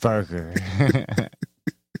Richard Parker.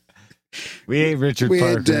 We ate Richard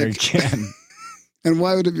Parker again. And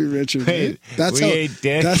why would it be Richard? Wait, we ate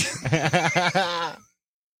Dick.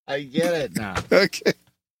 I get it now. Okay.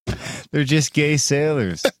 They're just gay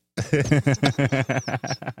sailors.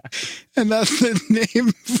 And that's the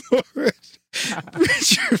name for it.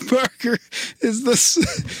 Richard Parker is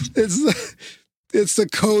it's the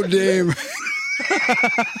code name.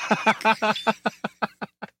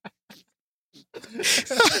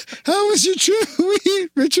 How was your trip? We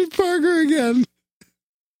eat Richard Parker again.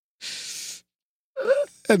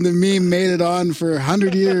 And the meme made it on for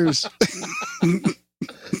 100 years.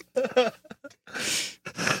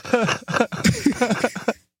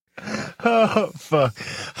 Oh, fuck.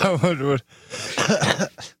 I wonder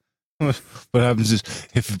what happens is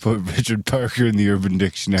if you put Richard Parker in the Urban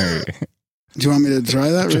Dictionary. Do you want me to try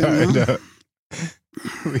that right now?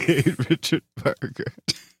 We ate Richard Parker.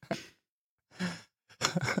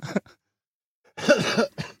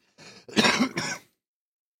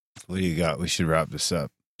 What do you got? We should wrap this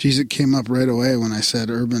up. Geez, it came up right away when I said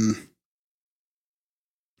urban.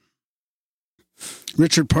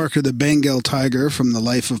 Richard Parker, the Bengal tiger from The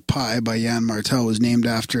Life of Pi by Jan Martel, was named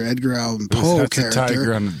after Edgar Allan Poe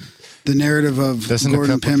character. The narrative of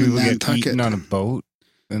Gordon Pym and Nantucket. On a boat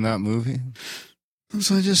in that movie? That's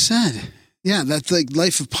what I just said. Yeah, that's like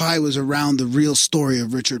Life of Pi was around the real story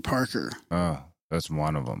of Richard Parker. Oh, that's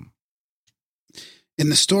one of them. In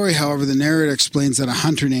the story, however, the narrator explains that a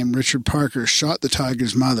hunter named Richard Parker shot the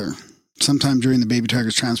tiger's mother. Sometime during the baby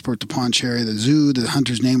tiger's transport to Pondicherry, the zoo, the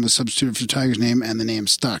hunter's name was substituted for the tiger's name, and the name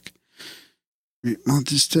stuck. Well, it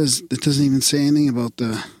doesn't even say anything about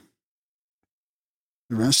the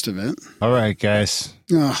rest of it. All right, guys.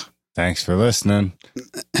 Oh. Thanks for listening.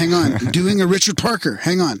 Hang on. Doing a Richard Parker.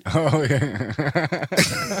 Hang on. Oh, yeah.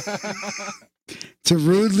 To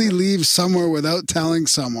rudely leave somewhere without telling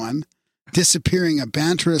someone, disappearing a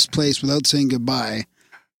banterous place without saying goodbye.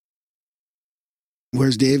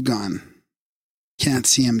 Where's Dave gone? Can't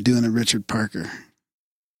see him doing a Richard Parker.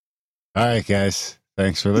 All right, guys.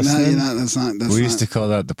 Thanks for listening. No, that's not. We used to call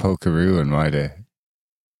that the pokeroo in my day.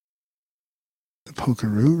 The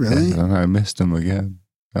pokeroo, really? Yeah, I missed him again.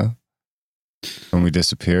 Huh? When we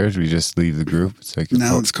disappeared, we just leave the group. It's like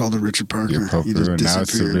now it's called a Richard Parker. You're Poker, and now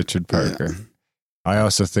it's the Richard Parker. Yeah. I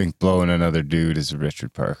also think blowing another dude is a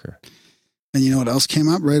Richard Parker. And you know what else came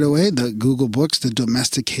up right away? The Google books, The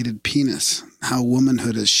Domesticated Penis, How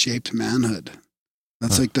Womanhood Has Shaped Manhood.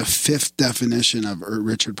 That's like the 5th definition of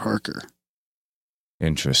Richard Parker.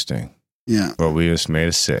 Interesting. Yeah. Well, we just made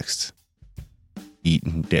a 6th.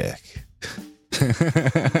 Eating dick.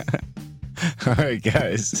 All right,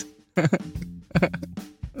 guys.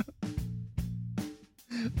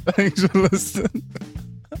 Thanks for listening.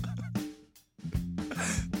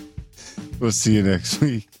 We'll see you next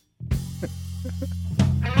week.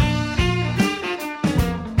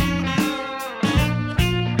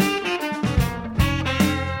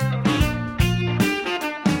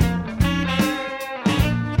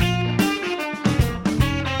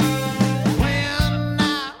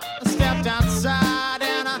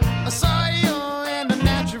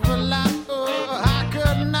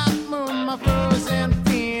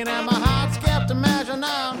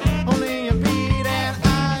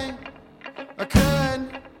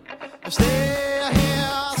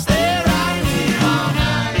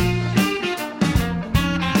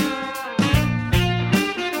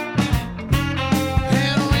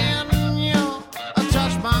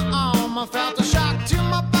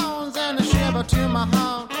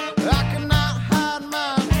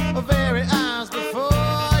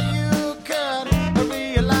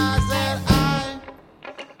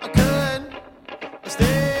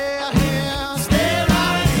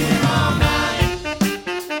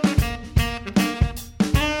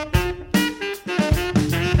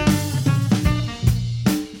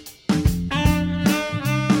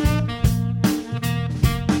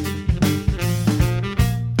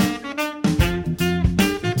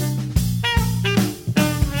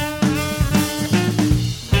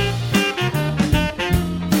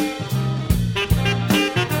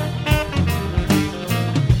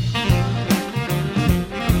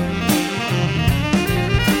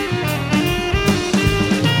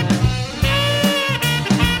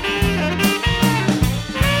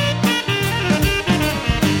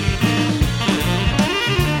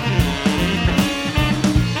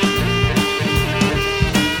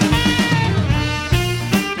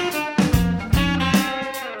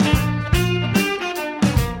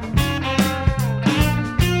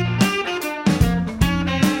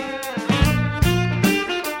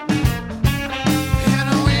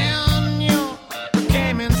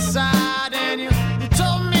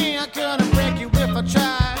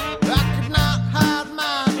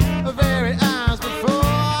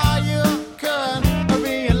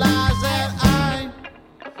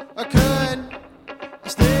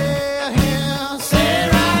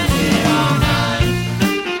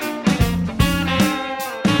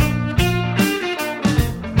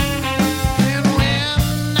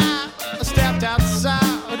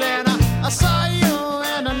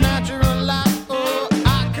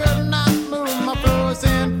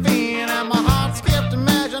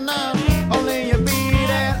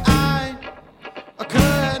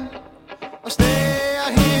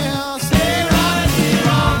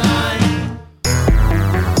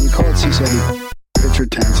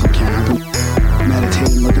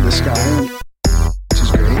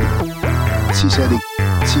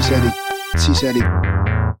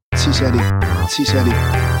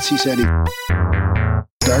 Seaside,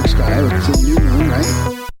 dark sky, it's a new moon,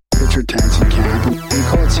 right? Richard Tanson camp. We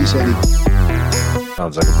call it Seaside.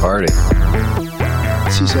 Sounds like a party.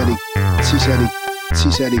 Seaside.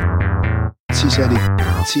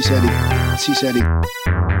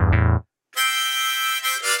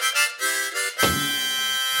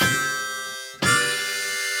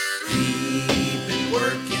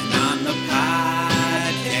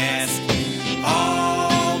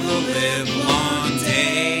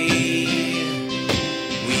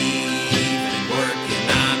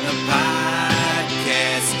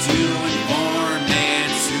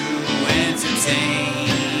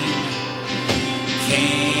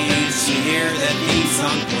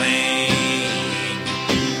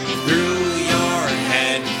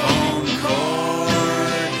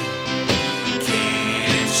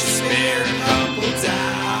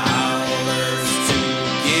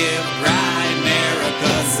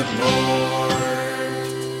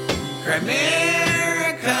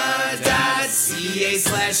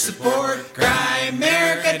 Grimerica.ca/support.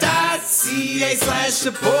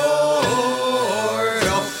 Grimerica.ca/support.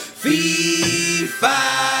 Oh, fee,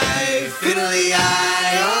 fi,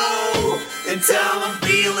 fiddly-I-O. And tell them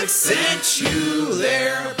Felix sent you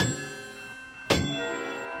there.